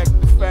disrespect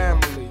the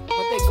family.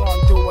 What they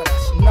gonna do with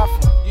us?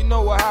 Nothing. You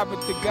know what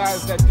happened to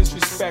guys that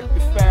disrespect the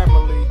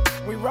family?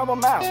 We rub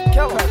them out,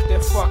 kill them. Cut their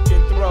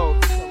fucking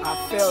throats. I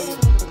feel you.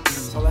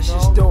 So let's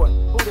just do it.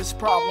 Who this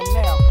problem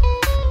now?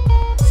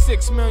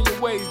 6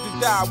 million ways to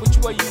die, which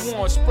way you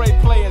want? Spray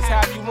players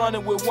have you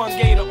running with one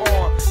gator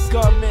on.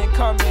 Gunmen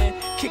come in,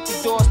 kick the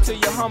doors till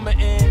your Hummer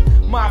in.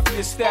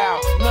 Mafia style,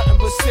 nothing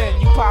but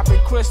sin. You poppin'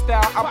 crystal,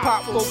 I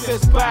pop full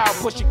fist bow.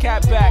 Push your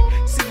cat back,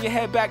 send your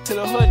head back to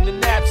the hood in the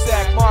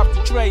knapsack. Marv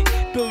the Drake,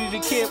 Billy the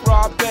Kid,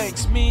 rob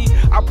banks. Me,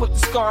 I put the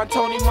scar on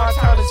Tony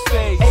Montana's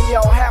face. Hey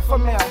yo,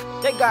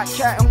 $500,000. They got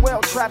Cat and Will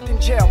trapped in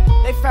jail.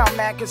 They found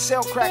Mac and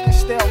Cell cracking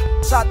still.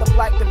 Inside the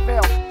Black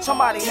DeVille,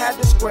 somebody had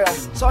to squeal.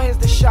 So here's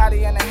the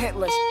shotty and the hit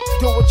list.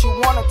 Do what you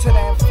wanted to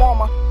the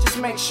informer. Just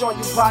make sure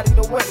you body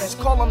the witness.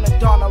 Call him the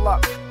Donald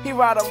up. He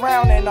ride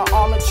around in an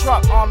armored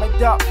truck,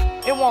 armored up.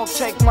 It won't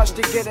take much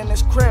to get in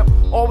his crib.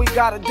 All we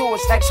gotta do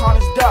is X on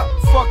his duck.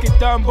 Fuck it,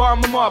 done,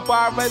 bomb him up.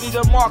 I ready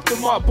to mark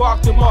them up,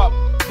 bark them up.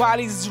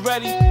 Bodies is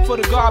ready for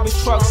the garbage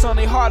truck, son,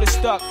 they heart is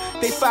stuck.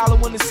 They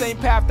following the same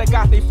path that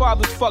got their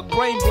father's fuck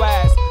brain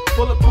blast.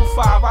 Bulletproof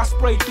 5, I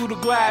spray through the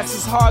glass.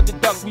 It's hard to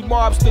duck, we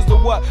mobsters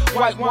or what?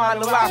 White wine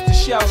and lobster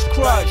shells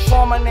crush.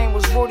 Former name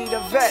was Rudy the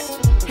Vet.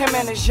 Him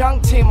and his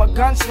young team of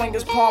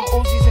gunslingers, palm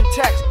Uzis and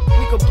techs.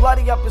 We could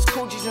bloody up his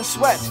coochies and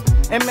sweats.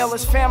 And mill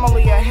his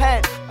family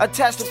ahead,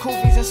 attached to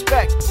koofies and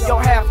specs. Yo,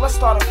 let's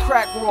start a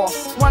crack war.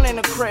 Run in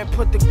the crib,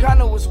 put the gun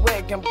to his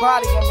wig and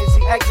body him as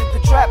he exit the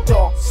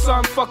trapdoor.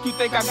 Son, fuck you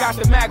think I got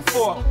the Mac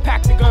for?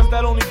 Pack the guns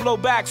that only blow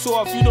backs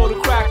off, you know the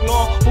crack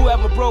law.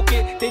 Whoever broke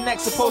it, they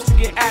next supposed to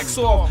get axed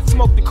off.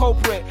 Smoke the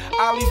culprit.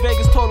 Ali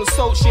Vegas told us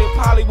so shit.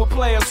 Hollywood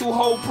players who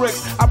hold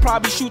bricks. I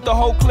probably shoot the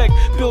whole clique.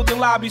 Building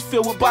lobbies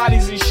filled with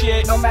bodies and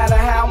shit. No matter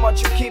how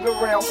much you keep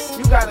it real,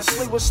 you gotta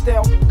sleep with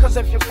still. Cause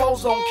if your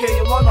foes don't kill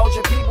you, Lord knows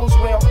your people's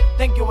will.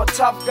 Think you a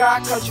tough guy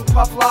cause you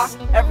puff lock.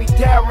 Every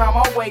day around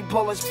my way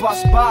bullets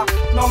bust by.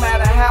 No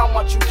matter how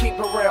much you keep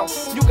it real,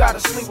 you gotta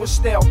sleep with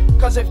still.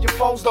 Cause if your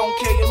foes don't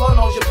kill you, Lord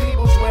knows your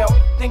people's will.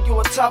 Think you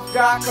a tough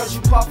guy cause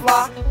you puff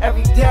lock.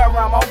 Every day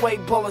around my way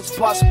bullets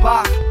bust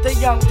by. The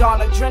young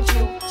Donna drench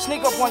you.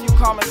 Sneak up on you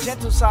calm and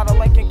gentle. Side of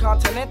Lincoln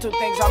Continental.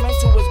 Things I'm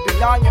into is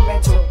beyond your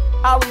mental.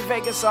 Ali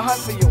Vegas a hunt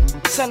for you.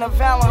 Send a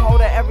Valen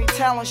holder every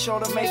talent show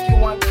to make you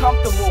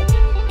uncomfortable.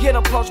 Get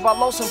approached by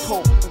Los and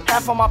Pool.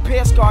 Half of my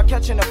peer scar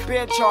catching a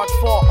beer charge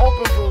for an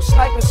open brew.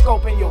 Sniper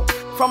scoping you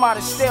from out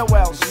of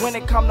stairwells. When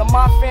it come to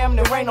my fam,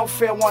 there ain't no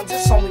fair ones,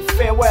 it's only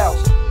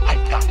farewells. I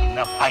got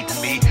enough fight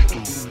in me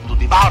to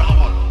devour the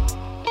world.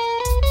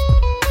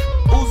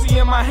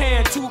 Uzi in my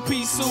hand,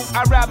 2-piece suit.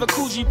 I'd rather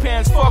Coogee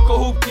pants, fuck a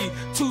hoopty.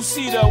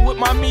 2-seater with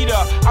my meter.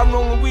 I'm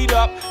rolling weed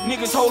up.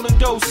 Niggas holding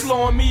dough,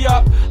 slowing me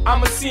up.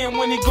 I'ma see him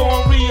when he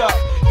gon' re-up.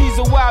 He's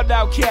a wild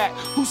out cat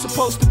who's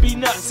supposed to be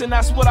nuts, and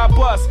that's what I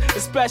bust,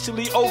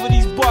 especially over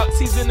these bucks.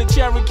 He's in the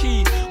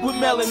Cherokee with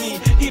Melanie.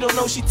 He don't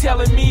know she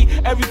telling me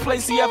every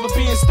place he ever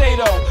be in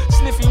Stato.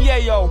 Sniffing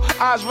yayo,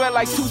 eyes red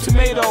like 2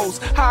 tomatoes.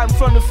 Hiding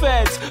from the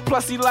feds,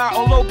 plus he lie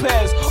on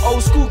Lopez.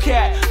 Old school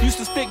cat, used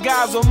to stick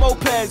guys on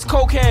mopeds.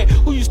 Cokehead,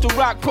 who used to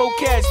rock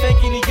pro-cats,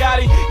 thinking he got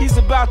it. He's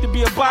about to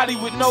be a body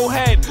with no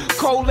head.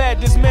 Cold lead,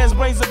 this man's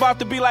brain's about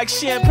to be like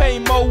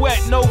champagne, Moet,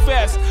 no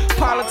vest.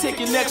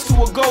 Politicking next to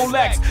a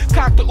Golex.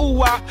 Cock the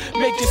ooh-wop,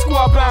 make your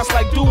squad bounce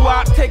like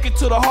doo-wop. Take it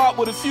to the heart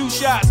with a few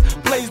shots.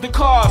 Blaze the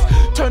cars,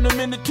 turn them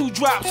into 2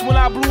 drops. When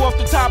I blew off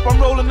the top, I'm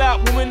rolling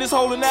out. But when this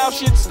holding out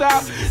shit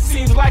stop,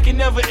 seems like it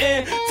never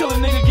end till a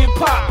nigga get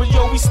popped. But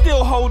yo, we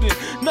still holding.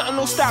 Nothing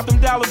don't stop them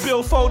dollar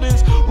bill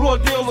foldings. Raw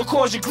deal will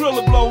cause your grill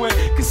to blow in.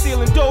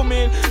 Concealing dough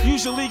men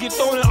usually get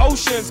thrown in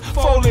oceans.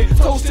 Folding,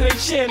 toast to their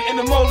chin in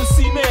the mold of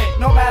cement.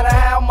 No matter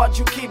how much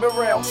you keep it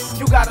real,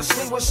 you gotta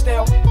sleep with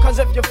still. Cause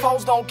if your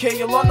foes don't kill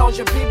you, Lord knows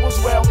your people's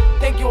will.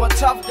 Think you a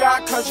tough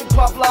guy cause you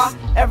puff lie.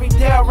 Every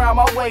day around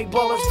my way,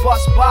 bullets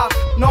bust by.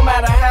 No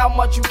matter how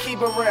much you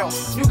keep it real,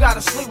 you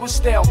gotta sleep with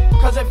still.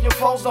 Cause if your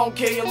foes don't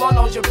kill you, Lord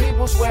knows your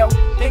people's will.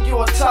 Think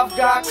you a tough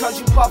guy cause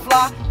you puff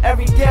lie.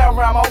 Every day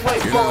around my way,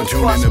 You're now bullets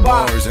tuned bust into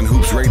by. Bars and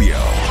Hoops Radio,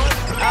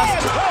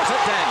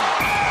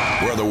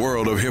 where the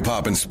world of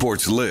hip-hop and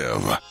sports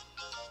live.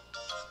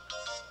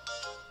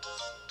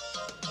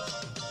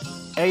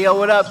 Hey, yo,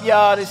 what up,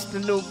 y'all? This is the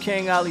new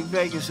King, Ali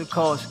Vegas, of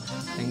course.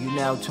 And you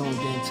now tuned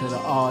into the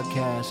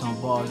Oddcast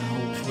on Bars and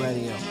Hoops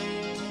Radio.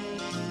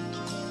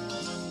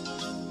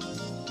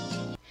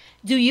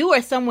 Do you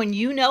or someone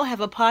you know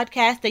have a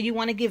podcast that you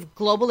want to give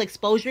global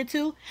exposure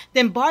to?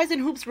 Then Bars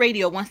and Hoops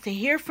Radio wants to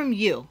hear from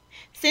you.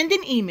 Send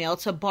an email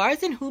to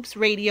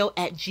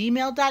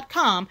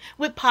barsandhoopsradio@gmail.com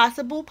with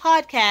possible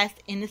podcast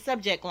in the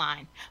subject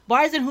line.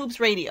 Bars and Hoops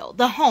Radio,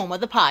 the home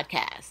of the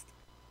podcast.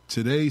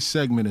 Today's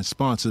segment is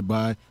sponsored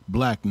by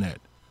BlackNet,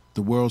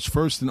 the world's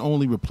first and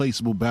only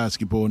replaceable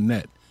basketball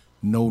net.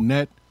 No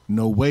net,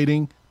 no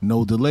waiting,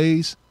 no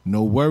delays,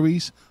 no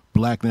worries.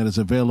 BlackNet is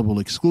available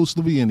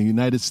exclusively in the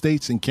United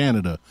States and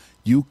Canada.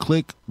 You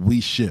click, we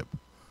ship.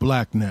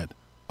 BlackNet,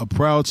 a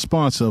proud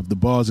sponsor of the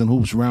Bars and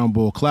Hoops Round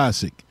Ball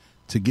Classic.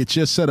 To get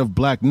your set of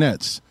Black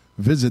Nets,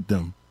 visit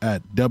them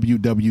at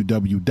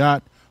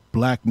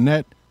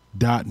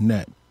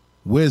www.blacknet.net.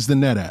 Where's the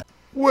net at?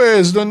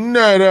 Where's the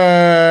net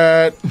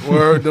at?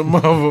 Word the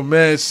mother,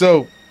 man.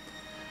 So,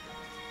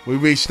 we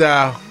reached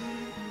our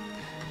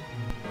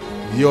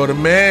You're the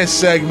Man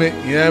segment,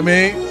 you know what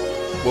I mean?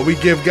 Where we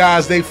give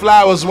guys they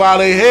flowers while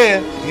they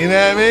here, you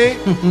know what I mean?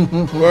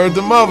 Word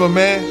the mother,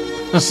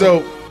 man.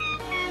 So,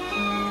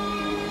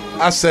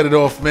 I set it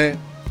off, man.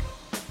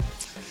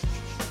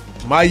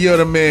 My You're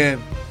the Man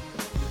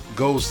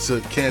goes to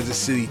Kansas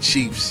City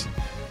Chiefs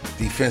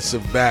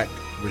defensive back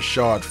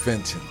Rashard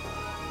Fenton.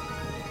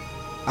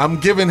 I'm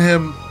giving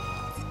him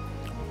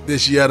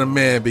this You're the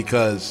Man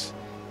because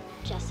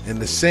in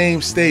the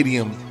same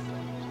stadium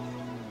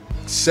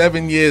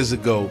 7 years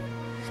ago,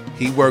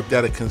 he worked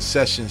at a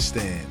concession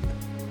stand.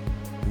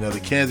 You know, the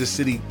Kansas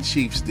City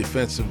Chiefs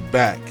defensive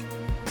back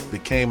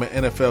became an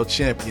NFL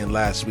champion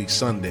last week,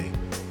 Sunday.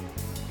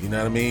 You know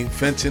what I mean?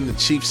 Fenton, the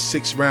Chiefs'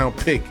 6th-round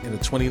pick in the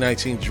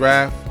 2019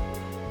 draft,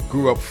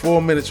 grew up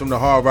 4 minutes from the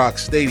Hard Rock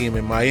Stadium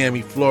in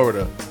Miami,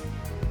 Florida,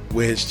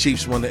 where his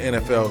Chiefs won the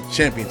NFL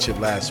championship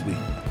last week.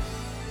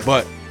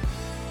 But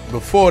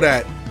before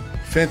that,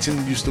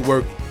 Fenton used to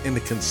work in the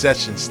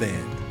concession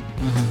stand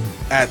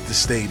at the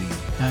stadium.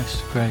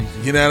 That's crazy.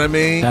 You know what I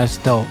mean? That's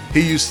dope.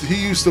 He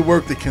used to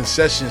work the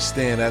concession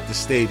stand at the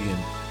stadium.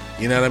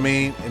 You know what I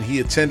mean? And he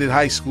attended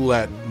high school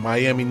at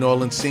Miami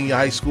Norland Senior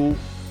High School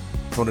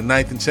from the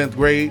 9th and 10th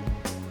grade.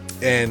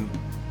 And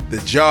the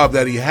job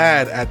that he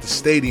had at the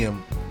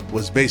stadium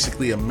was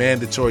basically a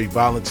mandatory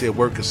volunteer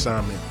work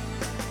assignment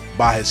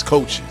by his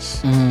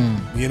coaches.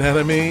 You know what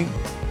I mean?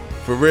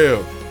 For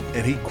real.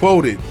 And he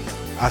quoted,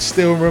 "I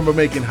still remember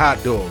making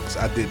hot dogs.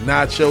 I did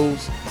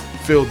nachos,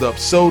 filled up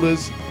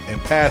sodas,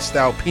 and passed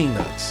out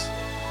peanuts.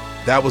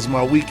 That was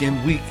my week in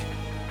and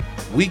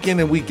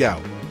week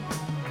out.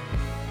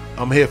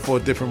 I'm here for a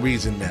different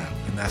reason now,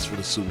 and that's for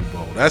the Super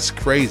Bowl." That's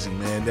crazy,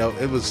 man.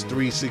 It was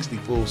 360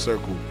 full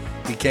circle.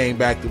 He came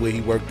back to where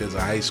he worked as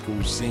a high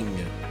school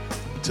senior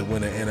to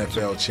win an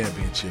NFL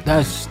championship.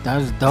 That's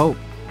dope.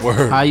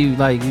 Word. How you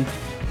like you?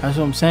 That's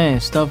what I'm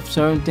saying.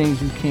 Certain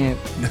things you can't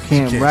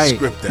write.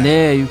 Script that.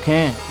 Yeah, you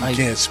can't. Like,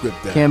 you can't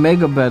script that. Can't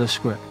make a better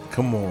script.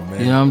 Come on, man.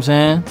 You know what I'm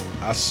saying?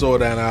 I saw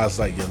that and I was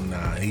like, yo,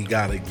 nah, he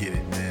gotta get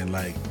it, man.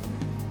 Like,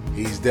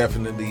 he's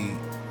definitely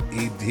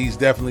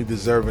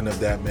deserving of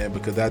that, man,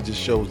 because that just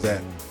shows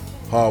that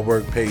hard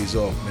work pays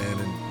off, man.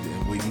 And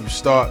when you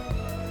start,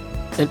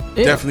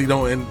 definitely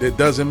don't. And it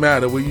doesn't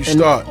matter where you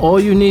start. All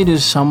you need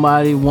is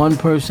one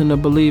person to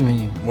believe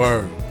in you.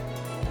 Word.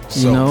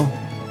 You know,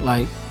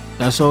 like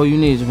that's all you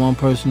need is one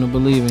person to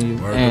believe in you.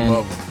 Word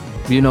and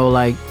you know,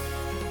 like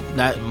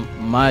that.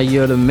 My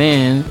You're the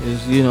Man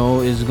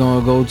is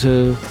gonna go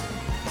to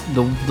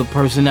the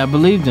person that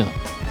believed in him.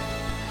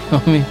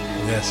 I mean,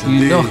 yes,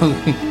 you know,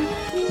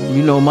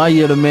 You know, my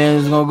year the man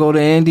is gonna go to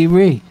Andy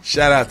Reid.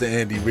 Shout out to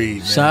Andy Reid,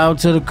 man. Shout out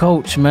to the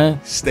coach, man.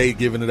 Stay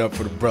giving it up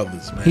for the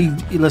brothers, man.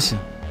 He listen.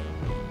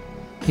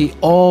 He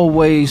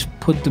always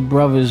put the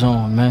brothers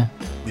on, man.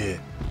 Yeah.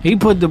 He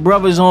put the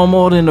brothers on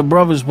more than the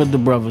brothers put the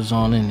brothers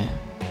on in there.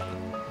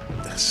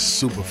 That's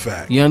super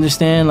fact. You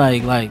understand?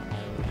 Like,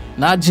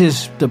 not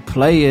just the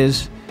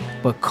players,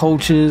 but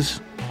coaches.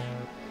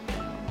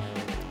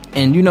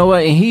 And you know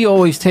what? And he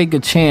always take a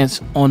chance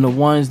on the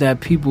ones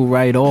that people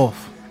write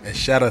off. And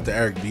shout out to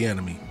Eric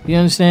Bieniemy. You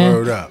understand?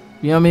 Word up.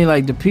 You know what I mean?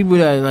 Like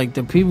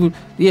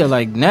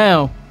like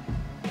now,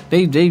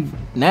 they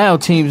now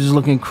teams is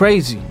looking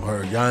crazy.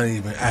 Word, y'all ain't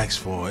even asked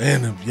for an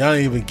interview. Y'all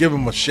ain't even give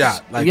him a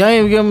shot. Like, y'all ain't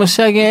even give him a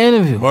second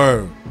interview.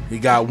 Word, he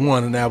got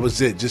one and that was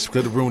it, just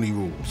because of the Rooney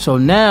Rule. So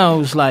now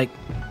it's like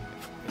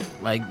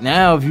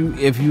now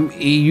if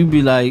you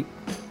be like,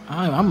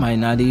 I might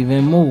not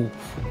even move.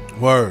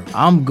 Word,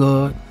 I'm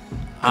good.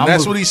 And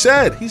that's what he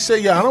said. He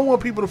said, "Yeah, I don't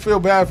want people to feel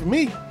bad for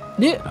me.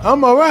 Yeah,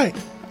 I'm all right.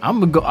 I'll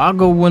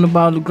go win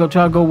try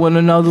to go win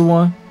another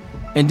one,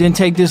 and then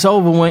take this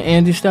over when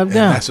Andy stepped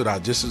down." That's what I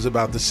just was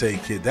about to say,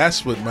 kid.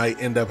 That's what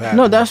might end up happening.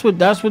 No, that's what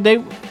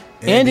they.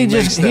 Andy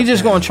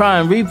just gonna try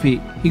and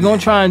repeat. He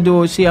gonna try and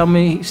do it. See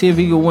if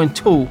he can win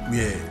 2.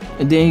 Yeah.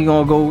 And then he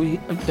gonna go.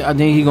 I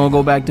think he gonna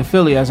go back to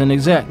Philly as an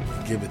exec.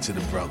 Give it to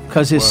the brother.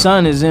 Cause his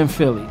son is in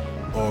Philly.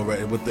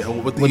 Already with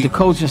the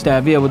coaching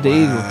staff. Yeah, with the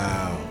Eagles.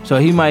 So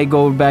he might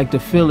go back to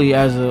Philly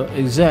as an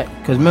exec.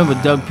 Because remember,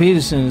 Doug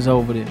Peterson is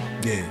over there.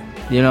 Yeah.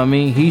 You know what I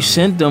mean? He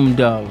sent them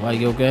Doug. Like,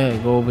 yo, go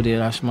ahead, go over there.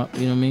 That's my,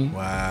 you know what I mean?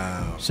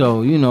 Wow.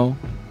 So, you know,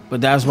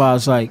 but that's why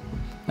it's like,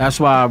 that's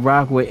why I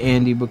rock with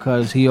Andy,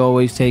 because he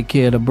always take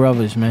care of the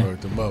brothers, man.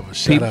 Word to mother.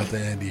 Shout out to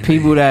Andy.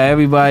 People that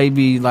everybody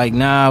be like,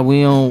 nah,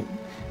 we don't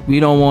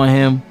want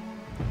him.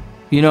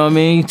 You know what I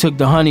mean? He took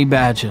the Honey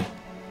Badger.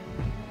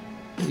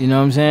 You know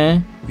what I'm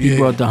saying? He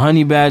brought the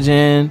Honey Badger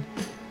in.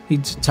 He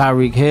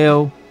Tyreek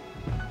Hill.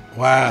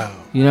 Wow.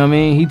 You know what I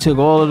mean? He took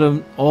all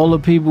the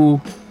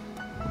people.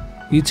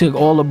 He took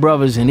all the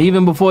brothers, and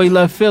even before he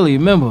left Philly,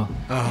 remember?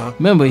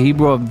 Remember, he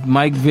brought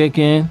Mike Vick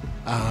in.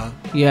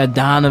 He had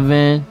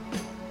Donovan,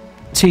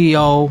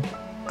 T.O.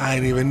 I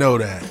didn't even know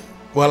that.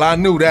 Well, I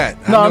knew that.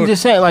 I'm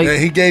just saying, like,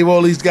 he gave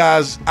all these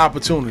guys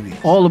opportunities.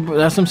 That's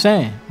what I'm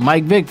saying.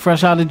 Mike Vick,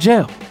 fresh out of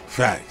jail.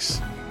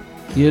 Facts.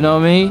 You know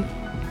what I mean?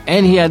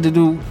 And he had to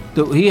do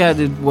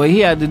what he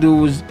had to do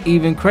was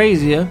even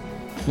crazier.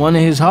 One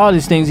of his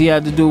hardest things he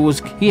had to do was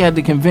he had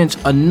to convince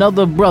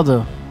another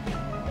brother,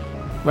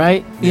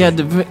 right? He had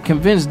to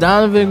convince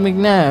Donovan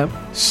McNabb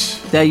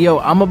that, yo,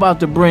 I'm about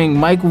to bring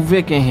Michael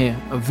Vick in here.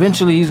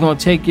 Eventually, he's going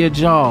to take your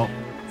job.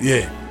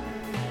 Yeah.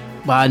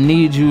 But I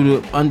need you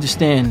to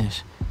understand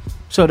this.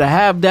 So to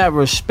have that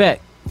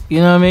respect, you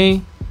know what I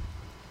mean?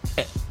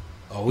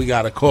 Oh, we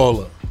got a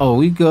caller. Oh,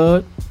 we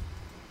good.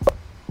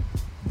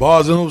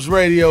 Bars and Hoops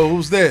Radio,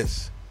 who's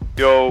this?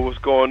 Yo, what's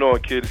going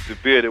on, kid? It's the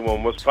bearded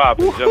one. What's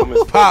poppin',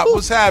 gentlemen? Pop,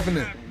 what's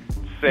happening?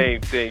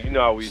 Same thing. You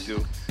know how we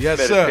do. Yes,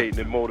 Meditating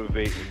sir. and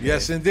motivating. Man.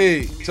 Yes,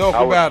 indeed. Talk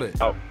about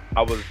it. I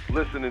was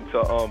listening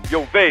to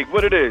Yo Vague.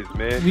 What it is,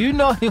 man? You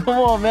know, come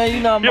on, man. You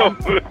know,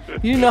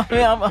 you know,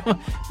 man.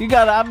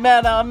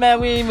 I'm mad.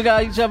 We ain't even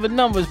got each other's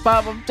numbers,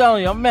 Pop. I'm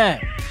telling you, I'm mad.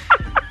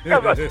 You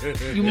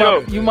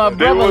my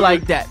brother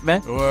like that,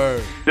 man.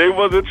 Word. They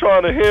wasn't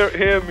trying to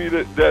hear me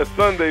that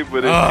Sunday,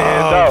 but it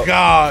panned out. Oh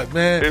God,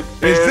 man! Is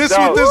this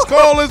out. what this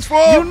call is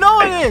for? You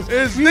know it is.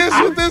 Is this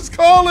what this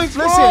call is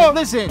for?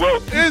 Listen. Well,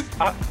 is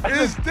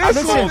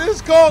this what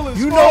this call is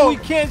for? You know we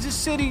Kansas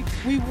City.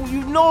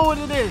 You know what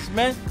it is,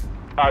 man.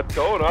 I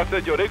told him. I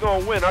said, yo, they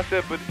gonna win. I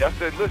said,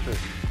 listen,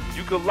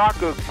 you could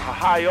lock a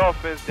high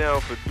offense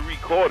down for 3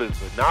 quarters,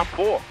 but not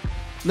 4.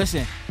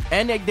 Listen.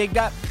 And they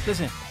got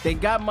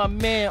my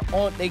man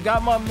on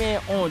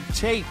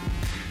tape.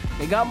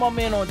 They got my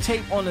man on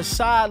tape on the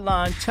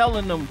sideline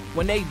telling them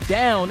when they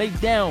down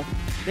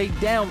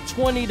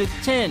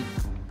 20-10.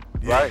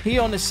 Right. He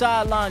on the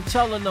sideline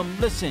telling them,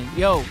 listen,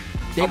 yo,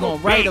 they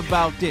gonna write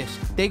about this.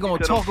 They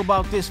gonna talk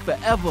about this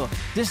forever.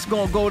 This is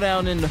gonna go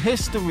down in the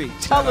history.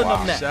 Telling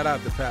them that. Shout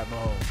out to Pat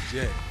Mahomes.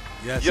 Yeah.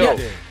 Yes, yo, he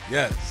did.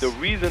 Yes. The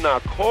reason I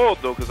called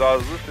though, because I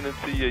was listening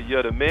to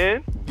You're the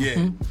Man. Yeah.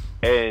 Mm-hmm.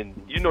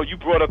 And you know, you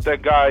brought up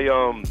that guy.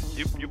 You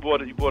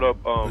brought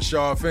up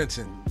Rashard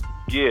Fenton.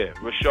 Yeah,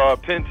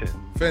 Rashard Penton.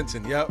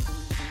 Fenton. Yep.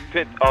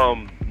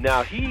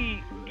 Now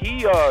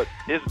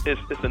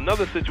it's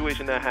another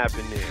situation that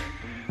happened there.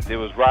 There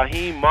was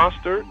Raheem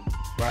Mostert.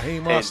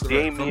 And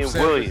Damian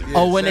Williams. Yeah,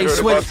 oh, when they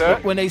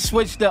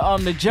switched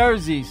the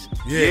jerseys.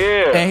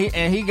 Yeah.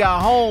 And he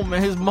got home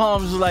and his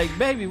mom was like,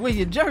 "Baby, where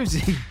your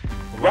jersey?"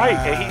 Right,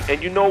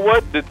 and you know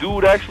what? The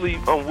dude actually,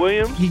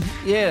 Williams,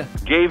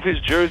 gave his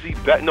jersey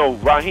back. No,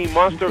 Raheem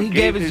Monster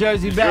gave his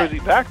jersey back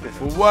to him.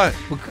 For what?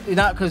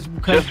 Not because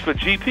just for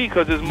GP,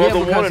 because his mother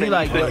wanted it.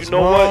 Like, he said, you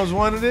know what?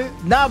 wanted it?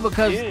 Nah,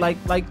 because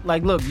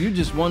like, look, you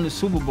just won the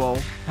Super Bowl,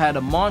 had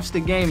a monster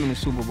game in the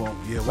Super Bowl.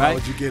 Yeah, why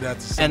would you get that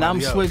to somebody And I'm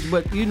else? switched,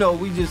 but you know,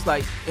 we just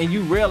like, and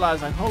you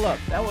realize like, hold up,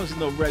 that wasn't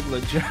no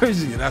regular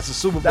jersey. Yeah, that's a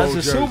Super Bowl. That's a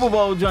jersey. Super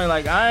Bowl joint.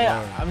 Like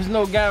I was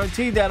no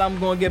guarantee that I'm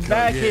gonna get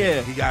back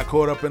here. He got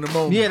caught up in the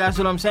moment. Yeah, that's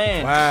what I'm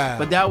saying. Wow.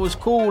 But that was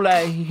cool.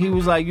 Like he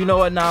was like, you know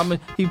what? Nah,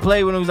 he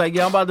played with him. He was like,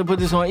 yeah, I'm about to put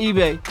this on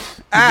eBay.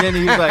 And then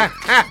he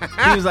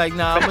was like,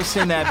 nah, I'm gonna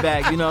send that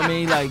back. You know what I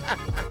mean? Like,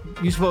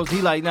 you supposed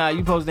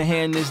to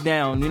hand this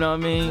down. You know what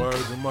I mean? Word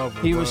to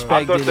mother. He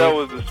respected I thought that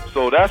was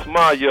so. That's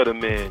my year the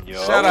man,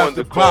 yo. Shout I out wanted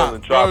to to call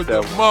and drop Word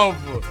that to one.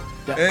 mother.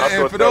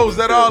 And for those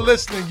that are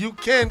listening, you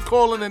can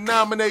call in and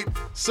nominate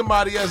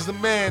somebody as the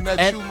man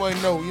that you might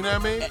know. You know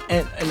what I mean?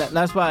 And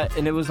that's why,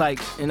 and it was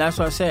like, and that's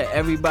why I said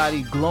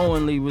everybody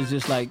glowingly was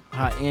just like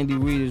how Andy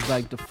Reid is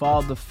like the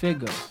father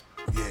figure.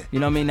 Yeah. You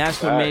know what I mean?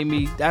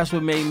 That's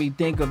what made me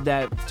think of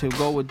that to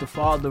go with the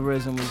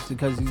fatherism, was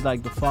because he's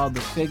like the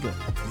father figure.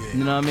 Yeah.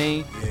 You know what I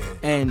mean? Yeah.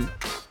 And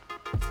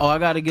I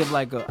gotta give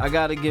like a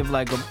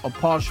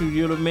partial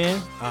you the man.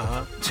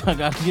 I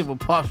gotta give a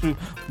partial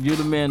you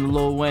the man to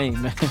Lil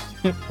Wayne, man.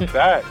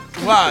 Fact.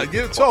 Wow,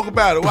 talk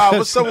about it. Wow,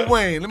 what's up with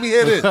Wayne? Let me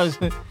hear this.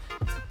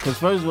 Because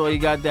first of all, he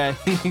got that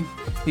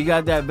he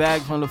got that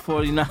bag from the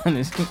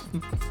 49ers.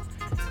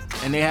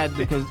 And they had,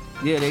 because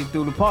they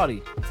threw the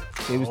party.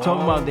 They was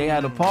talking about they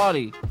had a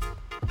party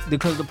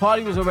because the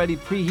party was already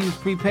he was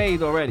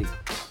prepaid already.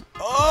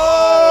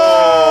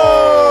 Oh!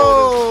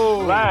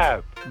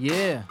 Live.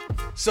 Yeah.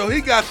 So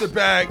he got the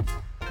bag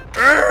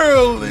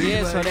early.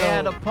 Yeah, so they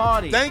had a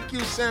party. Thank you,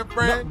 San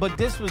Fran. No, but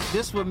this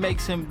what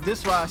makes him,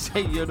 this why I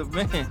say you're the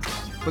man.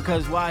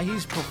 Because while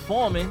he's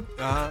performing,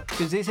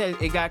 because they said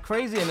it got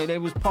crazy and they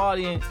was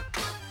partying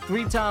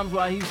 3 times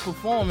while he's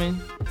performing,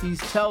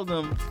 he's telling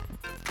them,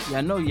 yeah,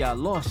 I know y'all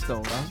lost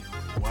though, right?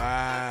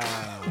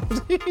 Wow.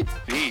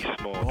 Beast,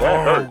 man.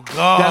 That hurt.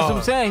 God. That's what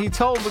I'm saying. He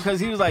told, because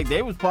he was like,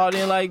 they was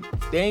partying like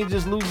they ain't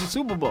just lose the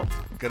Super Bowl.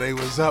 Because they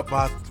was up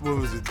by,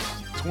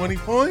 20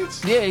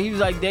 points? Yeah, he was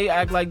like, they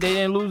act like they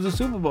didn't lose the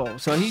Super Bowl.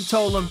 So he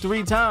told them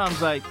 3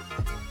 times, like,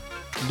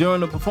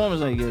 during the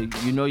performance, like, yeah,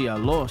 you know y'all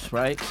lost,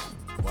 right?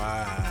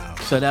 Wow.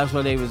 So that's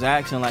what they was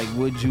asking, like,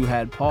 would you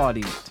had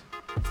partied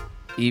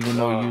even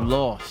though you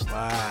lost?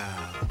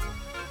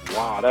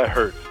 Wow, that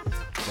hurt.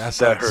 That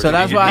hurt. So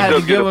that's why I had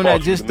to give him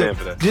that, just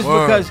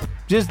Word.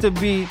 just to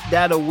be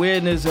that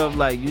awareness of,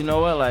 like, you know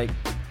what, like,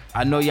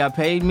 I know y'all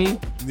paid me.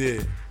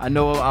 Yeah. I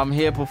know I'm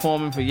here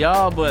performing for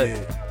y'all, but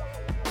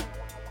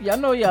y'all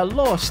know y'all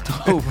lost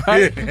though,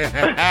 right?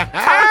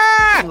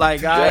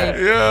 Like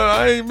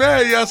I ain't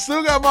mad. Y'all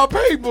still got my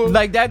paper.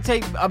 Like that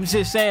I'm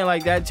just saying,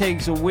 like that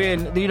takes a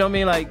weird, you know what I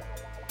mean? Like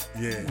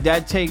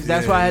that takes.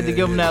 That's why I had to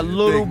give him that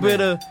little bit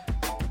of.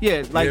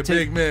 Yeah, like to,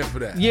 big man for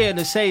that. Yeah,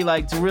 to say,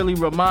 like, to really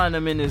remind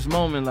him in this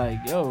moment, like,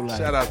 yo, like,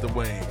 shout out to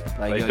Wayne.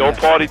 Like yo, don't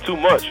party too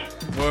much.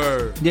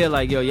 Word. Yeah,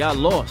 like, yo, y'all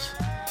lost.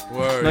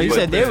 Word. No, you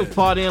said they was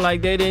partying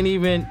like they didn't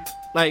even,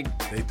 like.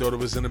 They thought it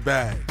was in the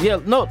bag. Yeah,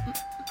 no,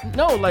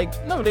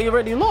 they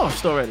already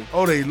lost already.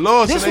 Oh, they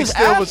lost this and they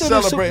still was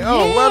celebrating.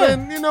 Well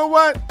then, you know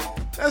what?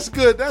 That's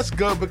good. That's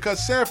good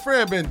because San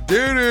Fran been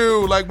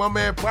doo-doo, like my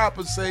man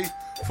Papa say,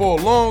 for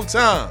a long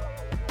time.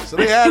 So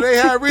they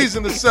had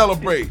reason to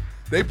celebrate.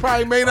 They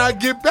probably may not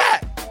get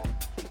back.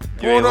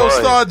 Porno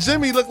star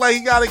Jimmy looked like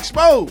he got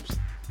exposed.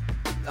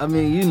 I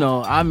mean,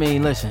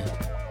 listen.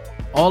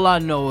 All I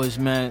know is,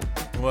 man.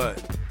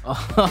 What?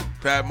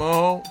 Pat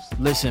Mahomes?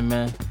 Listen,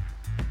 man.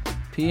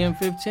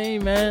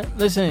 PM15, man.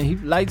 Listen, he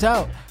lights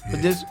out. Yeah.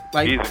 But this,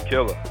 like, he's a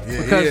killer.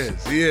 Yeah,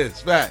 he is.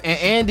 Fact. And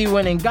Andy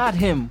went and got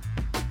him.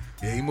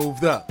 Yeah, he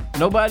moved up.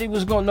 Everybody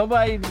was trying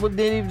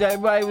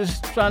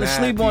to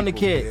sleep on the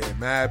kid. Yeah,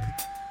 mad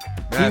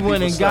he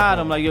went and got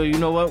him, like, yo, you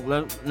know what?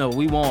 No,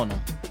 we want him.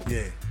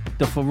 Yeah.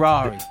 The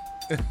Ferrari.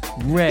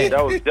 Red.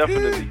 That was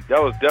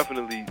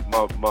definitely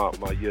my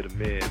year to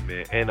man.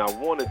 And I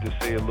wanted to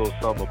say a little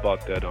something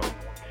about that.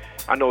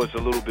 I know it's a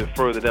little bit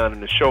further down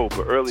in the show,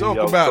 but earlier I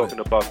was talking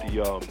about the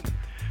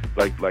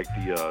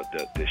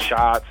the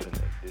shots and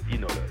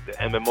the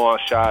MMR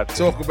shots.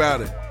 Talk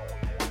about it.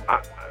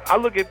 I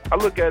look at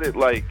it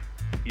like,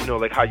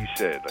 like how you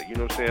said, like, you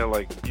know what I'm saying,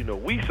 like,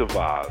 we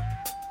survived.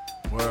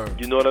 Word.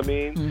 You know what I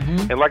mean?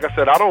 Mm-hmm. And like I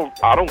said, I don't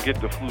get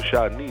the flu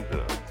shot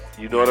neither.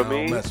 You know what I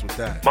mean? Don't mess with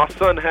that. My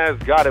son has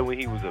got it when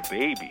he was a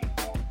baby.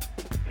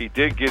 He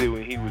did get it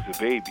when he was a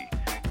baby.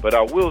 But I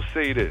will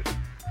say this.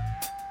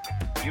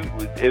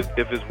 If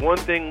it's one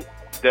thing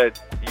that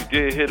you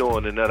did hit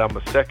on and that I'm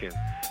a second,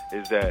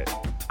 is that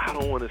I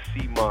don't want to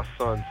see my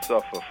son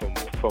suffer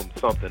from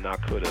something I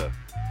could have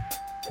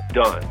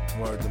done.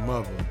 Word to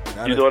mother.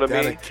 You know what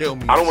I mean? Kill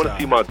me I don't want to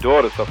see my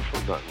daughter suffer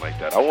from nothing like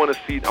that. I want to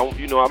see,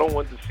 I don't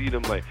want to see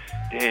them like,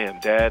 damn,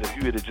 Dad, if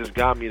you had just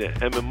got me the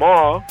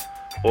MMR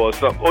or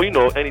something,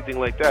 or anything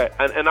like that.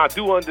 And I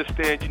do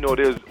understand,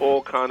 there's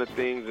all kind of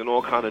things and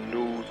all kind of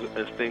news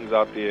and things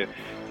out there,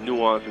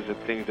 nuances and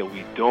things that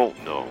we don't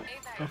know.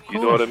 You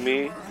know what I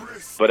mean?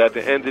 But at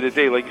the end of the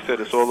day, like you said,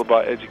 it's all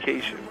about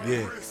education.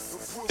 Yeah.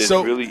 It's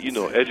really,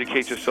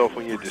 educate yourself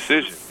on your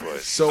decision.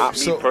 But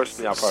me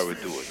personally, I probably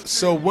would do it.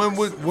 So when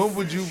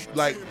would you,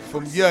 like,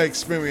 from your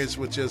experience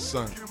with your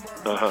son,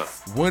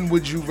 when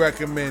would you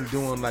recommend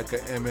doing like an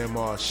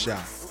MMR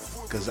shot?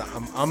 Because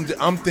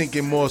I'm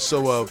thinking more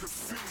so of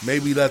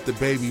maybe let the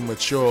baby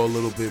mature a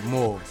little bit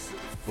more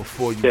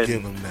before you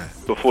give him that.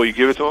 Before you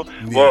give it to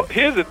him? Yeah. Well,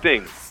 here's the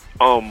thing.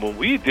 When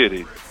we did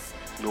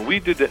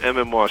the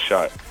MMR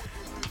shot,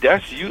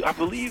 I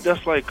believe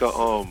that's like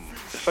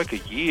it's like a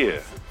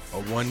year.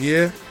 1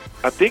 year?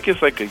 I think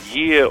it's like a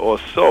year or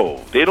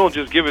so. They don't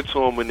just give it to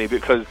them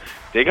because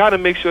they got to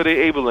make sure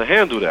they're able to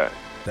handle that.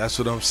 That's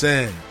what I'm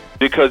saying.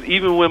 Because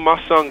even when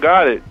my son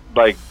got it,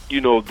 like,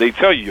 they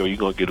tell you, you're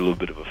going to get a little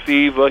bit of a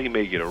fever. He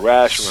may get a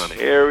rash around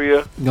the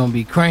area. You're going to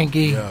be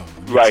cranky. Yeah,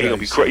 right, he's going to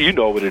be cranky. You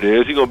know what it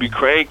is. He's going to be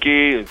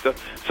cranky and stuff.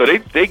 So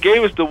they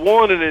gave us the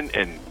warning,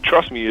 and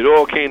trust me, it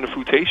all came to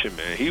fruition,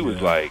 man. He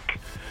was like,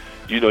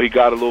 he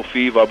got a little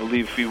fever. I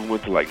believe fever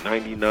went to like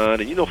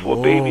 99. And, for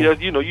a baby, that's,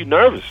 you're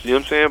nervous. You know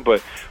what I'm saying?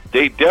 But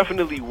they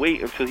definitely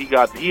wait until he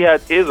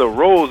had a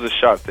rows of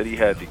shots that he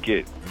had to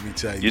get. Let me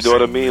tell you. You know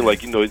what I mean? Man.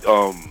 Like,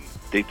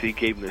 they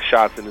gave him the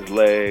shots in his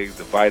legs,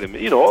 the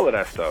vitamin, all of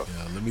that stuff.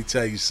 Yeah, let me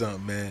tell you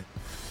something, man.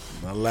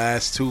 My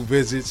last 2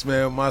 visits,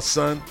 man, with my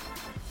son,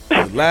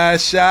 the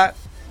last shot,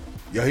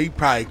 he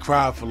probably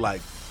cried for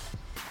like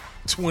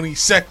 20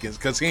 seconds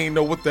because he didn't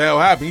know what the hell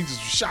happened. He just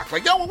was shocked.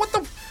 Like, yo, what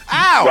the...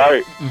 Ow!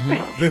 Right.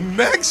 The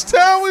next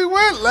time we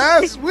went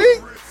last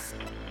week,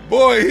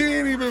 boy, he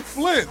ain't even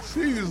flinch.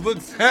 He just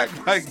looked back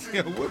like,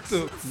 yo, what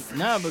the...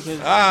 Nah, because...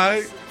 All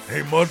right.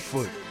 Hey,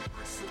 Mudfoot.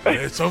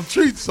 There's some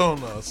treats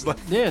on us.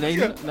 Like, they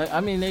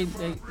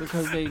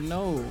because they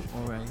know,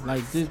 all right.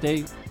 Like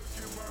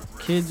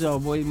kids are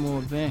way more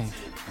advanced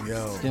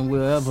than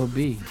we'll ever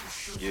be.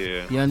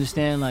 Yeah. You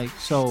understand? Like,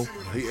 so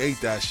he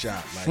ate that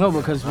shot. Like, no,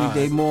 because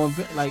they more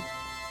like,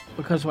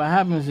 because what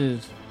happens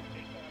is,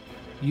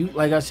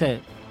 like I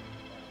said,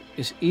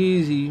 it's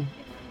easy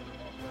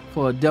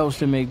for adults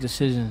to make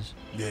decisions.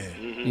 Yeah.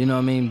 Mm-hmm. You know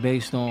what I mean,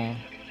 based on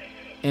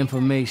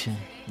information.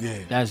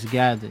 That's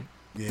gathered.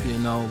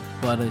 Yeah.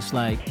 But it's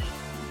like,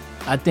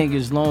 I think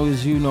as long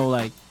as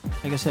like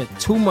I said,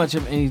 too much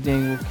of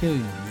anything will kill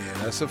you. Yeah,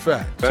 that's a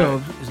fact.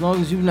 So as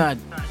long as you're not,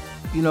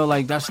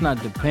 like that's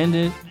not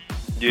dependent.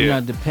 Yeah. You're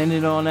not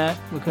dependent on that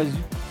because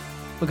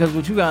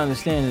what you gotta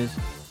understand is,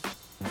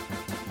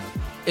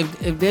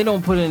 if they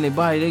don't put it in their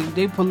body,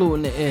 they pollute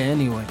in the air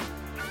anyway.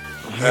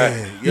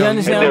 Yeah. You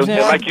understand what I'm saying?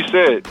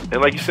 And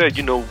like you said,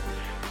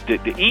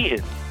 the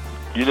eating.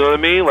 You know what I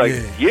mean? Like,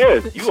 you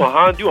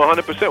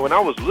 100%. When I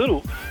was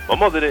little, my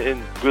mother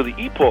didn't really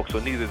eat pork, so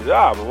neither did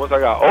I. But once I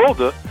got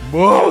older,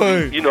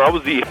 boy, I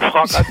was eating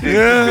pork. I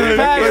did.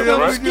 I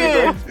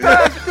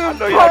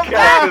know y'all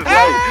carrying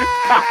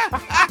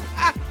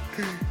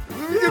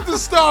Let me get the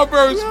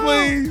Starburst,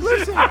 please.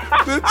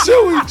 The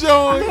chewy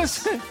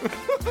joints.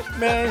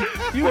 Man,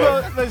 you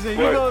go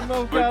to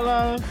North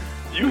Carolina.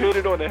 You hit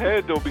it on the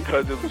head though,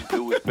 because it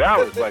was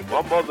balanced. Like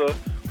my mother,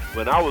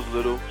 when I was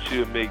little, she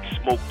would make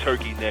smoked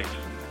turkey necks,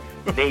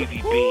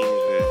 navy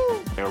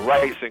beans, and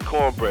rice and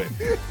cornbread.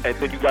 And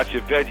then you got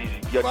your veggies.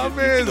 My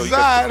man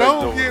Zod,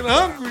 I'm getting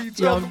hungry. You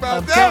talking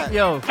about that?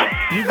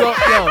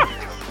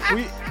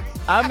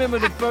 I remember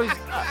the first.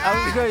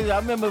 I was crazy. I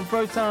remember the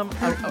first time.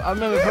 I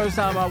remember the first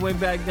time I went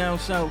back down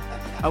south.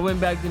 I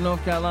went back to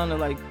North Carolina,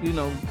 like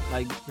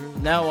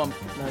now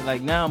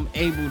I'm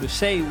able to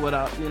say what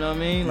I, you know what I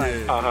mean, like.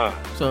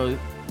 So,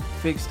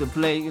 fix the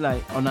plate.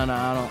 Like, oh no,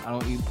 I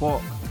don't eat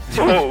pork.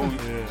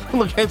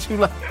 Look at you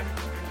like.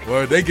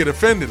 Well, they get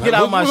offended. Get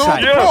out my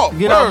sight.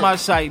 Get out my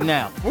sight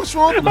now. What's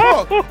wrong with the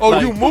pork? Oh,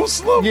 like, you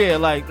Muslim? Yeah,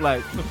 like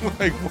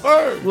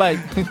word. Like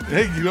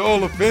they get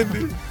all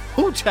offended.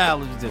 Who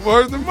challenged this?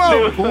 Word the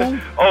mouth.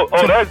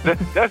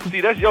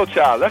 That's your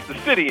child. That's the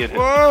city in it.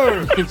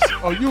 Word.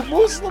 Are you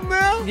Muslim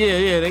now?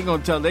 Yeah. They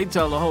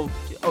tell the whole.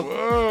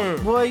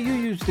 Word. Boy, you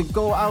used to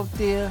go out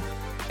there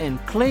and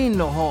clean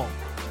the hall.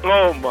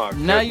 Oh my God.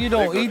 Now you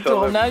don't eat the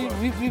hall. Now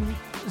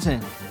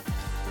listen.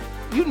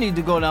 You need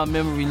to go down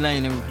memory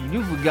lane and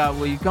you forgot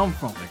where you come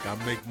from. Like I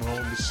make my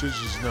own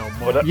decisions now,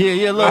 mother.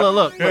 Yeah.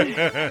 Look.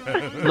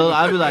 Look,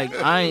 I be like,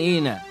 I ain't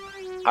eating that.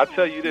 I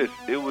tell you this,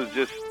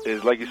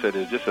 it's like you said,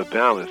 it's just a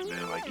balance,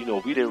 man. Like,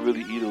 we didn't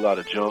really eat a lot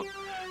of junk.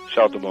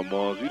 Shout out to my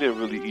moms. We didn't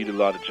really eat a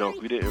lot of junk.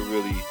 We didn't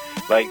really,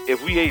 like,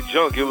 if we ate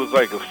junk, it was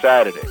like a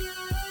Saturday.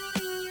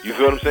 You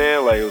feel what I'm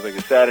saying? Like, it was like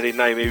a Saturday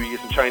night, maybe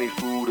get some Chinese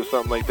food or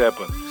something like that.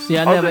 But see,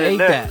 I never ate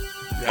that.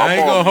 I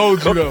ain't gonna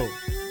hold you, though.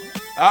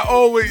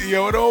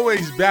 It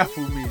always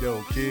baffled me,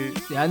 though, kid.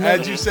 See,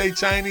 how'd you say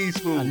Chinese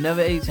food? I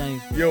never ate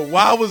Chinese food. Yo,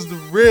 why was the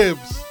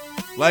ribs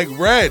like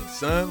red,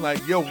 son?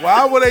 Like, yo,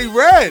 why were they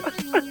red?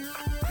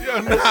 Yo,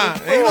 nah,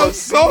 ain't no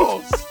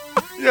sauce.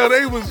 Yo,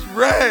 they was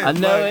red. I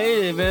never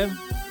ate it, man.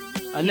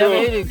 I never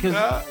ate it because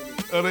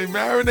Are they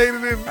marinated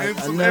in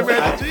some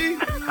MSG?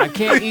 I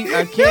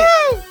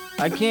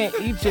can't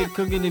eat your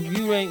cooking if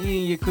you ain't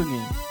eating your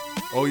cooking.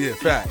 Oh yeah,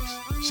 facts.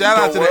 Shout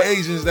out to the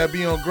Asians that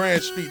be on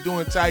Grand Street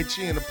doing Tai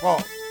Chi in the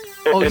park.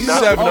 Oh,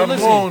 7 in the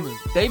morning.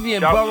 They be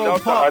in Borough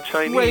Park.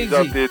 Chinese crazy.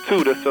 out there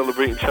too. They're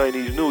celebrating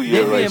Chinese New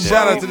Year. They be in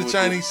Shout out to the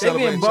Chinese They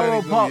be in celebrating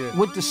Borough Chinese Park New Year.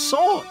 with the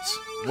swords.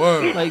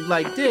 Word.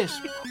 Like this.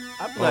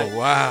 I be like,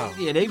 wow.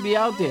 Yeah, they be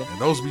out there.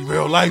 And those be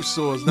real life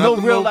swords, not No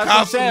the real little life. I'm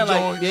costume saying,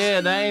 joints. like,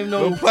 yeah, that ain't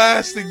no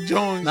plastic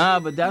joints. Nah,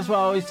 but that's why I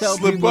always tell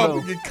Slip people. up Though,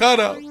 and get cut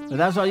up. But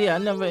that's why, I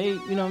never ate.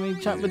 You know what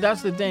I mean? But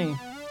that's the thing.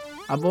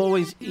 I've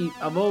always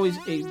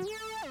ate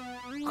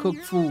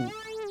cooked food.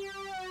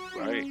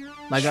 Right.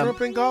 Like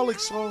shrimp and garlic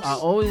sauce. I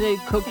always ate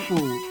cooked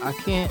food. I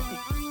can't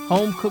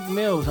home cooked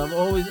meals. I've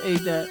always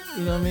ate that.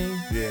 You know what I mean?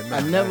 Yeah,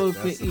 I never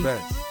could eat.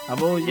 Best.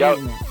 I've always Y'all,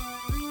 eaten it.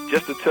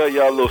 Just to tell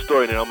y'all a little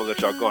story, and then I'm gonna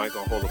let y'all go. I ain't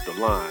gonna hold up the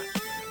line.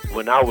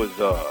 When I was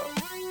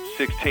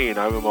 16,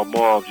 I remember my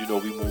mom. You know,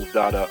 we moved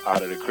out of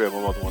the crib. My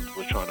mother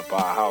was trying to buy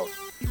a house,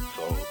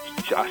 so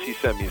she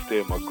sent me to stay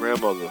with my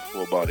grandmother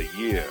for about a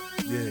year.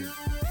 Yeah.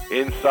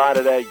 Inside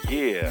of that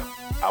year,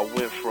 I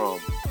went from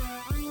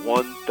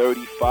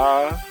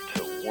 135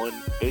 to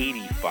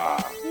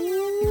 185.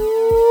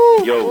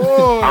 Yo,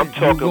 boy. I'm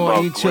talking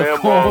about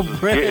grandmas was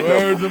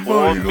getting up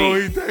before you me. gonna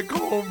eat that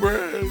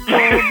cornbread.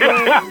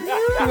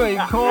 You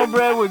ate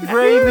cornbread with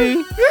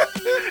gravy.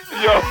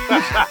 Yo,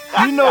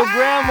 you know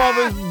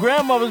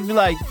grandmothers be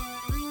like,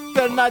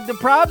 better not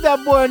deprive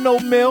that boy of no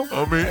meal.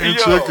 I'm eating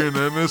chicken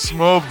and it's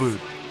smothered.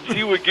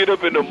 She would get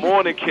up in the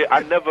morning, kid.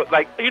 I never,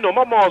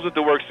 my mom's went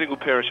to work single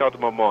parent. Shout out to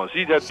my mom.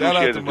 She had 2 Shout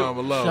out kids to to do.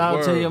 Mama Love. Shout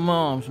out to your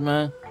moms,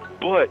 man.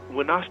 But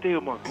when I stayed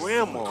with my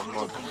grandmas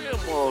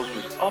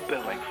was up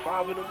at like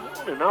 5 in the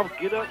morning. I would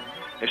get up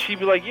and she'd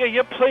be like, yeah,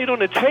 your plate on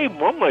the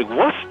table. I'm like,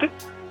 what's the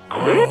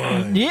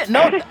grits? Yeah,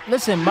 no,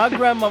 listen, my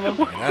grandmother.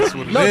 That's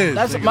what it no, is.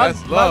 That's nigga, my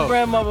that's love.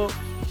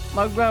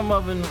 My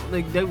grandmother,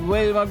 like the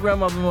way my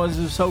grandmother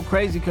was so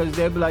crazy because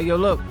they'd be like, yo,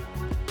 look,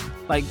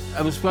 like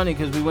it was funny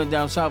because we went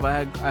down south. I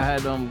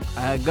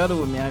had Gutter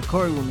with me. I had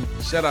Corey with me.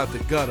 Shout out to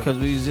Gutter because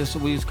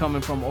we was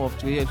coming from off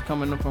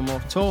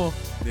tour,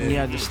 and we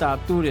had to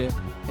stop through there.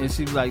 And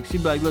she'd be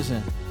like,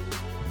 listen,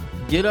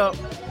 get up.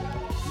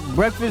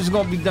 Breakfast is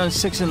gonna be done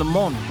 6 in the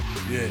morning.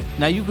 Yeah.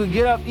 Now you could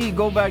get up, eat,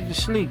 go back to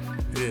sleep.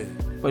 Yeah.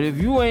 But if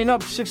you ain't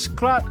up 6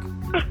 o'clock,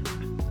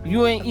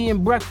 you ain't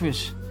eating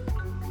breakfast.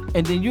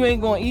 And then you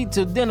ain't gonna eat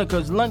till dinner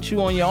because lunch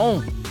you on your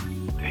own.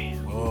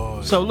 Damn.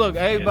 Oh, so look,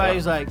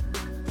 everybody's like,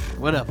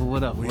 whatever. We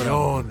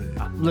on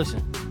it.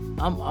 Listen,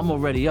 I'm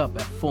already up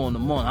at 4 in the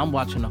morning. I'm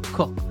watching her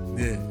cook.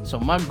 Yeah. So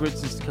my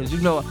grits is, because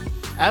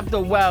after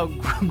a while,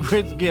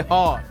 grits get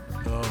hard.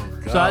 Oh,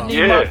 God. So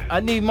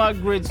I need my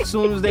grits as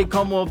soon as they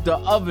come off the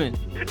oven.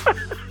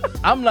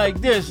 I'm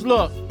like this,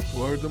 look.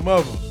 Word to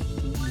mother.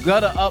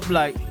 Gutter up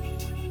like,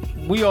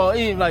 we all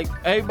eating, like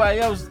everybody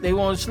else, they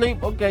want to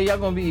sleep. Okay, y'all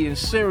gonna be eating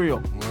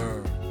cereal.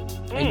 Word.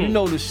 And you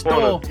know the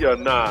store. Yeah,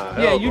 nah.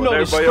 Yeah, you know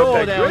the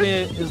store down there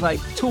there is like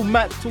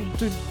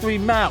 3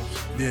 miles.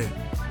 Yeah.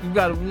 You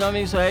gotta, you know what I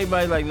mean? So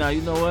everybody's like, nah,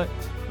 you know what?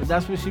 But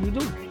that's what she would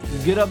do.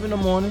 You get up in the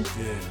morning.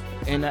 Yeah.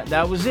 And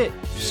that was it.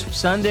 Yeah.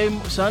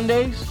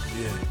 Sundays.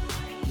 Yeah.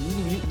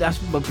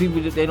 But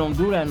people, they don't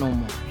do that no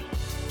more.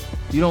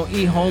 You don't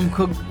eat home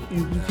cooked.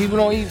 People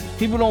don't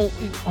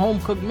eat home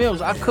cooked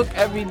meals. I cook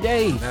every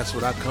day. And that's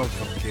what I come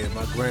from, kid.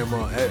 My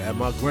grandma at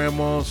my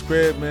grandma's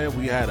crib, man.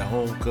 We had a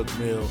home cooked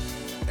meal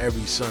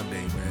every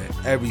Sunday, man.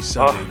 Every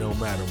Sunday, no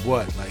matter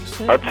what.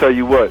 Like I tell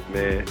you what,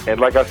 man. And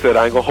like I said,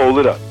 I ain't gonna hold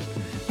it up.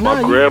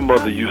 My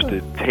grandmother used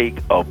to take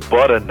a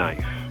butter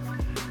knife.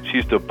 She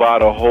used to buy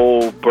the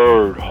whole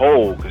bird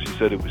whole because she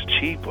said it was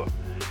cheaper.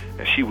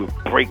 And she would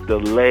break the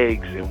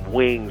legs and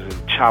wings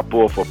and chop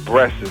off a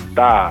breast and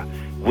thigh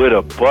with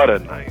a butter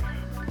knife.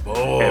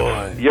 Boy.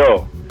 And,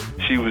 yo,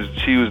 she was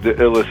the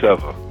illest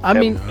ever. I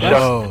mean,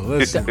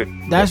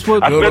 that's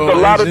what. I spent a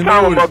lot of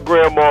time with my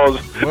grandmas.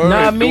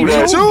 Nah, me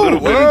too.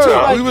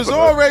 Like, we was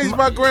all raised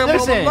by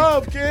grandma's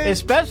love, kid.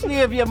 Especially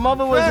if your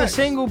mother was a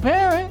single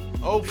parent.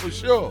 Oh, for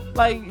sure.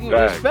 Like,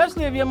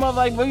 especially if your mother,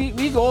 like,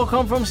 we all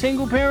come from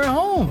single parent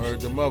homes. Word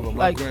to mother.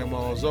 My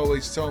grandma's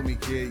always told me,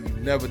 kid, you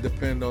never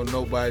depend on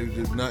nobody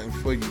to do nothing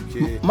for you,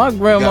 kid. My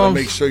grandma. You gotta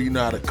make sure you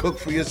know how to cook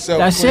for yourself,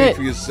 that's clean it.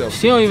 for yourself.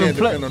 She don't you even can't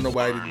depend on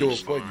nobody to do it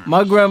for you.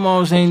 My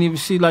grandma's ain't even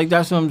see, like,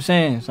 that's what I'm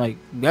saying. It's like,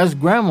 that's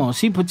grandma.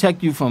 She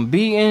protect you from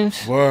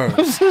beatings. Word.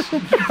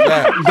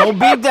 Don't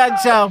beat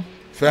that child.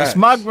 That's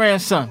my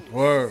grandson.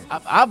 Word.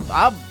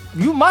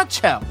 You my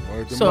child.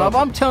 Word to so mother.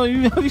 I'm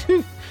telling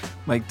you.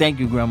 Like, thank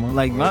you, Grandma.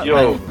 Like,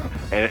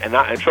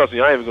 and trust me,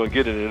 I ain't even gonna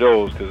get into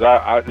those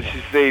because she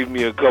saved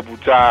me a couple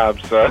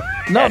times, son.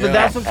 No, but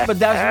that's what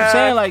I'm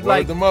saying.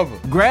 Like the mother.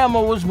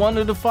 Grandma was one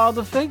of the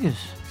father figures.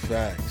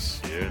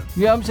 Facts. Yeah.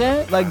 You know what I'm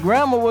saying? Like,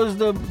 Grandma was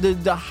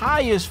the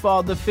highest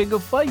father figure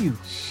for you.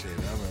 Shit,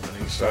 I remember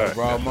they started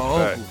robbing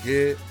my uncle,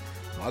 kid.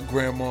 My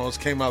grandmas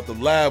came out the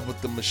lab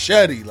with the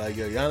machete. Like,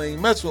 yo, y'all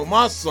ain't mess with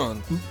my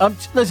son.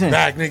 Listen.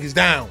 Back niggas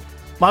down.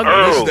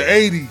 This is the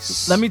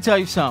 80s. Let me tell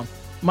you something.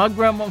 My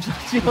grandma,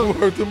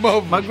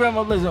 my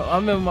grandma, listen, I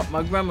remember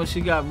my grandma,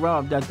 she got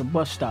robbed at the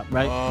bus stop,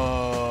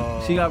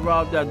 right? She got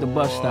robbed at the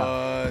bus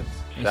stop.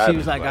 And she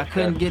was like, I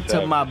couldn't get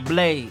to my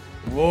blade.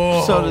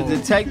 Whoa. So the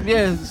detective,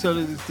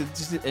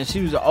 and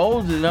she was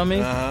older, you know what I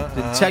mean?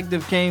 The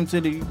detective came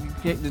to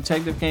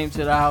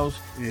the house.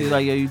 Yeah. He's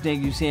like, yo, you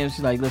think you see him?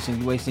 She's like,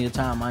 listen, you wasting your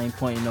time. I ain't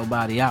pointing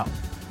nobody out.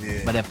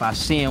 Yeah. But if I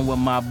see him with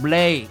my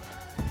blade,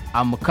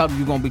 I'm gonna cover.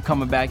 You gonna be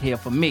coming back here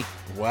for me.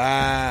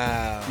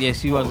 Wow. Yeah,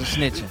 she wasn't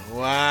snitching.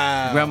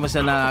 Wow. Grandma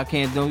said, nah, I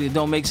can't do it.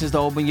 Don't make sense to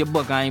open your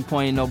book. I ain't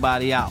pointing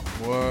nobody out.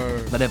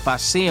 Word. But if I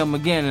see him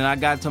again and I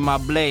got to my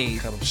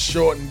blade. Cut him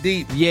short and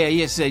deep.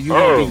 Yeah, said, you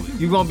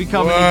gonna be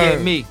coming to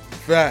get me.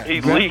 Fact.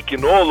 He's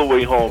leaking all the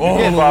way home. All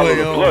You the follow way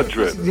the home. blood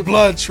drip. The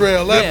blood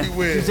trail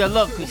everywhere. She said,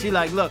 look. She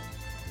like, look.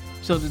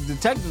 So the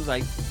detective was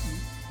like,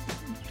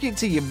 get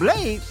to your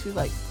blade. She's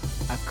like,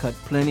 I cut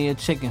plenty of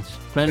chickens,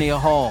 plenty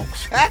of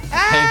hogs.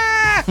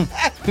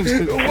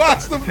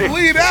 Watch them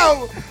bleed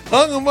out.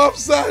 Hung them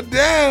upside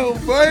down,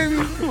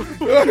 baby.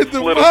 Split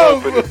them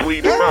up and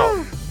bleed them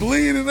out.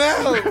 Bleeding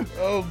out.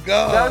 Oh,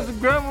 God. That was the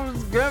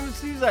grandma.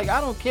 She's like, I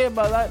don't care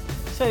about that.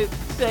 Say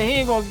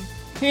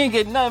he ain't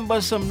get nothing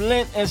but some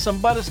lint and some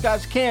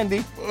butterscotch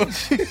candy.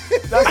 That's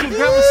what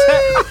Grandma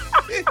said.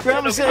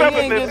 Grandma said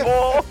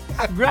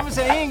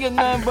he ain't get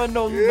nothing but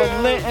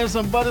lint and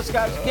some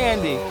butterscotch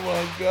candy. Oh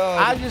my God!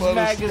 I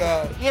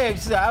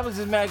was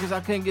just mad because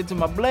I couldn't get to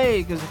my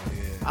blade because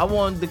I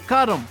wanted to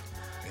cut them.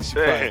 She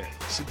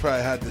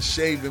probably had the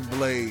shaving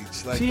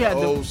blades, like she the had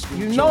old school.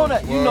 You know joint.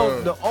 that. You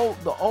know the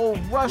old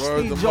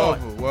rusty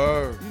joint.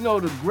 Word. You know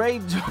the gray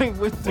joint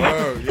with the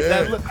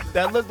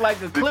that look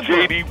like a clipper.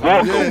 JD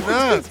Walker.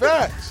 Yeah,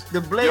 facts.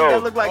 The blade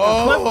that looked like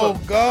a clipper.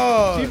 Oh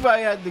God. She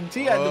probably had the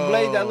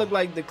blade that looked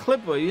like the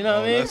clipper. You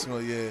know what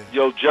I mean?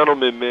 Yo,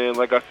 gentlemen, man.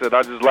 Like I said,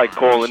 I just like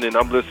calling in.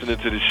 I'm listening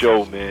to the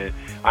show, man.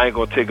 I ain't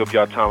gonna take up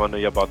y'all time. I know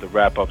y'all about to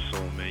wrap up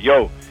soon, man.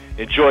 Yo.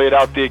 Enjoy it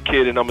out there,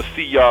 kid, and I'm going to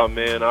see y'all,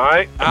 man, all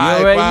right? You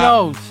already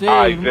know. Shit. All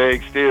right,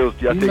 Vague Steels.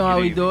 You know how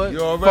we do it.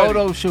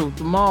 Photo shoot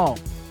tomorrow.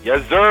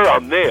 Yes, sir.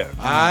 I'm there.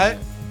 All right.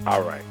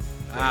 All right.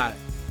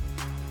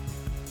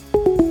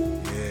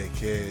 Yeah,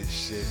 kid,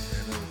 shit,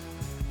 man.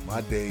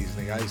 My days,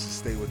 nigga, I used to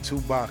stay with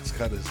 2 box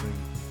cutters, nigga.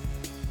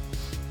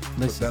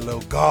 Put that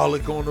little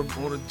garlic on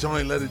the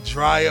joint, let it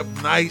dry up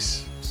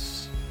nice.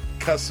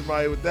 Cut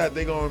somebody with that,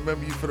 they going to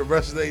remember you for the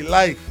rest of their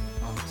life.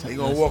 They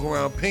going to walk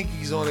around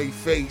pinkies on their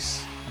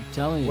face.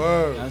 Telling you,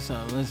 word. That's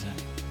how. Listen,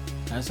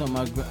 that's how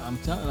I'm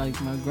telling.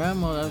 Like my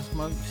grandma,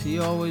 she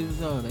always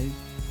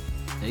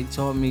they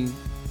taught me.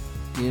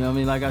 You know what I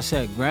mean? Like I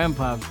said, my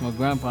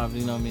grandpops.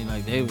 You know what I mean?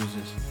 Like they was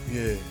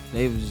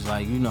just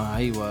like, you know how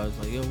he was.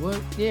 Like, yo, what?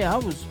 Yeah, I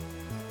was.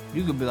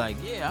 You could be like,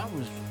 yeah, I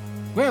was.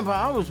 Grandpa,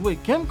 I was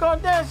with Kim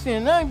Kardashian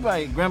and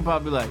everybody. Grandpa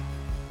be like,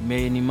 you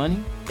made any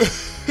money?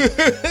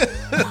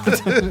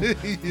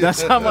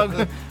 That's how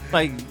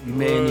like, you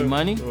made any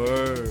money?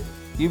 Word.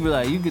 You be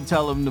like, you could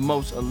tell them the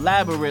most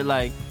elaborate,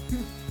 like.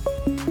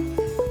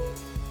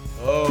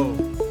 Oh.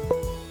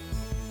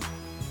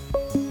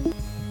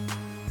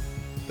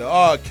 The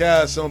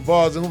Oddcast on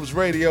Bars and Hoops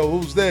Radio.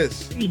 Who's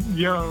this?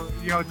 Yo,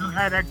 just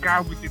had that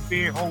guy with the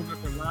beard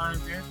holding the line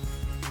there.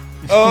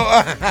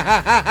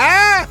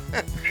 Oh.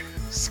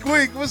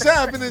 Squeak, what's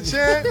happening,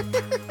 champ?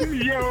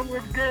 Yo,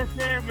 what's good,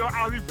 Sam? Yo,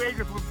 out in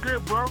Vegas, what's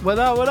good, bro? What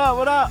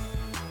up?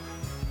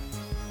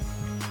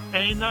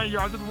 Ain't nothing,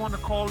 y'all. Just want to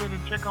call in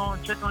and check on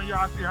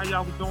y'all, see how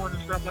y'all was doing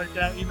and stuff like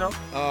that, you know?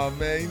 Oh,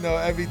 man, you know,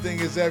 everything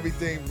is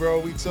everything, bro.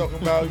 We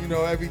talking about, you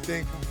know,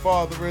 everything from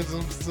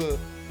fatherisms to,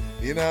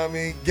 you know what I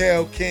mean,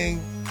 Gayle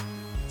King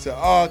to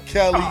R.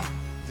 Kelly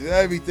to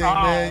everything,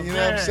 man. You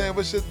know what I'm saying?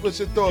 What's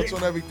your thoughts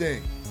on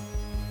everything?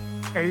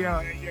 Hey,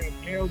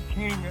 Gayle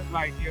King,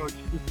 like, she was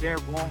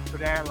dead wrong for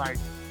that. Like,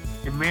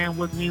 the man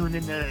wasn't even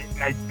in the,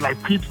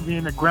 like peacefully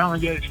in the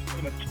ground, yet she's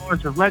in a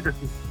torch of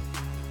legacy.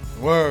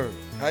 Word.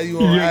 How you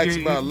gonna ask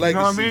about legacy?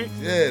 You know what I mean?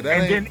 Yeah,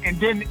 that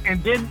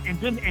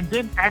and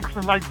then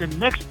asking like the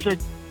next chick,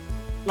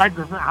 like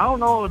I don't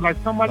know, like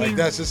somebody like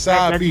that's a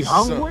side that he piece.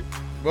 hung with.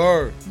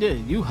 Word. Yeah,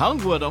 you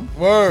hung with him.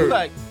 Word.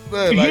 Like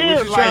what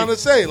you trying to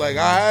say? Like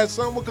I had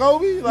something with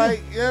Kobe?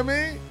 Like, you know what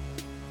I mean?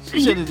 She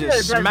should have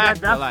just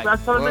smacked her like.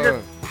 That's what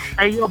nigga.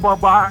 Hey yo,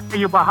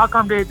 but how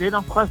come they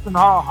don't question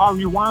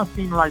Harvey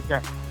Weinstein like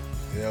that?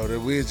 Yo,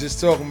 we was just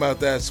talking about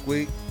that,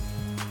 Squeak.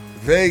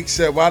 Vague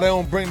said, why they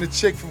don't bring the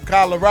chick from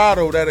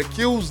Colorado that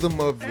accused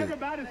them of it?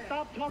 Everybody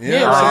stop talking. You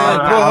know what I'm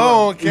saying? Put her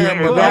on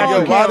camera. Like,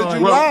 yo, why did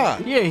you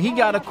lie? Yeah, he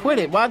got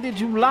acquitted. Why did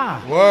you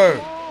lie?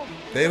 Word.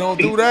 They don't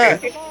do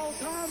that.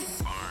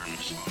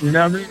 You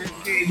know what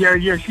I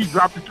mean? Yeah, she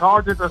dropped the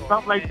charges or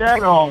something like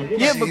that. Or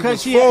yeah,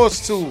 because she was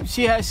forced to.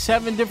 She had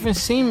 7 different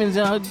semens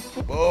in her.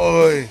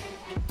 Boy,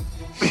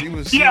 she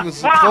was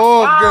a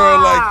poor girl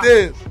like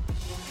this.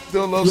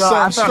 Doing a little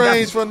something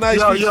strange for a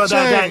nice piece of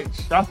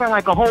change. That sounds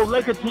like a whole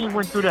Laker team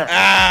went through that.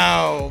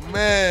 Ow,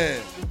 man.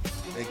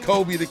 And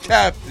Kobe the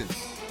captain.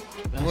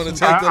 You want to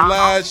take the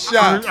last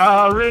shot. She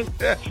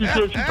said she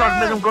tried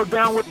to make him go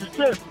down with the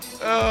shit.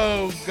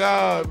 Oh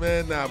God,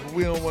 man, nah, but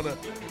we don't want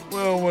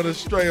to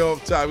stray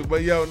off topic.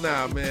 But yo,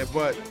 nah, man,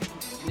 but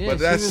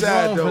that's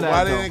sad though.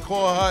 Why they didn't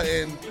call her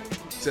in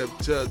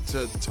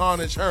to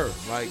tarnish her?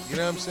 Like, you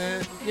know what I'm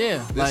saying?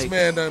 Yeah. This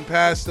man done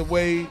passed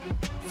away.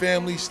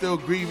 Family still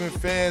grieving.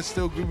 Fans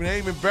still grieving. They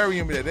ain't even bury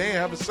him yet. They ain't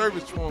have a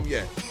service for him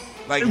yet.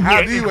 Like,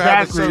 how do you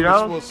have a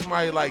service for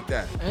somebody like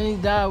that? And he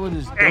died with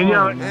his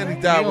daughter. And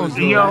he died with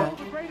his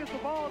daughter.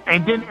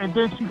 And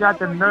then she got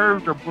the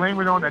nerve to blame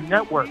it on the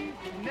network.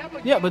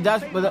 Yeah, but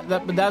that's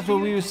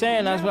what we were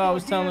saying. That's what I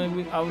was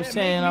telling. I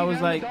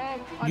was like,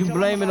 you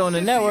blame it on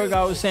the network.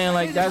 I was saying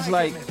like that's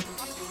like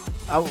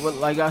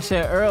I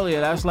said earlier.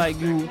 That's like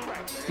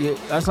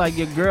that's like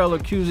your girl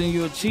accusing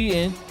you of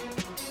cheating,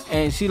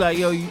 and she like,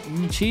 yo,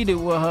 you cheated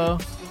with her,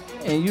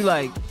 and you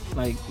like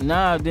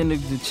nah. Then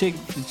the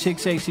chick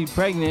say she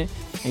pregnant,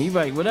 and you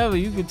like, whatever.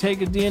 You can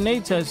take a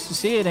DNA test to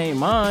see it ain't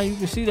mine. You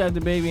can see that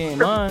the baby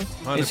ain't mine.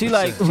 100%. And she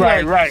like,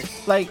 right.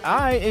 Like,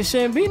 it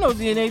shouldn't be no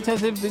DNA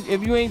test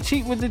if you ain't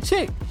cheat with the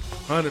chick.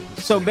 100%.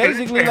 So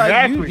basically,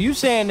 like you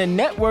saying the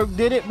network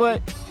did it,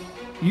 but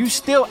you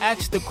still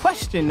asked the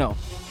question though.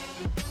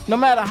 No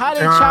matter how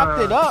they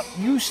chopped it up,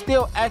 you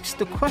still asked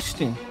the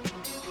question.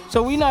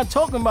 So we not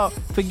talking about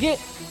forget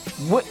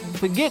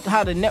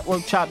how the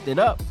network chopped it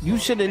up. You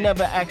should have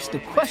never asked the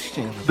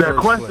question. The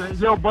question,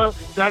 yo, but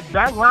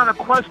that line of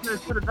questioning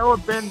should have never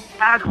been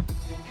asked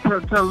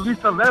to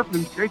Lisa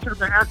Leslie. They should have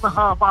been asking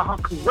her about her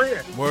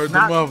career,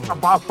 not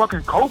about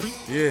fucking Kobe.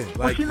 Yeah,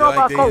 what you know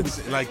about Kobe?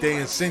 Like they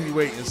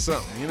insinuating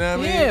something. You know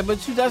what I mean? Yeah, but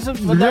that's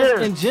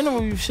in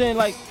general. You shouldn't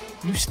like.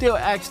 You still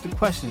ask the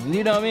question.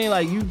 You know what I mean?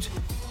 Like you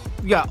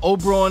got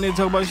Oprah on there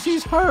talking about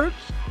she's hurt.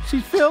 She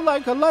feel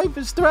like her life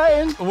is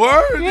threatened.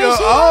 Word? Yeah,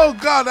 oh,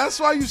 God, that's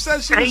why you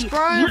said she was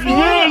crying for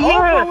her?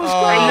 Oprah was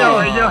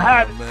crying.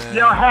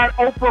 You had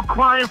Oprah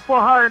crying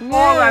for her and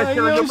all that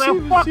shit.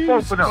 Fuck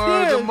both of them.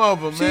 Word the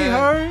mother, man. She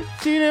hurt.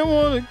 She didn't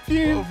want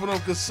to. Both of them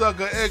could suck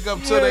her egg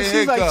up to their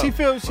hiccup. Like she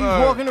feels she's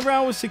walking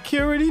around with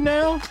security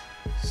now.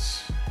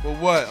 For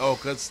what? Oh,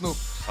 because Snoop.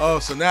 Oh,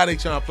 so now they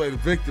trying to play the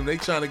victim. They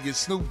trying to get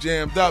Snoop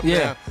jammed up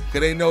now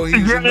because they know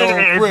he's a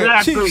known Crip.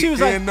 Exactly. She was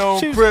like,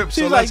 known Crip,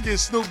 so let's get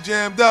Snoop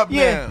jammed up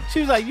now. She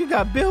was like, you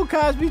got Bill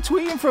Cosby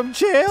tweeting from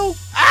jail?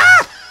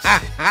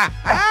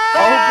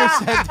 Oprah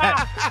said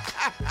that.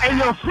 Hey,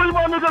 yo, free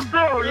my nigga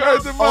Bill. You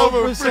heard the mother.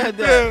 Oprah said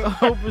that.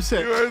 Oprah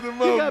said, you heard the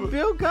mother. You got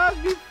Bill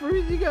Cosby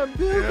free. You got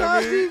Bill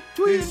Cosby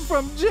tweeting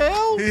from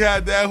jail. He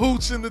had that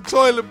hooch in the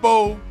toilet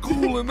bowl,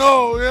 cool and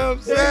all. You know what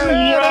I'm saying?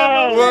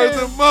 Yeah. Word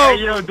the mother.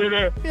 Hey, yo, did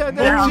it? Yeah,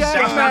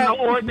 that's not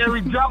no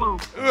ordinary Jello.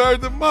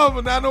 Word the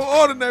mother. Not no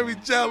ordinary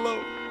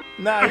Jello.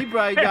 Nah, he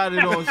probably got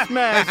it on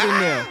Smash in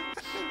there.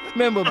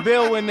 Remember,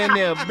 Bill went in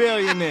there,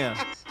 billionaire.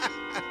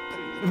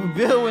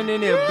 Bill went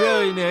in there,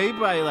 billionaire. He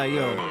probably like,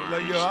 yo, I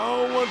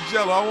don't want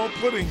Jello. I want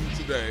pudding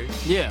today.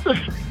 Yeah.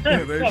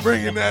 They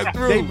bringing that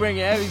through. They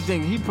bringing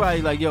everything. He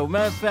probably like, yo,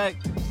 matter of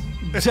fact,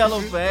 Jello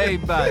for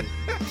everybody.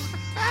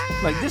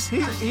 Like this, he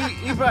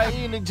probably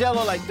eating the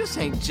Jello like this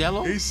ain't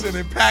Jello. He's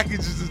sending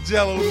packages of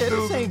Jello to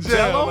dudes in jail.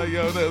 Jello. Like,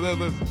 yo,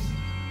 listen,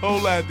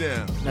 hold that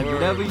down. Like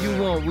whatever you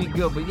want, we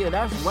good. But yeah,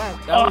 that's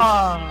whack.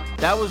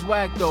 That was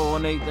whack though.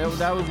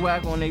 That was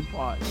whack on their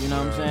part. You know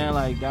what I'm saying?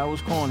 Like that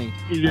was corny.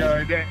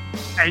 Yeah,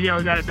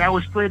 that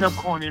was straight up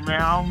corny,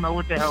 man. I don't know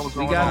what the hell was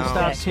going on. We gotta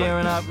stop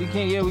tearing up. We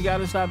can't. Yeah, we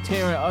gotta stop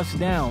tearing us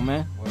down,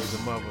 man. Where's the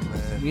mother, man?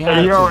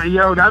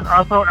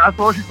 That's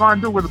all she's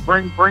trying to do was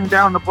bring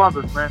down the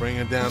brothers, man.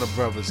 Bringing down the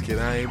brothers, kid.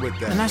 I ain't with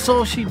that. And that's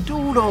all she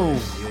do though.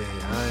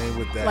 Yeah, I ain't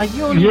with that. Like you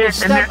don't even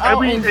step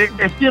out.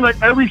 It seems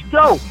like every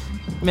show.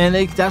 Man,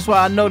 that's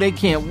why I know they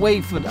can't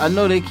wait for. I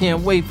know they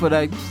can't wait for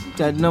that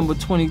number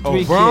 23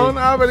 kid. Braun,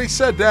 I already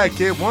said that,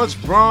 kid. Once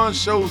Braun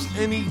shows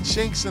any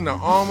chinks in the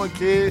armor,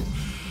 kid,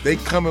 they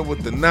coming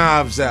with the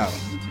knives out.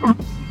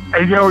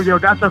 Hey, yo,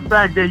 that's a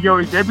fact. That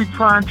they be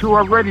trying to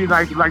already,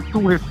 like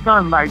through his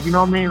son, like you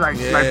know what I mean, like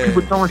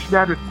people throwing shit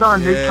at his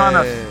son. They trying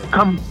to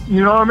come,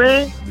 you know what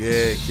I mean?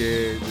 Yeah,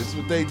 kid. This is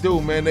what they do,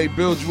 man. They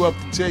build you up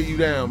to tear you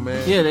down,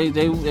 man. Yeah,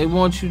 they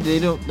want you. They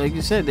don't, like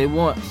you said, they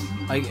want.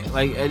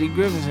 Like Eddie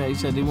Griffin said, he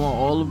said they want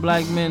all the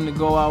black men to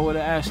go out with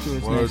an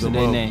asterisk next to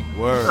their name.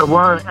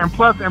 Word. And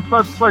plus,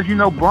 you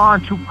know,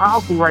 Braun too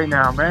powerful right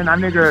now, man. That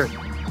nigga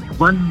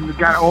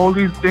got all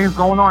these things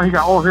going on. He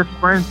got all his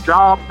friends'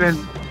 jobs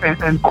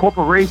and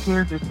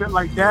corporations and shit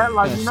like that.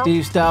 Like, you know?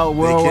 Steve Stout,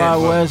 World Wide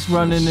West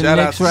running the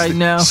Knicks right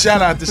now.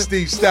 Shout out to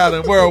Steve Stout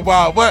and World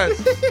Wide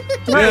West.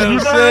 You know what I'm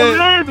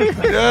saying?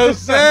 You know what I'm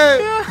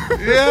saying? You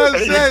know what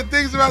I'm saying?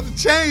 Things about to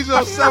change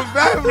on 7th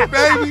Avenue,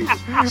 baby.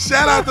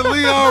 Shout out to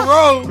Leon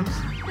Rose. You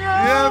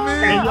know what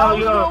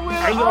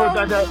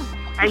I mean?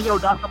 Hey, yo,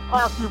 that's a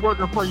posse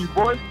working for you,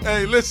 boy.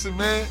 Hey, listen,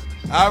 man.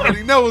 I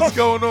already know what's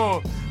going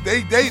on.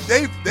 They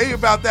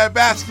about that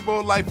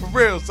basketball life for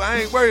real, so I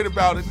ain't worried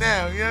about it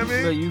now. You know what I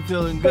mean? So you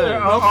feeling good?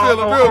 I'm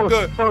feeling real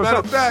good. Matter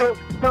of fact,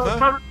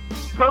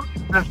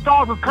 the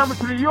Stars are coming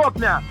to New York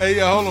now. Hey,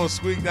 yo, hold on,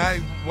 Squeak. Now,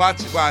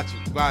 watch it.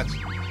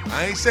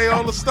 I ain't say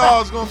all the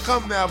stars gonna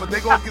come now, but they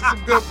gonna get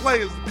some good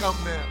players to come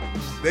now.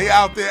 They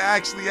out there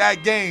actually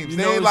at games.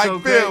 They ain't like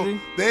Phil.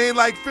 Crazy? They ain't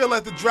like Phil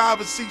at the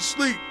driver's seat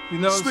sleeping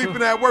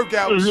at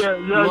workouts. Yeah,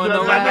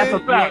 that's a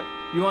fact.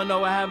 You wanna know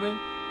what happened?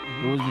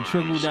 It was the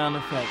trickle down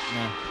effect,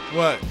 man.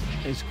 What?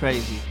 It's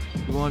crazy.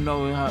 You wanna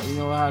know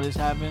how this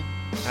happened?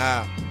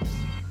 How?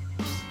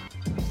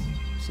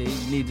 See,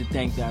 you need to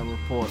thank that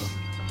reporter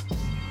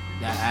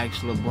that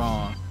asked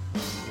LeBron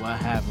what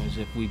happens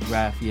if we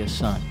draft your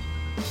son.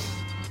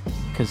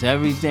 Because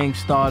everything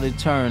started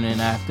turning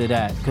after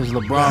that. Because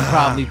LeBron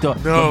probably thought...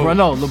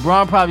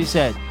 LeBron probably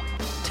said,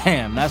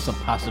 damn, that's a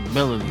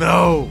possibility.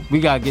 No. We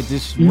got to get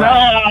this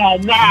right.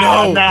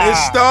 No. It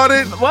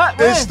started... What?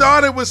 It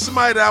started with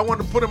somebody that I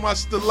wanted to put in my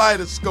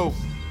stethoscope,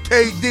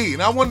 KD.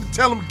 And I wanted to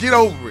tell him, get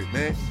over it,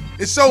 man.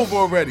 It's over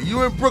already.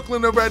 You in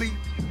Brooklyn already.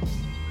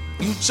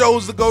 You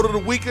chose to go to the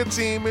weaker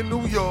team in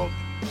New York.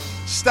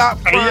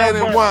 Stop crying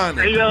and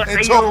whining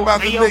and talking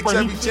about the Knicks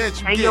every chance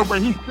you get.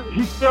 But he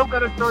still got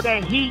to throw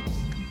that heat.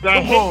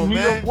 Come on, New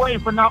man. York way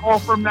for not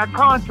offering that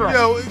contract.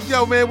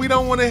 Yo, man, we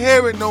don't want to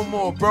hear it no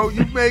more, bro.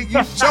 You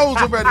chose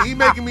already. He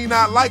making me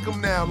not like him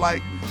now.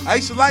 Like, I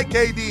used to like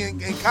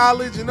KD in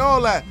college and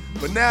all that,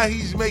 but now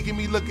he's making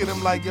me look at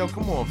him like, yo,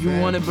 come on, You fam.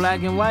 wanted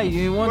black and white.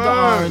 You didn't want the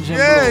orange and blue.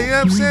 Yeah, you know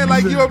what I'm saying?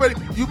 Like,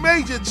 you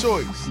made your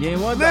choice. You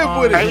didn't want Live the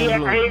with orange it.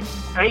 and blue.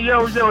 Hey,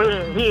 yo,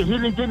 he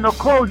didn't get no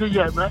closure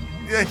yet, man.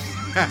 Yeah.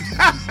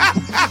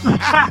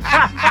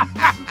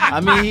 I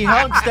mean, he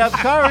hugged Steph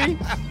Curry.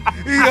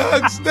 He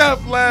hugged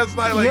Steph last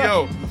night like,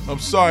 yo, I'm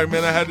sorry,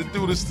 man. I had to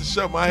do this to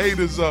shut my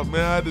haters up,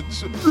 man. I had to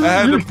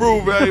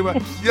prove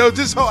everybody. Yo, I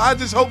just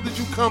hope that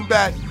you come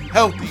back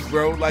healthy,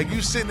 bro. Like, you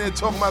sitting there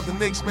talking about the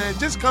Knicks, man.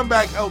 Just come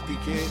back healthy,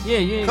 kid.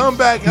 Yeah. Come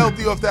back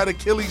healthy off that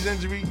Achilles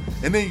injury,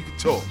 and then you can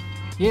talk.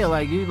 Yeah,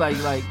 like you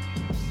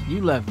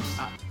left.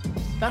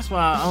 That's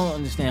why I don't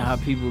understand how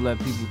people let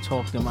people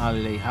talk them out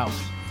of their house.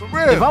 For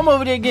real. If I'm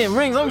over there getting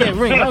rings, I'm getting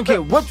rings. I don't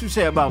care what you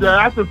say about me.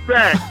 Yeah, that's a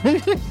fact.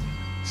 This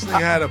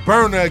nigga had a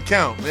burner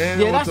account, man.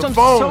 Yeah, with that's the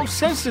phone. so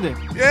sensitive.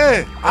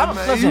 Yeah.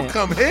 Listen, you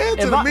come here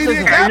to if the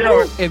media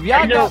capital? If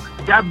y'all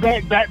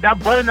that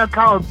burner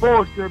account is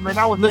bullshit, man.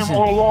 That was him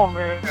all along,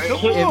 man.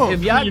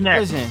 If y'all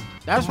listen,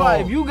 that's why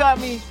if you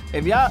got me,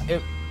 if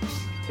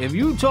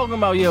you talking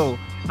about, yo,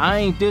 I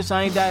ain't this,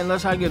 I ain't that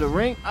unless I get a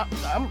ring,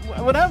 I'm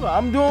whatever.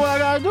 I'm doing what I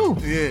gotta do.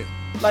 Yeah.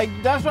 Like,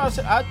 that's why I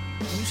said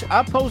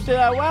I posted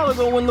that a while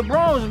ago when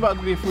LeBron was about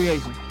to be a free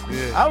agent.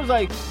 Yeah. I was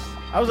like,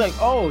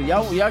 oh,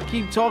 y'all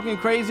keep talking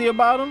crazy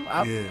about him.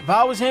 If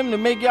I was him to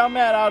make y'all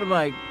mad, I'd be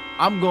like,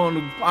 I'm going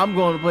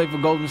to play for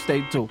Golden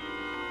State too.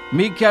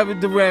 Me, Kevin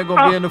Durant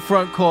gonna be in the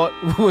front court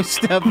with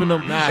Steph in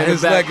them. Nah,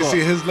 his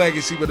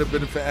legacy would have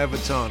been forever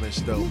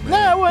tarnished though, man.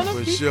 Nah, it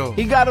wasn't. For sure.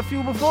 He got a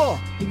few before.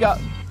 He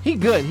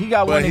good. He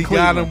got one in Cleveland. But he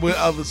got him with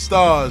other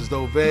stars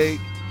though, Vague.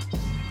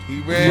 He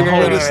ran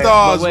where the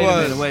stars wait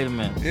was. Wait a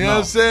minute. You know what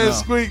I'm saying,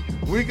 Squeak?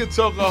 We could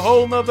talk a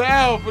whole nother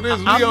hour for this.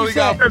 We only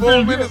got 4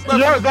 minutes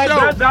left of the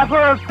show. That's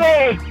what I'm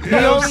saying. You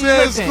know what I'm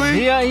saying, Squeak?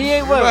 He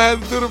ain't what? We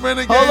have to do the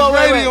Renegade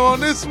Radio on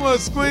this one,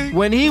 Squeak.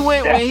 When he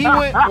went to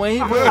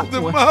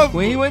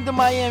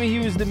Miami, he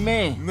was the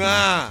man.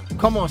 Nah.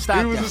 Come on, stop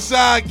that. He was a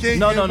sidekick in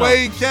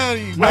Wade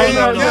County. No.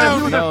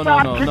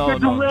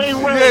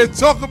 Yeah,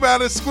 talk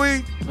about it,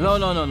 Squeak. No.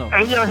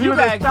 Hey, yo, You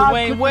asked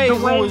Dwayne Wade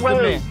who was the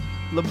man.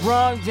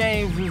 LeBron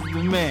James was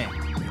the man.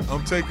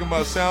 I'm taking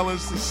my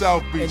silence to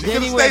South Beach. And He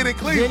could have stayed in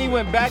Cleveland. Then he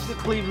went back to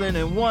Cleveland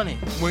and won it.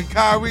 When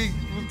Kyrie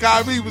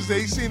was there,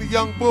 he seen a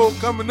young bull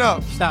coming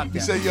up. Stop that. He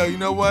said, yo, you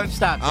know what?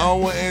 Stop that. I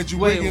don't want Andrew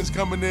Wiggins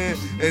coming in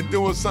and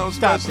doing something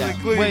special in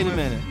Cleveland. Wait a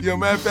minute. Yo,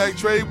 matter of fact,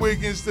 trade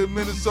Wiggins to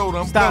Minnesota.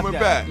 I'm Stop coming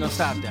that. back. No,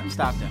 stop that.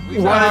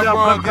 Because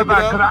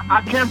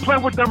I can't play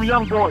with them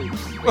young boys.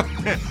 Stop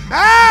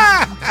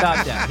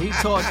that. He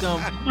taught them.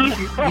 He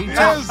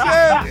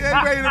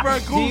ready to run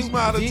Kuzma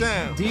out of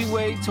town.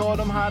 D-Wade taught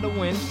them how to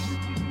win.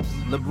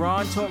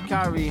 LeBron taught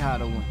Kyrie how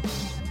to win.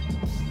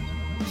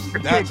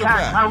 That's a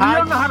fact. Kyrie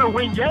don't know how to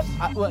win yet.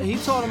 Well, he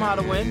taught him how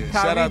to win. Yeah.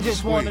 Kyrie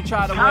just wanted to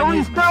try to win.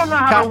 Kyrie still know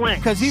how to win.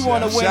 Because he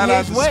want to win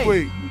his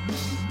way.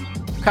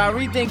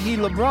 Kyrie think he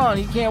LeBron.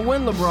 He can't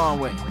win LeBron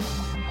way.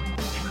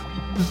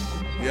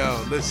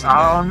 Yo, listen,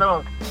 I don't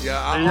know.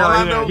 Yeah,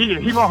 I know.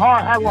 He gonna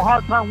have a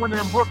hard time winning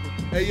in Brooklyn.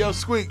 Hey, yo,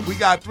 Squeak, we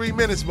got 3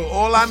 minutes, but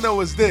all I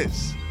know is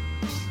this.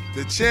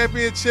 The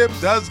championship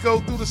does go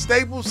through the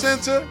Staples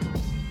Center,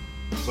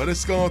 but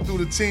it's going through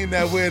the team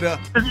that wear the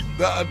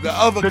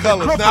other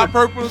colors, Clippers. not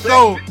purple and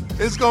gold.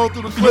 It's going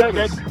through the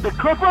Clippers. The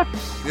Clippers?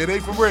 Yeah, they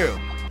for real.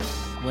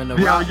 When the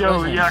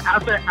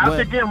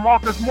after getting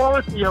Marcus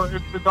Morris,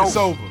 it's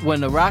over. When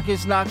the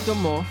Rockets knocked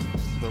them off.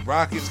 The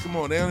Rockets, come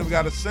on, they don't even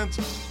got a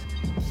center.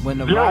 When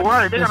the they got a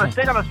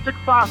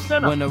 6'5"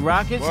 center. When the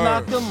Rockets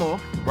knocked them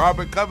off.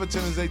 Robert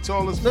Covington is their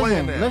tallest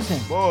player now. Listen.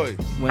 Boy.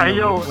 When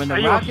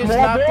the Rockets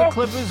knocked the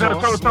Clippers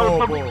off.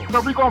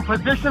 So we going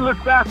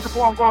positionless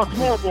basketball and going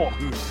small ball.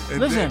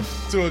 Listen.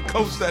 To a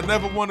coach that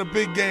never won a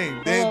big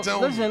game.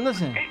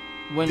 Listen.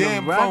 When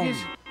the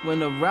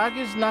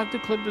Rockets knocked the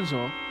Clippers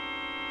off,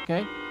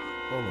 okay?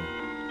 Hold on.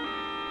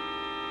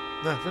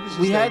 Nah, finish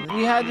we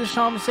had this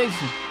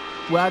conversation.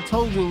 where I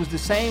told you it was the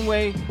same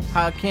way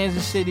how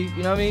Kansas City,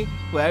 you know what I mean?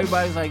 Where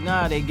everybody's like,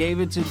 nah, they gave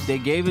it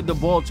to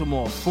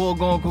Baltimore.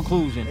 Foregone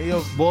conclusion. Hey,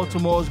 yo,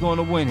 Baltimore's going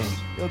to win it.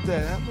 Yo,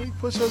 Dad, how many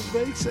push-ups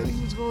Big said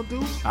he was going to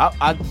do?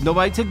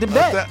 Nobody took the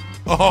bet.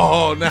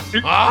 Oh, now.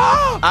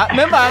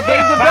 Remember, I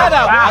gave the bet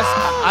out.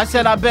 I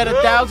said I bet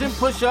 1,000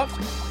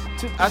 push-ups.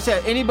 I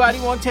said, anybody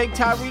want to take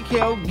Tyreek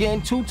Hill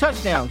getting 2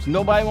 touchdowns?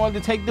 Nobody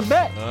wanted to take the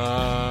bet.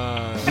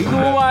 We can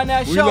rewind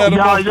that show. I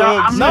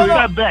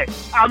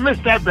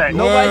missed that bet.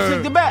 Nobody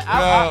took the bet.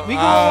 We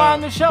can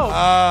rewind the show.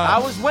 I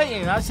was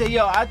waiting. I said,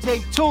 yo, I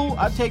take 2.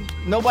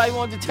 Nobody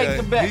wanted to take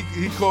the bet.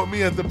 He caught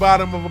me at the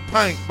bottom of a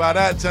pint by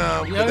that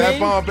time. You know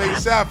that Bombay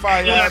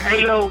Sapphire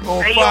on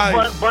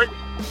fire. But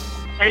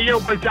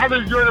y'all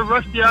enjoy the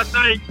rest of your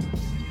night.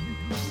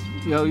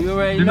 Yo, you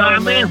already know what I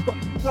man.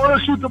 mean? Photo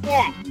shoot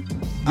tomorrow.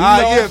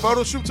 Yeah,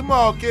 photo shoot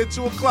tomorrow, kid,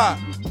 2 o'clock.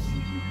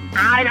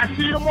 Alright, I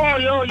see you tomorrow,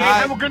 yo.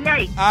 Have a good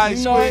night. Alright,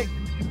 sweet.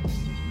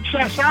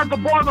 Shout out to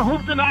Bars and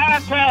Hoops in the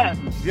iPad.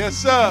 Yes,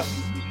 sir.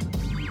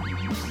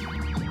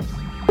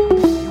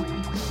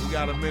 We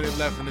got a minute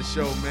left in the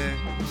show, man.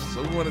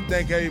 So we want to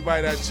thank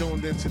everybody that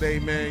tuned in today,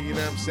 man. You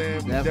know what I'm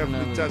saying? We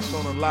definitely touched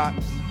on a lot.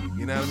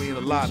 You know what I mean? A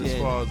lot as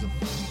far as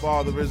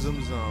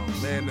fatherisms,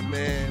 man to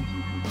man.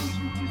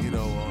 You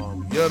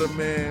know, you're the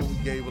man. We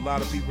gave a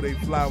lot of people their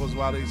flowers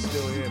while they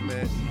still here,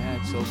 man.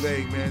 So,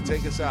 Vague, man,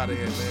 take us out of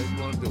here, man. What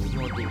you want to do? We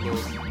want to do a little.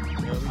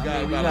 You know, we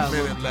got about a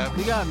minute left.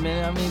 We got a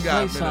minute. I mean, we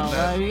got a minute left.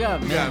 Right? We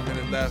got a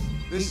minute left.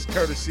 This is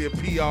courtesy of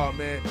PR,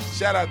 man.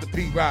 Shout out to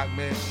Pete Rock,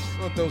 man. We're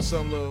going to throw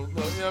some little, you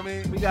know what I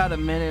mean? We got a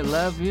minute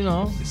left, you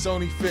know. It's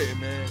only fitting,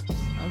 man.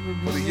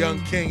 For the young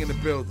king in the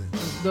building.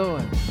 Let's do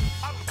it.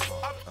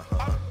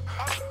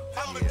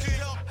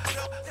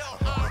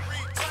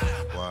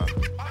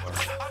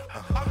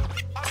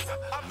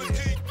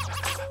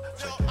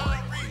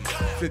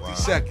 50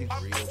 seconds.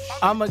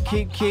 I'ma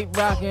keep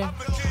rocking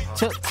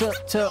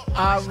till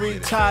I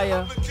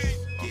retire.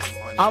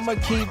 I'ma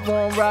keep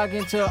on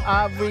rocking till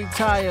I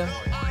retire.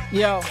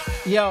 Yo.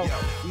 We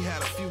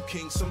had a few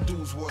kings, some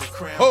dudes wore the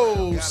crown.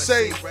 Oh,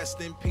 say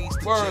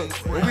word.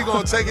 Well, we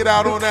gonna take it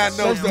out on that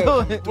note,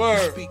 though.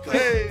 Word.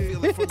 Hey.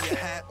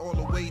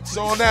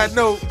 So on that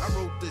note,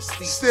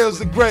 Stills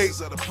the Great,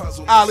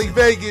 Ali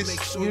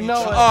Vegas, you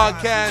know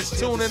Oddcast,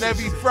 tune in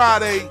every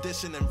Friday,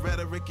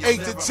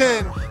 8 to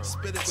 10.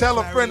 Tell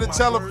a friend to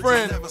tell a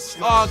friend.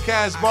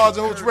 Oddcast, Bars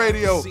and Hoops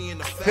Radio.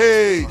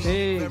 Peace.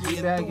 Hey,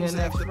 be back in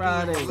next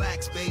Friday.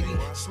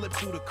 Slip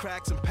through the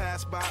cracks and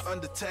pass by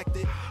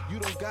undetected. You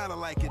don't gotta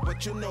like it,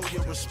 but you know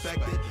you're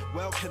respected.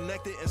 Well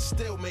connected and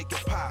still make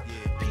it pop.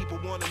 People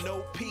wanna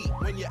know Pete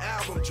when your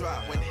album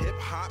drop. When hip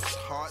hop's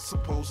heart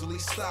supposedly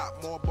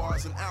stop. More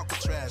bars than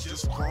Alcatraz,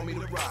 just call me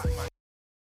the Rock.